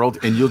around the world,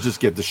 and you'll just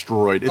get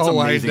destroyed. It's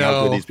amazing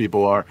how good these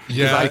people are.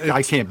 Yeah,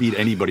 I can't beat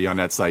anybody on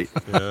that site.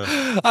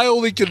 Yeah. I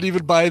only couldn't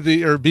even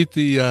beat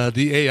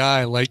the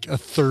AI like a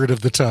third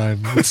of the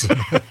time.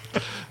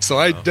 So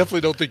I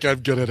definitely don't think I'm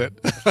good at it.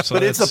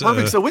 But it's a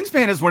perfect. So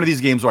Wingspan is one of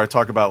these games where I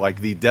talk about like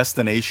the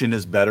destination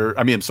is better.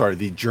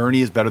 The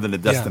journey is better than the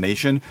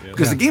destination,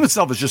 because the game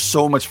itself is just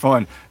so much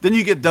fun. Then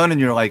you get done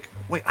and you're like,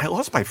 wait, I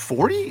lost by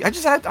 40? I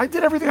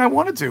did everything I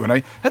wanted to, and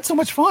I had so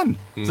much fun.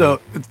 So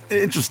it's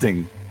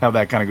interesting how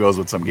that kind of goes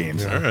with some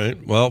games. All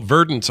right. Well,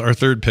 Verdant's our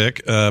third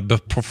pick.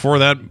 Before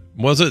that,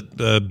 was it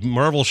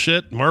Marvel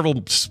Spike?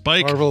 Marvel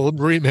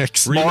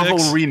Remix. Marvel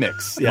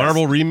Remix. Yes.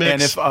 Marvel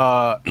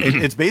Remix. And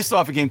if it's based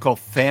off a game called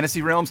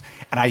Fantasy Realms,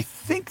 and I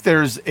think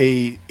there's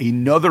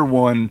another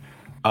one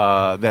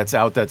that's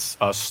out that's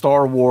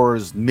Star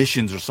Wars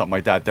Missions or something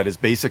like that is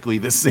basically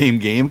the same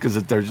game,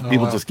 because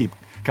people just keep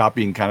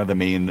copying kind of the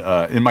main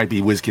it might be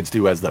WizKids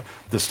too, as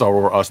the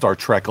Star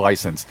Trek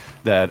license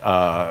that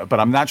but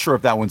I'm not sure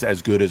if that one's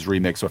as good as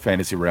Remix or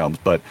Fantasy Realms,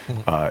 but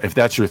if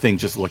that's your thing,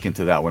 just look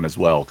into that one as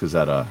well, because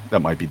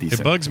that might be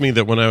decent. It bugs me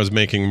that when I was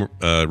making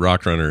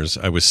Rock Runners,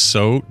 I was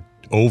so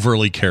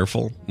overly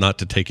careful not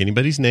to take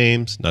anybody's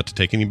names, not to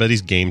take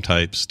anybody's game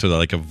types, to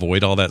like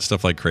avoid all that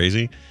stuff like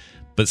crazy.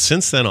 But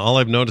since then, all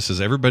I've noticed is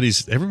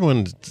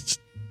everyone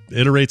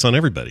iterates on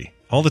everybody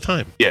all the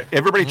time. Yeah,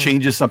 everybody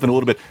changes something a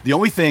little bit. The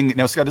only thing,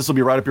 now Scott, this will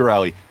be right up your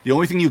alley. The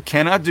only thing you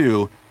cannot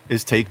do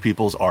is take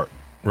people's art.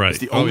 Right. It's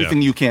the only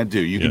thing you can't do.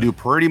 You can do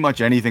pretty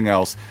much anything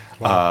else.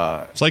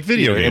 Wow. It's like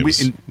video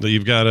games.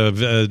 You've got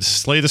to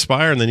Slay the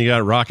Spire, and then you got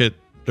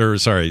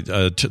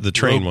the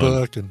train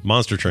one,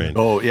 Monster Train.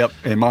 Oh, yep,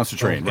 and Monster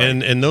Train.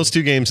 Right. And those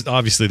two games,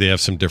 obviously, they have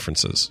some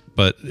differences,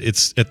 but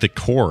it's at the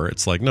core.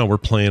 It's like, no, we're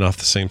playing off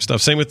the same stuff.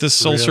 Same with this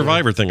Soul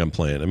Survivor thing I'm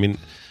playing.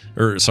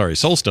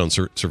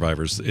 Soulstone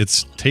Survivors.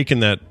 It's taken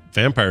that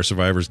Vampire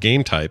Survivors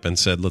game type and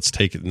said, let's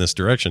take it in this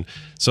direction.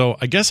 So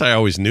I guess I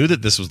always knew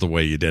that this was the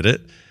way you did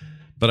it,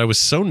 but I was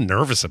so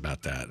nervous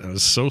about that. I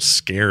was so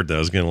scared that I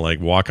was going to like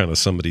walk onto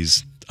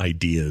somebody's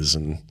ideas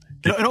and.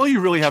 And all you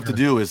really have to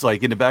do is,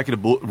 like, in the back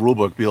of the rule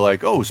book, be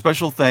like, "Oh,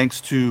 special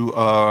thanks to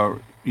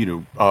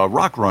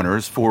rock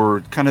runners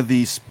for kind of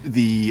the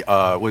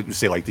what would you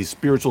say, like the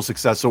spiritual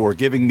successor, or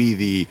giving me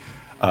the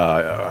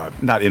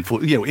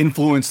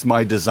influenced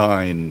my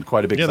design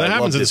quite a bit." Yeah, that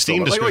happens in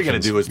Steam descriptions. Like, all you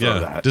got to do is throw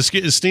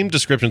that. Steam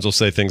descriptions will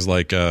say things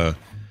like,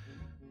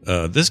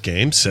 "This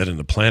game set in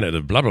the planet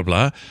of blah blah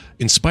blah,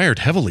 inspired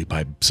heavily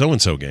by so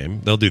and so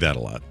game." They'll do that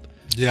a lot.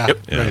 Yeah,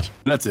 right.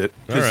 That's it.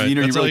 Because right. you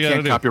That's really all you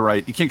can't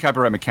copyright. You can't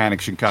copyright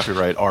mechanics. You can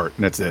copyright art,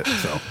 and that's it.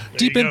 So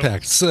Deep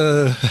Impact's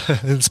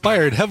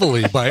inspired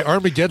heavily by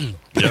Armageddon.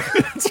 Yep.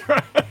 That's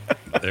right.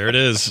 There it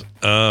is.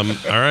 All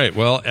right.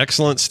 Well,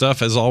 excellent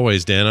stuff as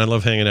always, Dan. I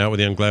love hanging out with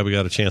you. I'm glad we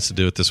got a chance to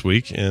do it this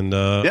week. And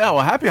yeah,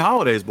 well, happy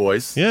holidays,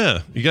 boys.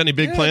 Yeah. You got any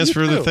big plans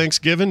for the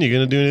Thanksgiving? You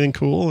going to do anything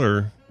cool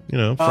or?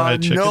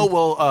 Fried chicken? No,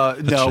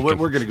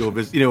 we're going to go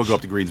visit. We'll go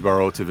up to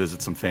Greensboro to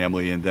visit some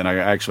family, and then I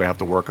actually have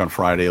to work on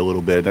Friday a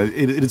little bit.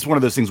 It's one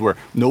of those things where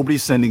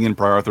nobody's sending in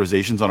prior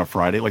authorizations on a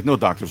Friday. Like, no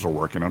doctors are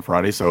working on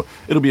Friday, so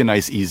it'll be a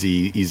nice,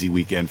 easy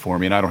weekend for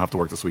me, and I don't have to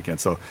work this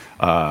weekend. So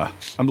I'm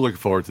looking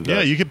forward to that.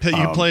 Yeah, you could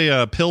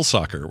play pill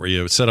soccer, where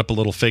you set up a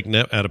little fake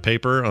net out of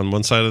paper on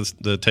one side of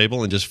the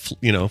table and just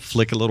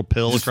flick a little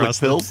pill across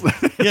pills.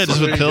 Yeah,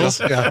 just with pills.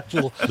 Yeah.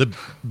 The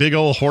big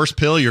old horse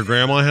pill your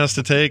grandma has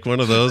to take.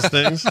 One of those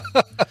things.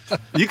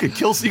 You could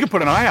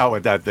put an eye out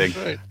with that thing.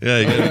 Right. Yeah,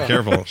 you gotta be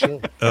careful. Sure.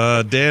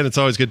 Dan, it's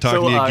always good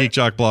talking to you. Geek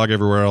Jock blog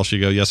everywhere else you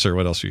go. Yes, sir.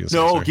 What else are you going to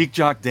say? No, Geek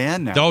Jock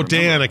Dan now. Oh,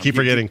 Dan. I keep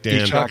forgetting Dan.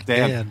 Geek Jock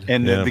Dan.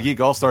 And the Geek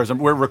All Stars.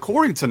 We're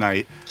recording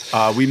tonight.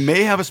 We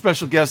may have a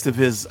special guest if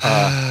his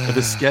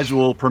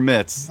schedule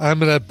permits. I'm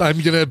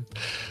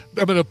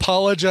gonna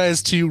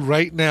apologize to you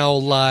right now,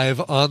 live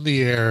on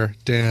the air,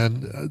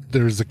 Dan.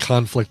 There's a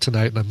conflict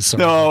tonight, and I'm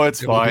sorry. No,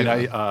 it's fine.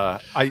 I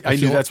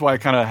knew that's why I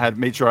kind of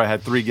made sure I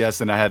had 3 guests,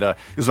 and I had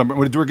because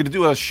we're going to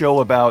do a show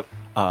about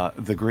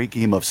the great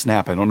game of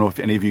Snap. I don't know if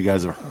any of you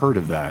guys have heard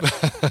of that.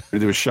 We're going to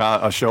do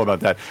a show about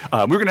that.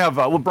 We're going to have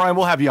Brian.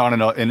 We'll have you on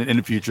in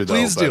the future, though.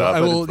 Please do.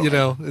 I will.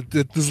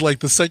 This is like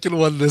the second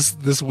one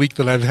this week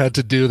that I've had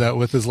to do that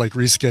with is like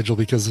reschedule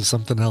because of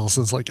something else.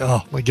 It's like,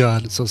 oh my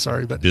god, so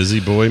sorry, but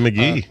busy boy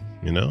McGee.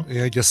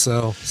 Yeah, I guess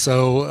so.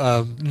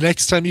 So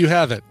next time you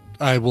have it,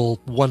 I will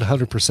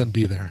 100%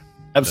 be there.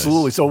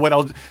 Absolutely.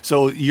 Nice.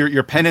 So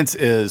your penance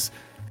is.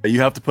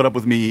 You have to put up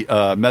with me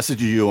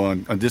messaging you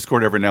on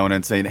Discord every now and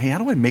then saying, "Hey, how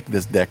do I make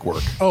this deck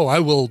work?" Oh, I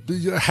will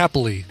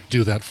happily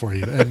do that for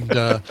you, and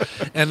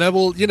and I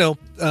will.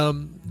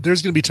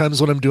 There's going to be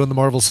times when I'm doing the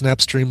Marvel Snap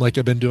stream, like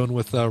I've been doing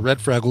with Red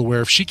Fraggle, where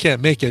if she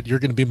can't make it, you're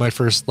going to be my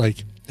first.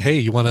 Like, hey,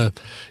 you want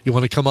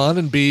to come on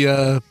and be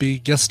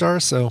guest star?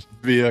 So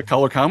be a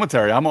color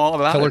commentary. I'm all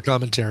about color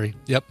commentary.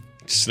 Yep.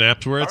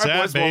 Snapped where it's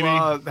at, boys, baby.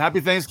 Well,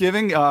 happy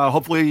Thanksgiving.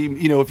 Hopefully,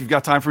 if you've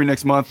got time for you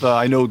next month,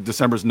 I know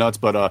December's nuts,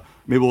 but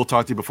maybe we'll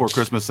talk to you before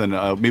Christmas, and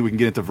maybe we can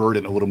get into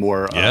Verdant a little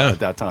more at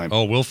that time.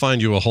 Oh, we'll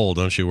find you a hole,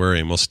 don't you worry,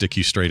 and we'll stick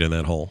you straight in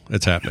that hole.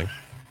 It's happening.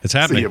 It's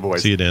happening. See you,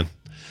 boys. See you, Dan.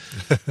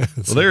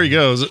 Well, there he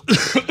goes.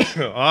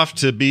 Off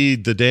to be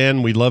the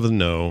Dan we love and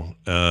know,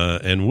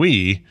 and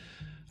we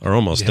are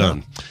almost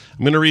done.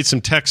 I'm going to read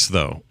some texts,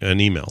 though, and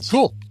emails.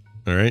 Cool.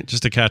 All right,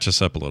 just to catch us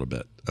up a little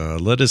bit.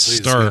 Let us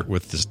start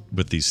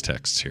with these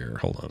texts here.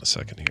 Hold on a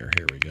second here.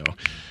 Here we go.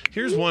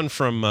 Here's one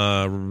from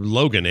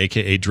Logan,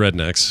 a.k.a.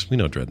 Dreadnecks. We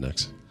know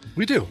Dreadnecks.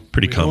 We do.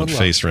 Pretty common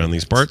face around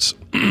these parts.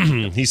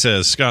 He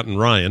says, Scott and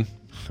Ryan.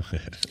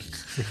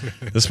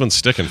 This one's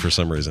sticking for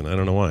some reason. I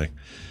don't know why.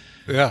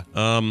 Yeah.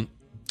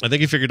 I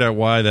think he figured out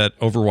why that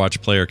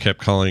Overwatch player kept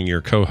calling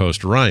your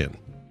co-host Ryan.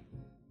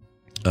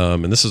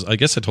 And this is, I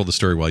guess I told the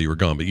story while you were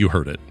gone, but you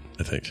heard it,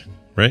 I think.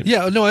 Right?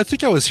 Yeah, no, I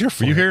think I was here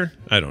for Were you it. here?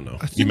 I don't know.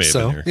 I think you may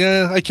so. have been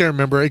here. Yeah, I can't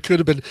remember. It could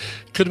have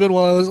been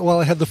while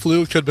I had the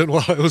flu. It could have been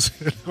while I was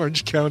in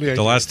Orange County.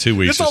 The last 2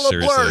 weeks it's is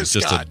seriously it's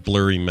just a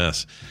blurry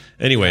mess.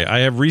 Anyway, I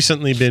have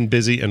recently been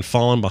busy and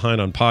fallen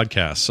behind on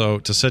podcasts. So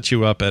to set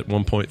you up at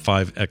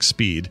 1.5x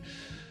speed,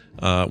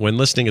 when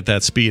listening at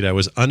that speed, I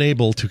was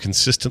unable to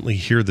consistently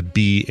hear the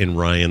B in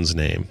Ryan's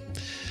name.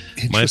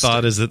 My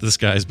thought is that this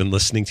guy's been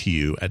listening to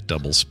you at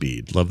double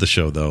speed. Love the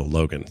show, though,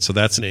 Logan. So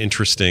that's an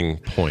interesting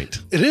point.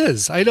 It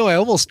is. I know. I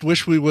almost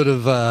wish we would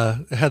have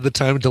had the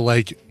time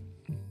to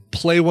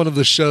play one of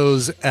the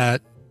shows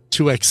at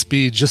 2x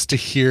speed just to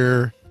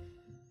hear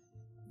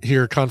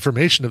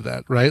confirmation of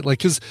that, right?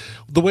 Because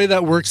the way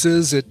that works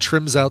is it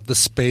trims out the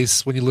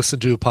space when you listen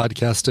to a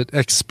podcast at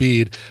X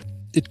speed.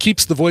 It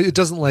keeps the voice. It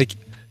doesn't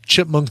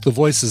chipmunk the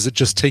voices. It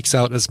just takes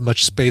out as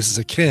much space as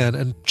it can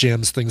and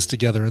jams things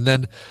together. And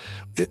then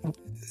it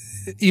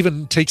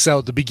even takes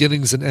out the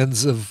beginnings and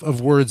ends of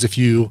words if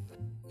you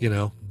need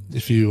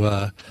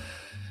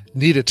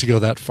it to go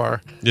that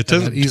far. It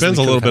depends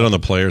a little bit on the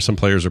player. Some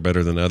players are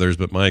better than others,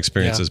 but my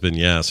experience has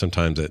been,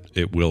 sometimes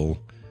it will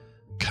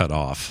cut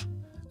off.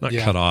 Not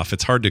cut off.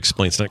 It's hard to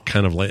explain. It's not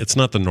it's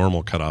not the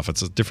normal cut off.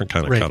 It's a different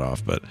kind of cut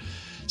off. But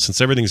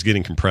since everything's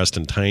getting compressed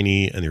and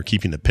tiny and you're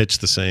keeping the pitch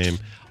the same,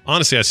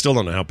 Honestly, I still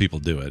don't know how people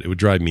do it. It would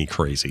drive me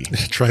crazy.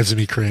 It drives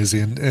me crazy.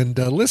 And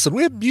listen,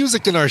 we have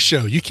music in our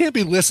show. You can't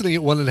be listening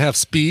at 1.5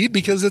 speed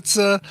because it's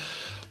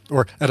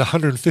or at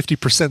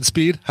 150%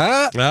 speed.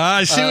 Huh?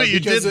 I see what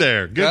you did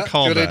there. Good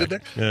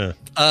callback. Yeah.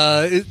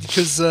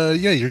 Because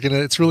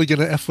it's really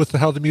gonna F with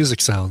how the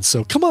music sounds.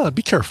 So come on,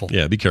 be careful.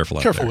 Yeah, be careful.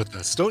 Careful with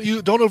this.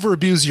 Don't over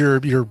abuse your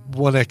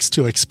 1x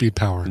 2x speed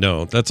power.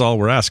 No, that's all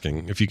we're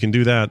asking. If you can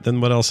do that,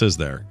 then what else is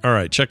there? All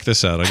right, check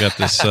this out. I got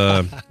this.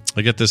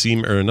 I got this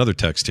email or another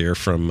text here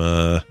from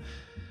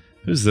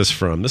who's this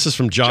from? This is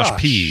from Josh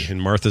P. in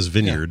Martha's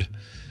Vineyard,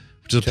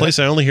 which is a place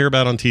I only hear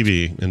about on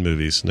TV and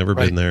movies. Never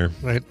been there.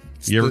 Right.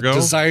 You ever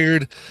go?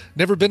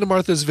 Never been to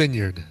Martha's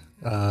Vineyard.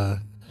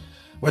 We're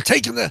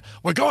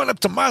going up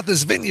to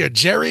Martha's Vineyard,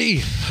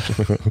 Jerry.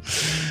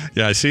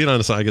 Yeah, I see it on.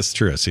 I guess it's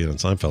true. I see it on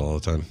Seinfeld all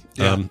the time.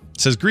 Yeah.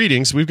 It says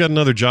greetings. We've got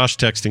another Josh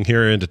texting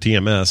here into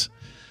TMS.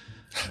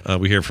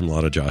 We hear from a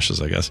lot of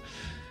Joshes, I guess.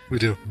 We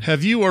do.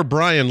 Have you or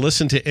Brian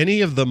listened to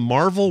any of the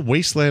Marvel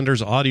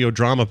Wastelanders audio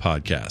drama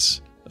podcasts?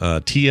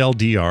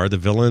 TLDR, the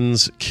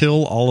villains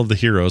kill all of the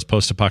heroes,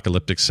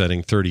 post-apocalyptic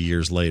setting 30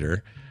 years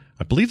later.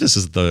 I believe this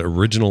is the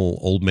original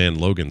Old Man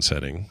Logan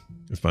setting,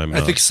 if I'm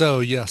I think so,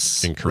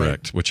 yes.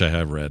 Incorrect, right. Which I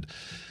have read.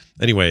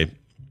 Anyway,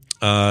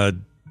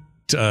 10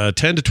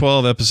 to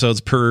 12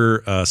 episodes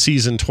per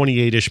season,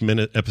 28-ish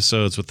minute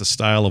episodes with the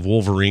style of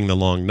Wolverine the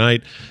Long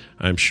Night.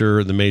 I'm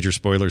sure the major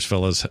spoilers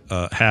fellas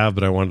have,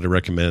 but I wanted to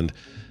recommend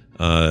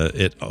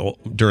it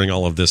during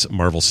all of this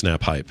Marvel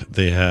Snap hype.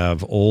 They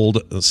have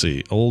Old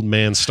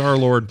Man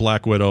Star-Lord,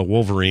 Black Widow,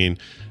 Wolverine,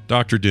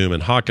 Doctor Doom,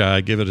 and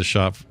Hawkeye. Give it a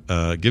shot.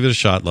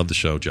 Love the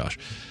show, Josh.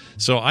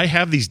 So I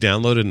have these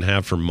downloaded and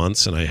have for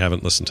months, and I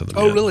haven't listened to them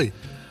yet. Oh, really?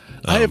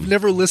 I have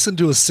never listened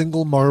to a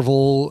single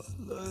Marvel,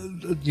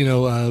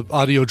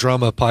 audio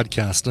drama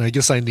podcast, and I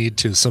guess I need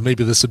to. So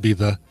maybe this would be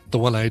the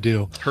one I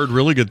do. Heard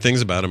really good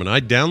things about them, and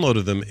I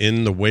downloaded them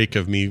in the wake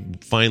of me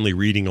finally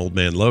reading Old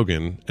Man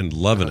Logan and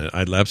loving it.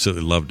 I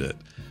absolutely loved it.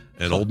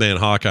 And Old Man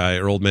Hawkeye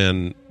or Old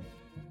Man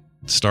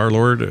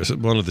Star-Lord, or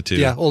one of the two.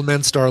 Yeah, Old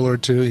Man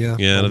Star-Lord too, yeah.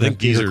 Yeah, and I think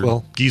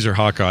Geezer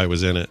Hawkeye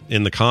was in it,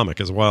 in the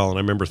comic as well. And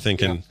I remember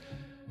thinking,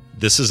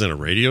 this isn't a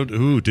radio?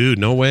 Ooh, dude,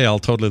 no way, I'll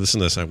totally listen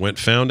to this. I went,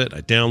 found it,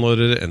 I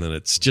downloaded it, and then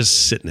it's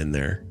just sitting in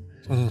there.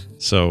 Mm-hmm.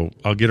 So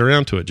I'll get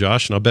around to it,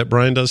 Josh, and I'll bet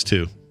Brian does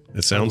too.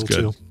 It sounds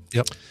good. Too.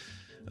 Yep.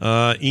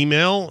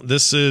 Email.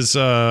 This is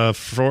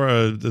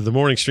for the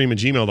morning stream at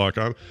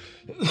gmail.com.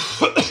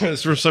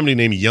 It's from somebody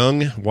named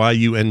Young,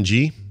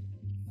 Y-U-N-G.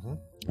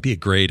 Be a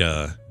great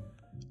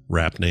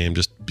rap name,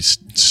 just be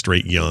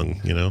straight Young,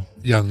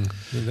 Young.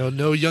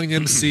 No Young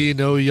MC,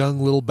 no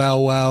Young Little Bow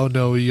Wow,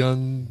 no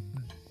Young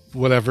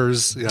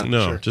whatevers. Yeah,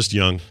 no, sure. Just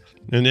Young.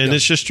 And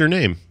it's just your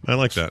name. I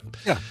like that.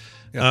 Yeah.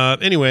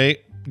 Anyway,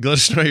 let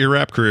us know how your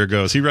rap career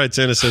goes. He writes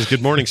in and says,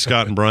 good morning,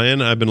 Scott and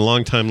Brian. I've been a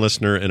longtime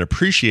listener and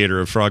appreciator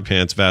of Frog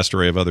Pants' vast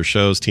array of other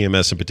shows.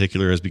 TMS in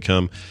particular has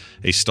become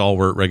a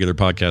stalwart regular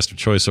podcast of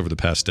choice over the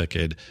past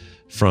decade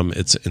from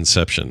its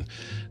inception.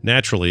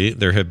 Naturally,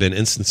 there have been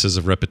instances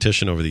of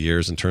repetition over the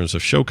years in terms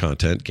of show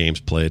content, games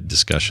played,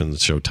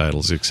 discussions, show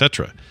titles,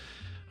 etc.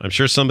 I'm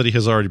sure somebody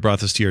has already brought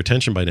this to your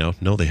attention by now.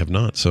 No, they have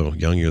not. So,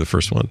 Young, you're the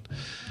first one.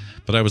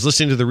 But I was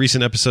listening to the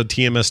recent episode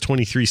TMS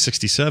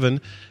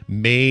 2367,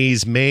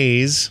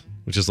 Maze,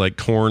 which is like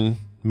corn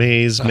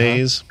maze.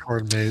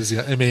 Corn maze,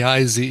 yeah.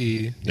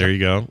 M-A-I-Z-E. There you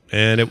go.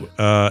 And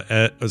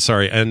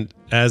and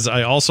as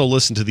I also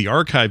listen to the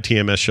archive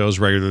TMS shows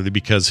regularly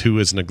because who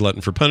isn't a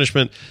glutton for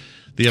punishment,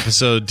 the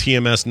episode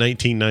TMS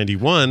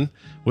 1991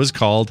 was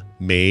called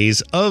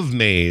Maze of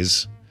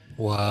Maze.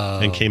 Wow.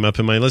 And came up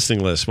in my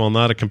listening list. While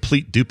not a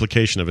complete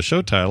duplication of a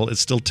show title, it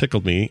still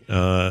tickled me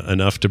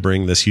enough to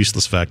bring this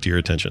useless fact to your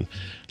attention.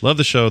 Love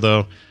the show,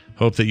 though.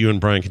 Hope that you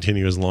and Brian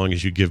continue as long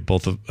as you give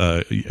both you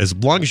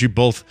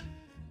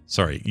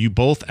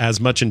both as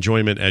much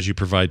enjoyment as you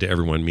provide to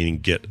everyone, meaning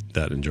get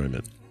that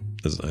enjoyment.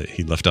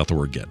 He left out the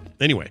word get.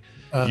 Anyway,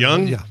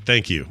 Young,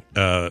 thank you.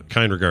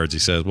 Kind regards, he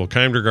says. Well,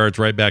 kind regards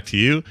right back to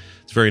you.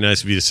 It's very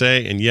nice of you to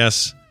say. And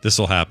yes, this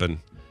will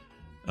happen.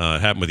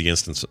 It happened with the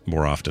Instance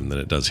more often than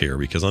it does here,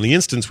 because on the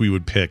Instance I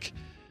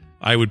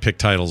would pick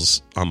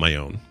titles on my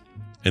own.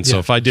 And so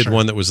if I did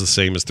one that was the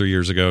same as 3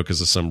 years ago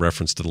because of some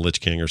reference to the Lich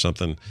King or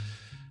something,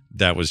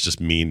 that was just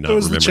me not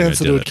remembering. There was the chance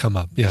that it would come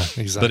up. Yeah,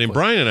 exactly. But in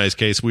Brian and I's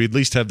case, we at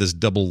least have this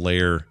double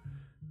layer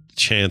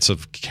chance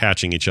of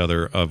catching each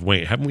other of,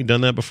 wait, haven't we done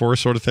that before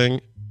sort of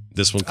thing?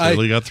 This one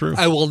clearly got through.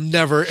 I will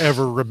never,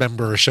 ever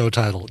remember a show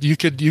title.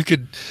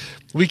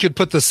 We could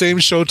put the same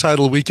show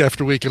title week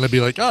after week and I'd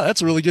be like, oh,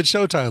 that's a really good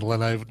show title.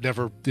 And I would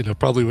never,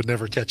 probably would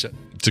never catch it.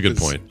 It's a good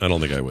point. I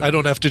don't think I would. I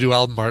don't have to do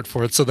album art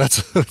for it. So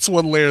that's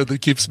one layer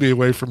that keeps me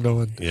away from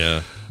knowing.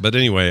 Yeah. But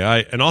anyway,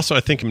 I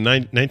think in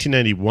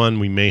 1991,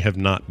 we may have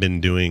not been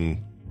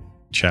doing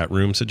chat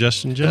room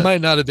suggestions yet. It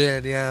might not have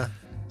been, yeah.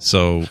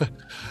 So...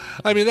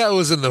 I mean, that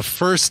was in the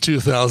first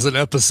 2,000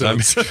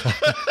 episodes.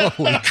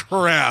 Holy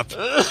crap.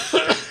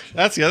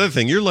 That's the other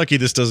thing. You're lucky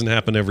this doesn't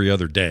happen every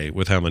other day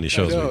with how many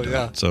shows we've done.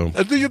 Yeah. So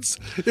I think it's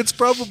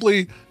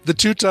probably the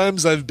 2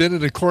 times I've been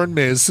in a corn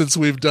maze since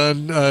we've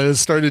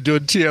started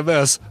doing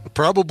TMS.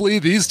 Probably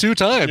these 2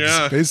 times,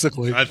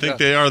 basically. I think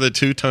they are the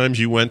 2 times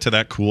you went to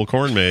that cool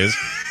corn maze.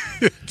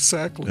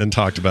 Exactly. And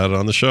talked about it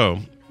on the show.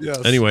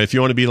 Yes. Anyway, if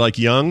you want to be like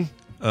Young,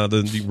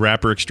 the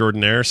rapper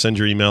extraordinaire, send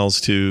your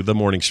emails to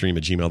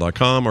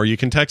themorningstream@gmail.com, or you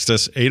can text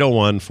us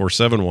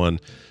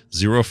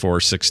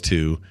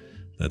 801-471-0462.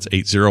 That's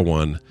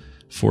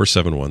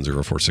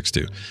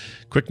 801-471-0462.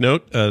 Quick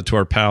note to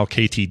our pal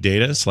KT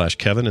Data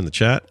 /Kevin in the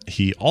chat.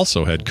 He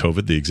also had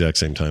COVID the exact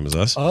same time as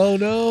us. Oh,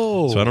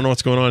 no. So I don't know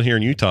what's going on here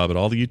in Utah, but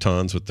all the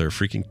Utahns with their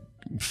freaking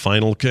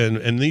final...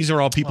 And these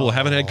are all people who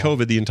haven't had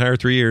COVID the entire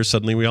 3 years.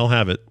 Suddenly we all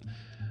have it.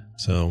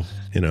 So,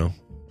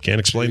 can't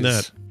explain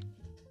that.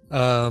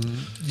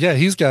 Yeah,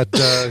 he's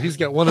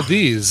got one of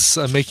these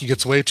making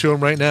its way to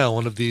him right now.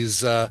 One of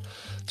these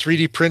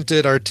 3D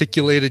printed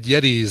articulated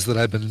Yetis that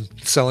I've been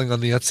selling on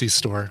the Etsy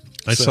store.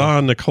 I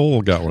saw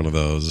Nicole got one of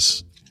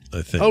those,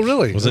 I think. Oh,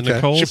 really? Was it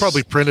Nicole? She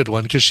probably printed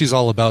one because she's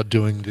all about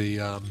doing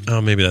the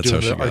maybe that's how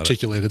she got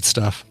articulated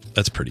stuff.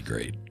 That's pretty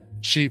great.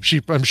 She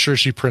I'm sure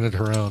she printed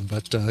her own,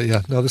 but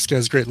this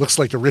guy's great. Looks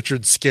like a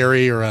Richard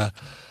Scarry or a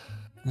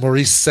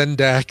Maurice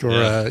Sendak or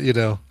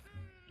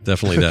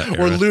definitely that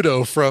or era.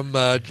 Ludo from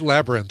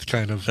Labyrinth,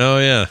 kind of. Oh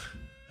yeah,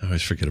 I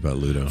always forget about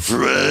Ludo.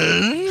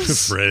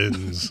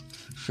 Friends.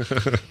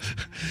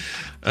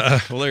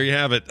 Well, there you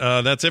have it.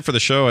 That's it for the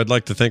show. I'd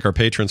like to thank our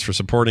patrons for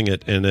supporting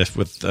it, and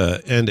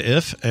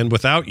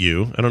without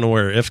you, I don't know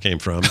where if came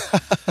from.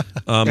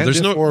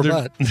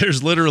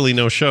 There's literally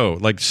no show.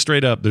 Like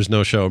straight up, there's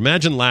no show.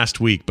 Imagine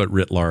last week, but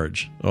writ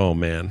large. Oh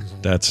man,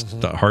 that's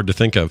hard to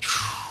think of.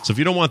 So if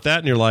you don't want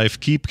that in your life,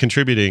 keep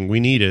contributing. We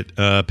need it.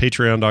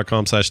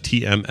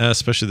 Patreon.com/TMS,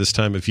 especially this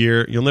time of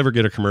year. You'll never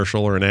get a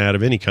commercial or an ad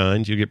of any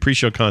kind. You get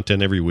pre-show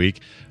content every week,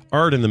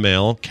 art in the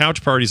mail,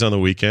 couch parties on the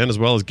weekend, as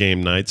well as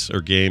game nights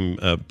or game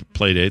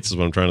play dates is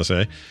what I'm trying to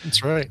say.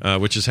 That's right.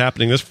 Which is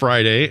happening this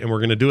Friday, and we're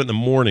going to do it in the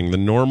morning. The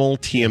normal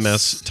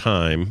TMS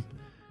time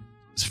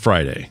is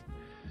Friday,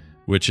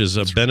 which is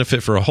a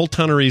benefit for a whole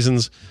ton of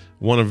reasons.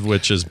 One of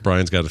which is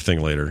Brian's got a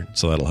thing later,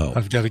 so that'll help.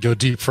 I've got to go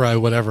deep fry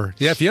whatever.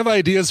 Yeah, if you have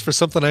ideas for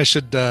something I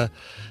should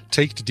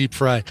take to deep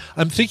fry,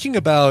 I'm thinking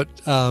about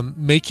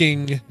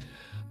making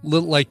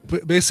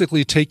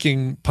basically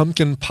taking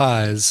pumpkin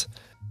pies,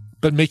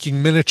 but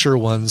making miniature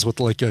ones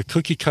with like a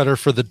cookie cutter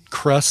for the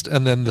crust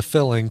and then the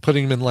filling,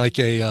 putting them in like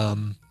a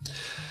one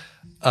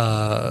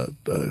of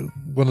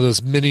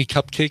those mini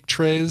cupcake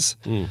trays,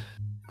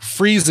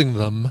 freezing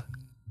them,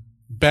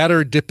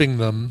 batter dipping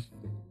them,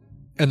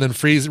 and then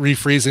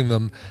refreezing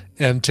them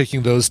and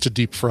taking those to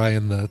deep fry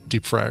in the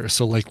deep fryer.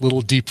 So like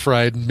little deep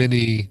fried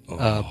mini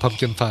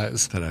pumpkin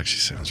pies. That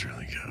actually sounds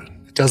really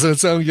good. Doesn't it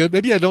sound good?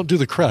 Maybe I don't do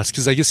the crust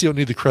because I guess you don't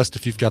need the crust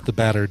if you've got the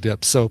batter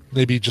dip. So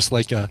maybe just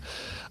like a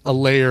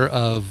layer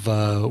of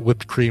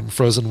whipped cream,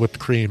 frozen whipped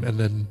cream, and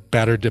then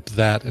batter dip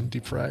that and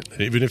deep fry it.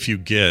 And even if you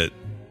get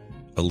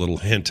a little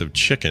hint of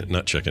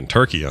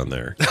turkey on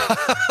there.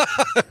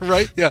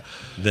 Right? Yeah.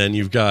 Then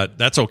you've got,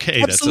 that's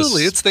okay.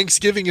 Absolutely. It's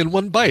Thanksgiving in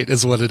one bite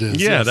is what it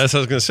is. Yeah, yes. That's what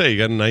I was going to say. You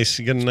got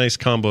a nice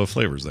combo of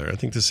flavors there. I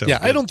think this sounds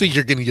good. I don't think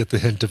you're going to get the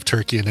hint of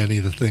turkey in any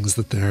of the things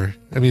that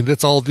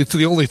it's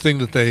the only thing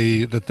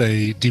that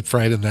they deep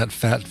fried in that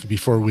fat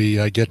before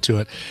we get to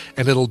it.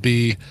 And it'll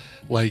be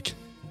like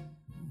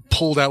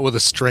pulled out with a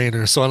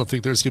strainer, so I don't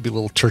think there's gonna be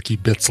little turkey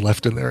bits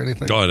left in there or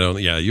anything. Oh, I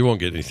don't. Yeah, you won't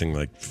get anything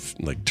like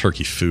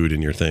turkey food in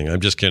your thing. I'll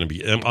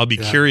be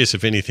curious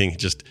if anything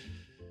just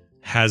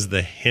has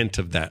the hint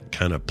of that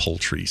kind of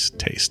poultry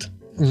taste.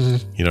 Mm-hmm.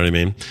 You know what I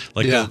mean?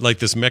 Like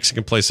this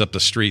Mexican place up the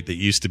street that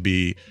used to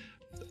be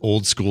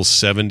old school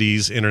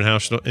 70s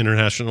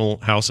international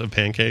house of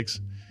pancakes.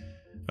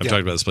 I've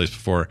talked about this place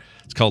before.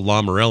 It's called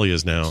La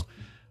Morelia's now,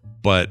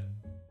 and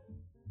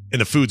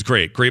the food's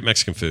great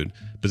Mexican food.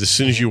 But as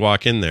soon as you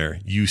walk in there,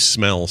 you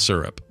smell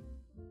syrup.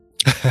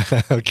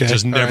 Okay.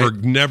 Just never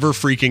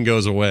freaking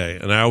goes away.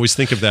 And I always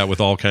think of that with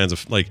all kinds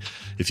of, like,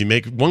 if you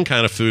make one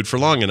kind of food for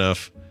long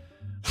enough,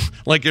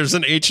 like there's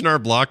an H&R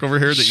Block over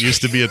here that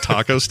used to be a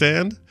taco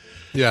stand.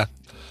 Yeah.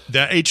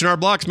 That H&R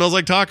Block smells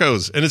like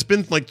tacos. And it's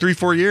been like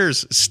 3-4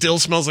 years. Still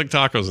smells like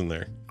tacos in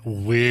there.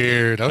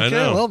 Weird. Okay.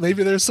 Well,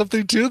 maybe there's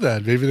something to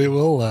that. Maybe they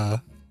will.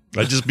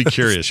 I'd just be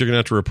curious. You're going to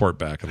have to report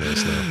back on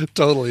this now.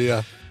 Totally.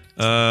 Yeah.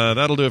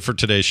 That'll do it for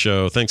today's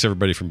show. Thanks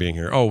everybody for being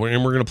here. Oh,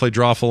 and we're going to play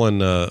Drawful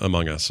and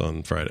Among Us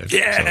on Friday.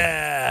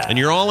 Yeah. So, and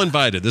you're all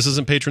invited. This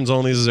isn't patrons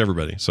only. This is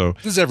everybody. So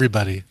this is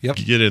everybody. Yep.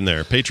 Get in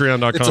there.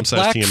 Patreon.com/TMS. It's a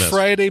Black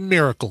Friday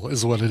miracle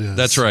is what it is.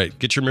 That's right.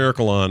 Get your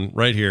miracle on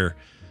right here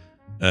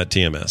at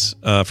TMS.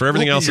 For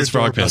everything else, it's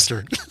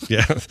Frogpants.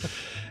 Yeah.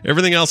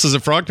 Everything else is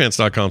at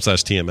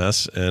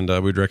frogpants.com/TMS,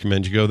 and we'd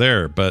recommend you go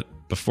there. But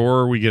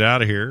before we get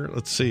out of here,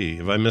 let's see.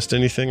 Have I missed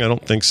anything? I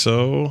don't think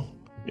so.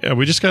 Yeah,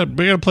 we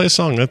gotta play a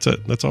song. That's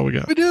it. That's all we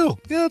got. We do.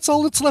 Yeah, that's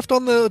all that's left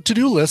on the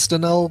to-do list,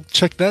 and I'll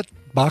check that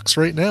box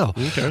right now.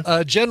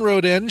 Okay. Jen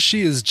wrote in.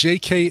 She is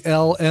JKLMAAS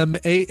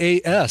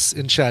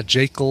in chat.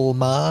 Jekyll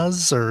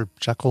Maz or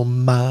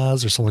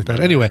something like that.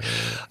 Anyway,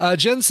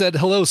 Jen said,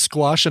 hello,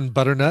 squash and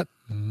butternut.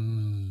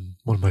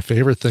 One of my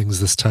favorite things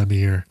this time of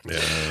year. Yeah.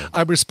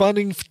 I'm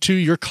responding to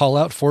your call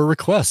out for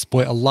requests.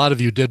 Boy, a lot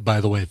of you did,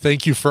 by the way.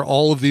 Thank you for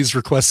all of these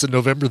requests in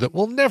November that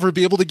we'll never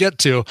be able to get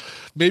to.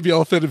 Maybe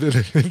I'll fit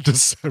it in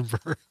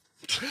December.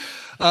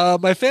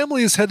 My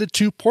family is headed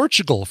to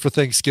Portugal for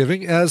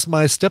Thanksgiving as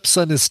my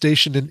stepson is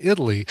stationed in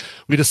Italy.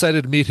 We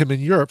decided to meet him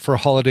in Europe for a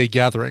holiday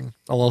gathering.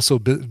 I'll also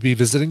be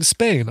visiting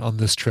Spain on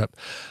this trip.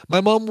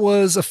 My mom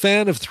was a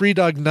fan of Three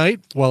Dog Night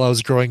while I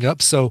was growing up,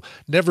 so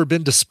Never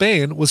Been to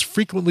Spain was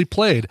frequently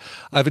played.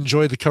 I've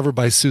enjoyed the cover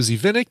by Susie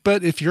Vinnick,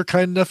 but if you're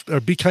kind enough or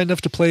be kind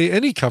enough to play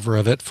any cover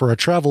of it for our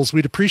travels,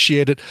 we'd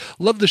appreciate it.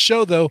 Love the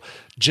show, though.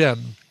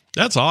 Jen.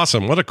 That's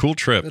awesome. What a cool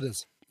trip. It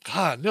is.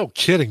 No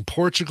kidding.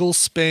 Portugal,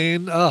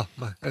 Spain.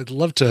 I'd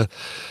love to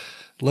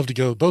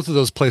go. Both of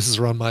those places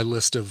are on my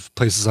list of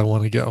places I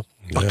want to go.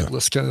 Bucket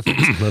list kind of thing.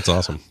 That's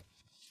awesome.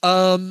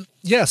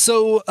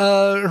 So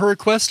her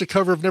request, a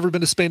cover of Never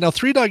Been to Spain. Now,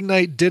 Three Dog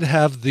Night did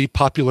have the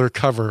popular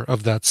cover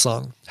of that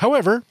song.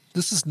 However,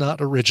 this is not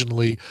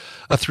originally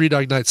a Three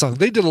Dog Night song.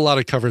 They did a lot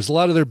of covers. A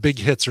lot of their big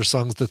hits are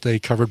songs that they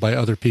covered by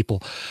other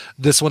people.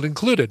 This one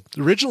included.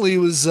 Originally, it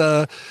was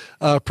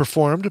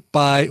performed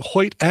by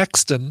Hoyt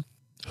Axton,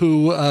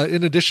 who,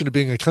 in addition to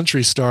being a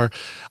country star,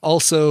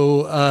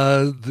 also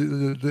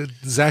the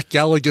Zach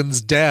Galligan's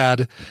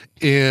dad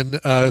in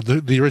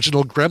the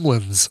original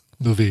Gremlins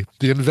movie,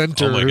 the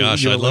inventor. Oh my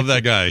gosh, I love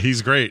that guy.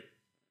 He's great.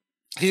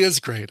 He is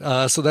great.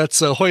 So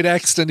that's Hoyt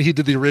Axton. He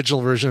did the original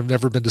version of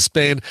Never Been to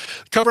Spain.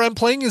 The cover I'm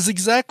playing is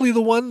exactly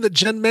the one that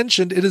Jen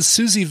mentioned. It is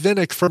Susie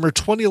Vinnick from her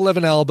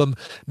 2011 album,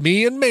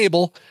 Me and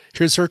Mabel.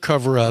 Here's her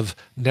cover of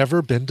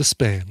Never Been to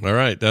Spain. All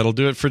right, that'll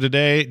do it for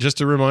today. Just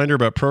a reminder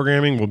about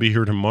programming. We'll be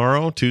here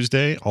tomorrow,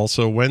 Tuesday,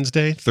 also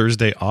Wednesday,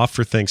 Thursday off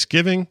for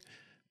Thanksgiving,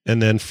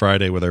 and then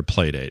Friday with our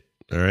play date.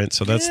 All right,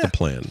 so that's the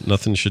plan.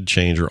 Nothing should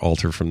change or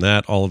alter from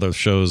that. All of those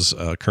shows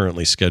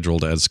currently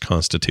scheduled as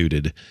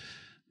constituted.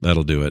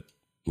 That'll do it.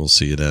 We'll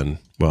see you then.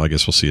 Well, I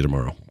guess we'll see you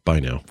tomorrow.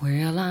 Bye now.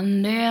 Well, I've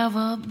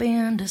never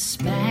been to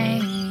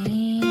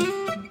Spain,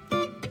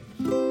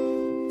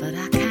 but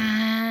I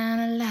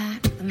kind of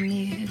like the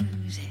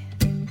music.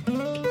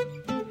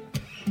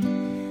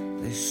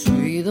 They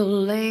say the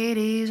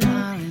ladies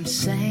are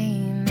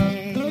insane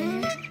there,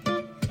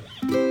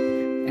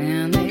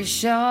 and they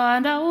sure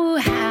know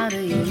how to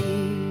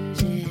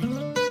use it.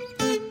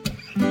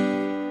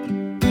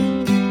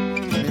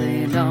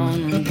 They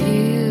don't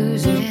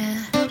abuse it.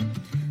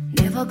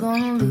 Never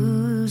gonna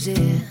lose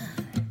it,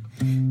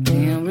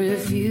 can't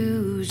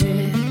refuse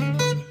it.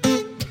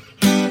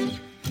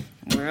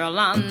 Well,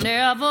 I've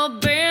never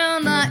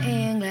been to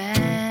England,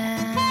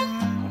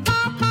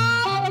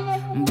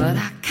 but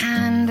I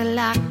kinda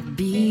like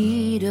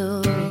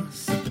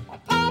Beatles.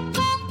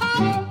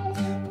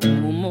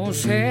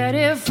 Almost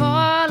headed for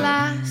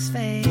Las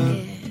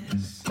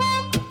Vegas,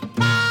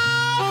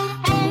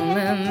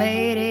 only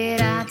made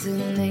it out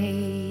to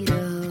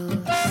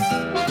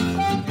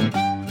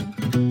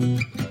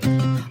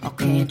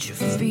Can't you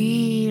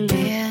feel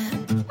it?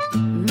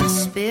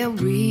 Must be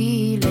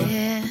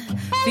really.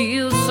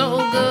 Feels so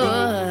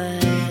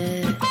good.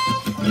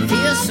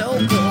 Feels so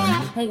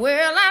good.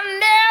 Well, I've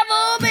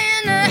never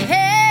been to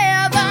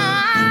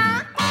heaven,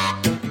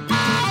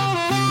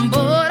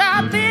 but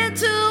I've been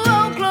to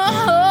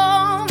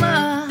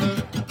Oklahoma.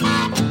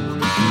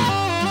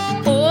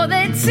 Oh,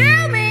 they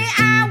tell me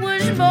I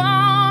was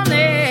born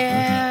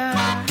there,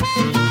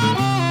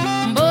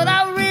 but I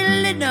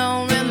really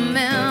don't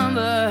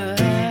remember.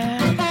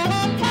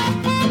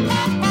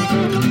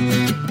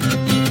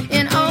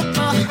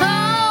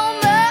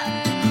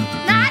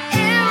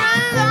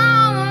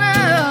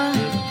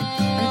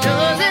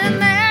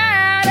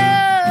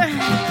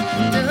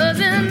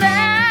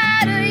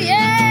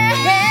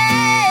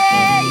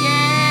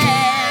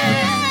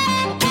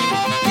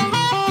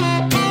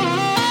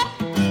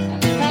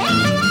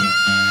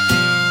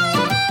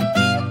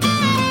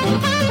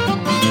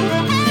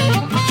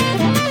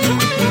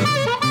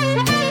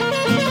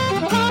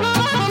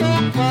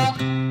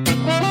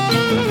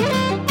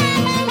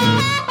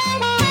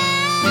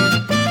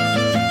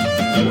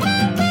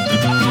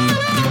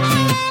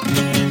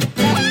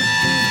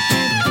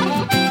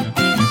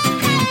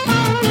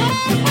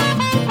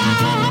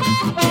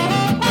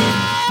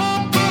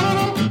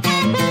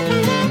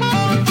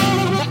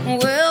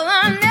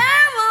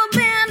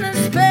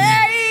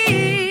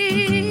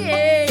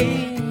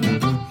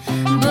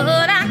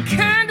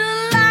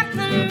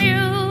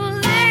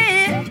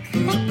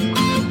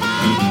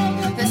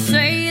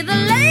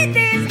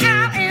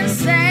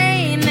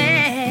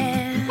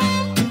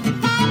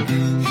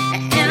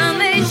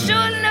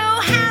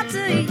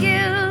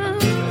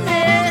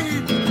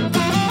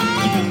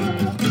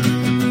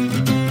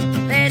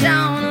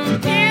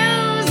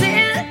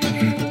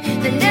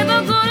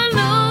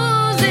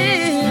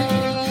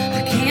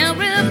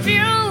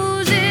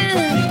 Refuse it.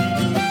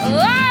 Oh,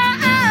 well,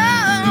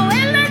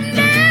 I've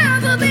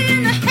never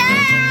been to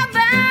hell.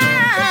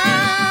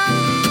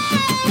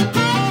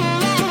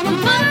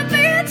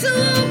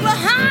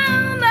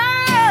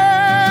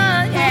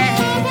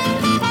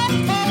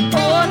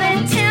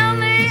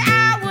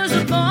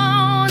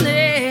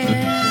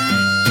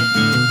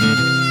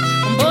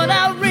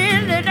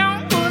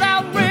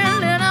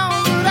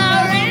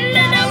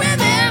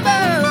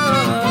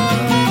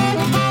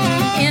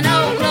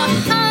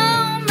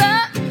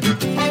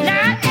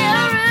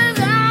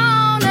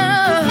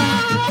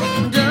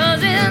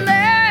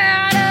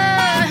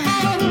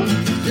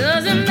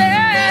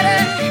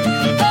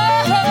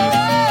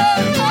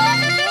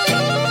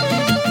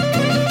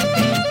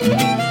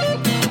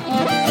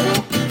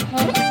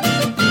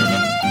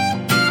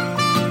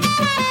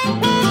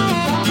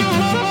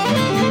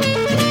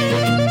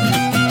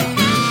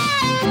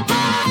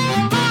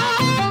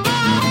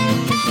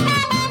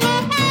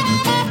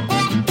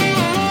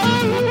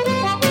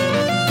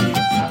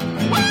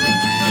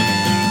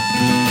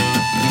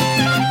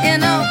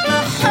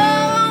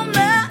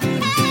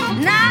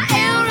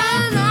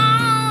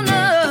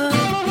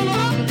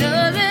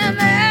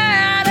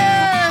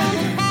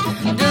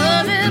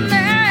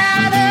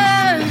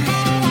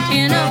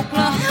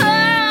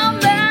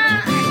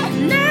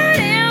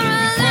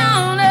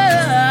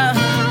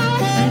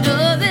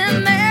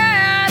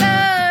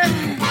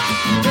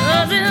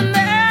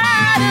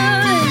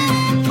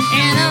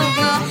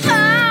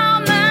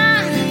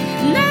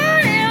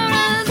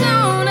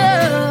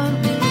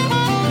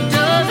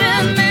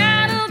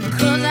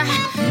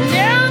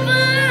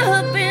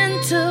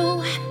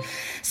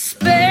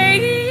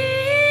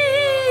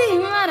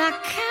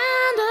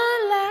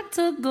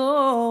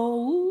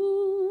 go.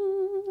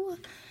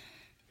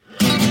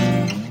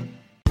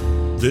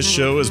 This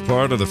show is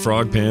part of the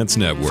Frog Pants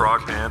Network.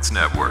 Frog Pants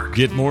Network.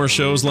 Get more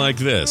shows like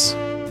this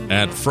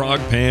at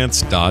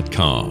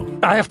frogpants.com.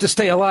 I have to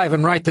stay alive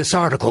and write this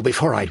article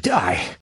before I die.